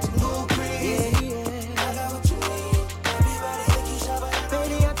nobody got you go crazy. I got what you need. Everybody think you shy, but I know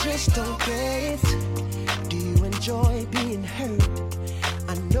Baby, I just don't get it. Do you enjoy being hurt?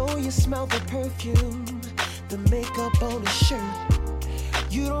 I know you smell the perfume, the makeup on his shirt.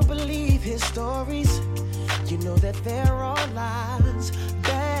 You don't believe his stories. You know that there are lies.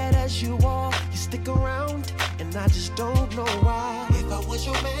 Bad as you are, you stick around, and I just don't know why. If I was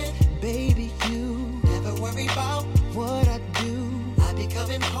your man, baby, you never worry about what I do. I be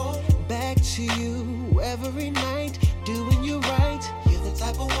coming home back to you every night, doing you right. You're the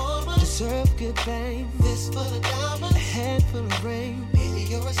type of woman deserve good things. This for the diamonds, a handful of rain. Baby,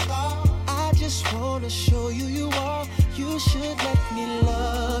 you're a star. I just wanna show you you are. You should let me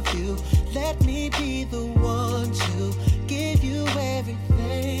love you. Let me be the one to give you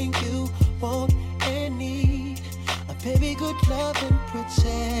everything you want and need. A baby, good love and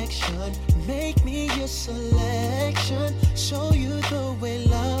protection. Make me your selection. Show you the way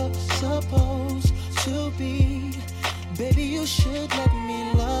love's supposed to be. Baby, you should let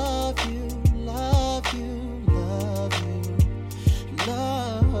me love you, love you, love you,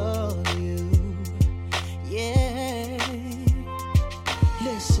 love you. Yeah.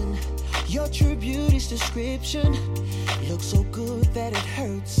 Listen, your true beauty's description looks so good that it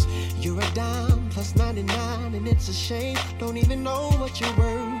hurts. You're a dime plus 99, and it's a shame. Don't even know what you're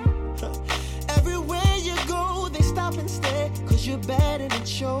worth. Everywhere you go, they stop and stare, cause you're bad and it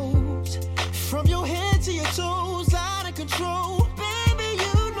shows. From your head to your toes, out of control. Baby,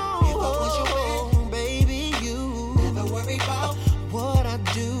 you know. If I was your man, baby, you never worry about what I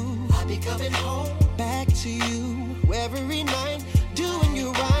do. I be coming home back to you every night, doing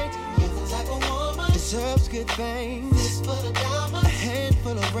you right. You're the type of woman deserves good things. This for the diamonds, a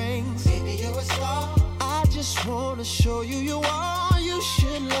handful of rings. Baby, you're a star. I just wanna show you you are. You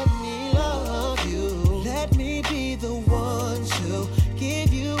should let me love you. Let me be the one to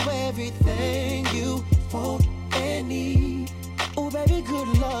give you everything you want and need. Oh, baby, good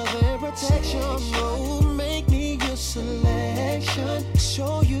love and protection. Oh, make me your selection.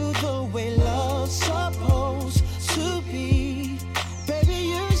 Show you the way love's supposed to be. Baby,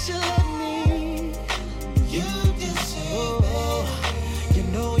 you should let me. You deserve better. You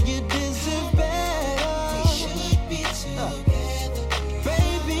know you deserve better. We should be together,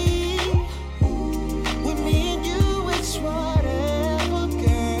 baby. With me and you, it's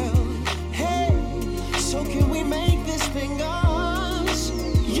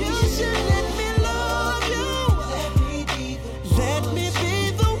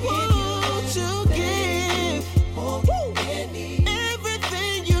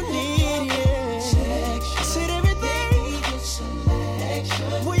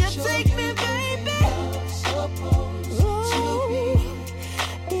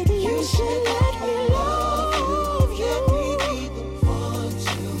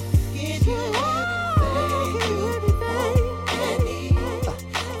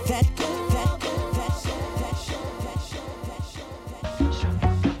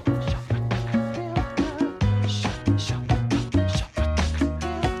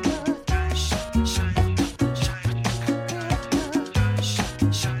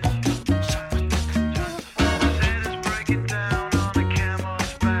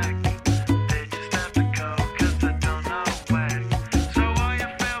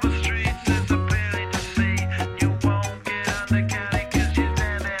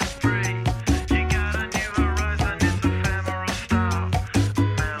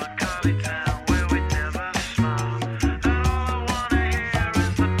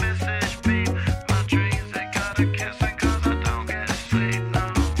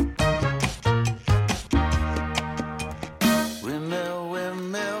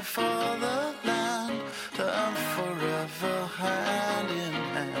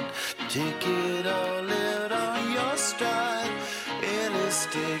Take it all out on your stride. Really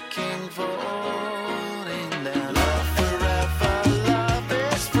sticking falling down. Love forever, love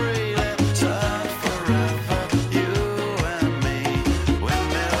is free. Let's turn forever, you and me.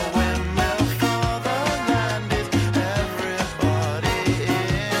 Windmill, windmill for the land is everybody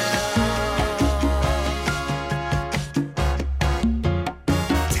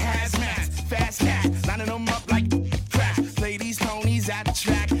Hazmat, fast cat, lining them up like crack. Play these ponies at the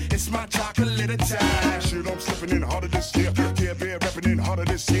track. It's my chocolate attack. Shit, I'm stepping in harder this year. Yeah, bear repping in harder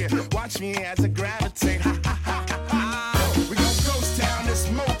this year. Watch me as I grab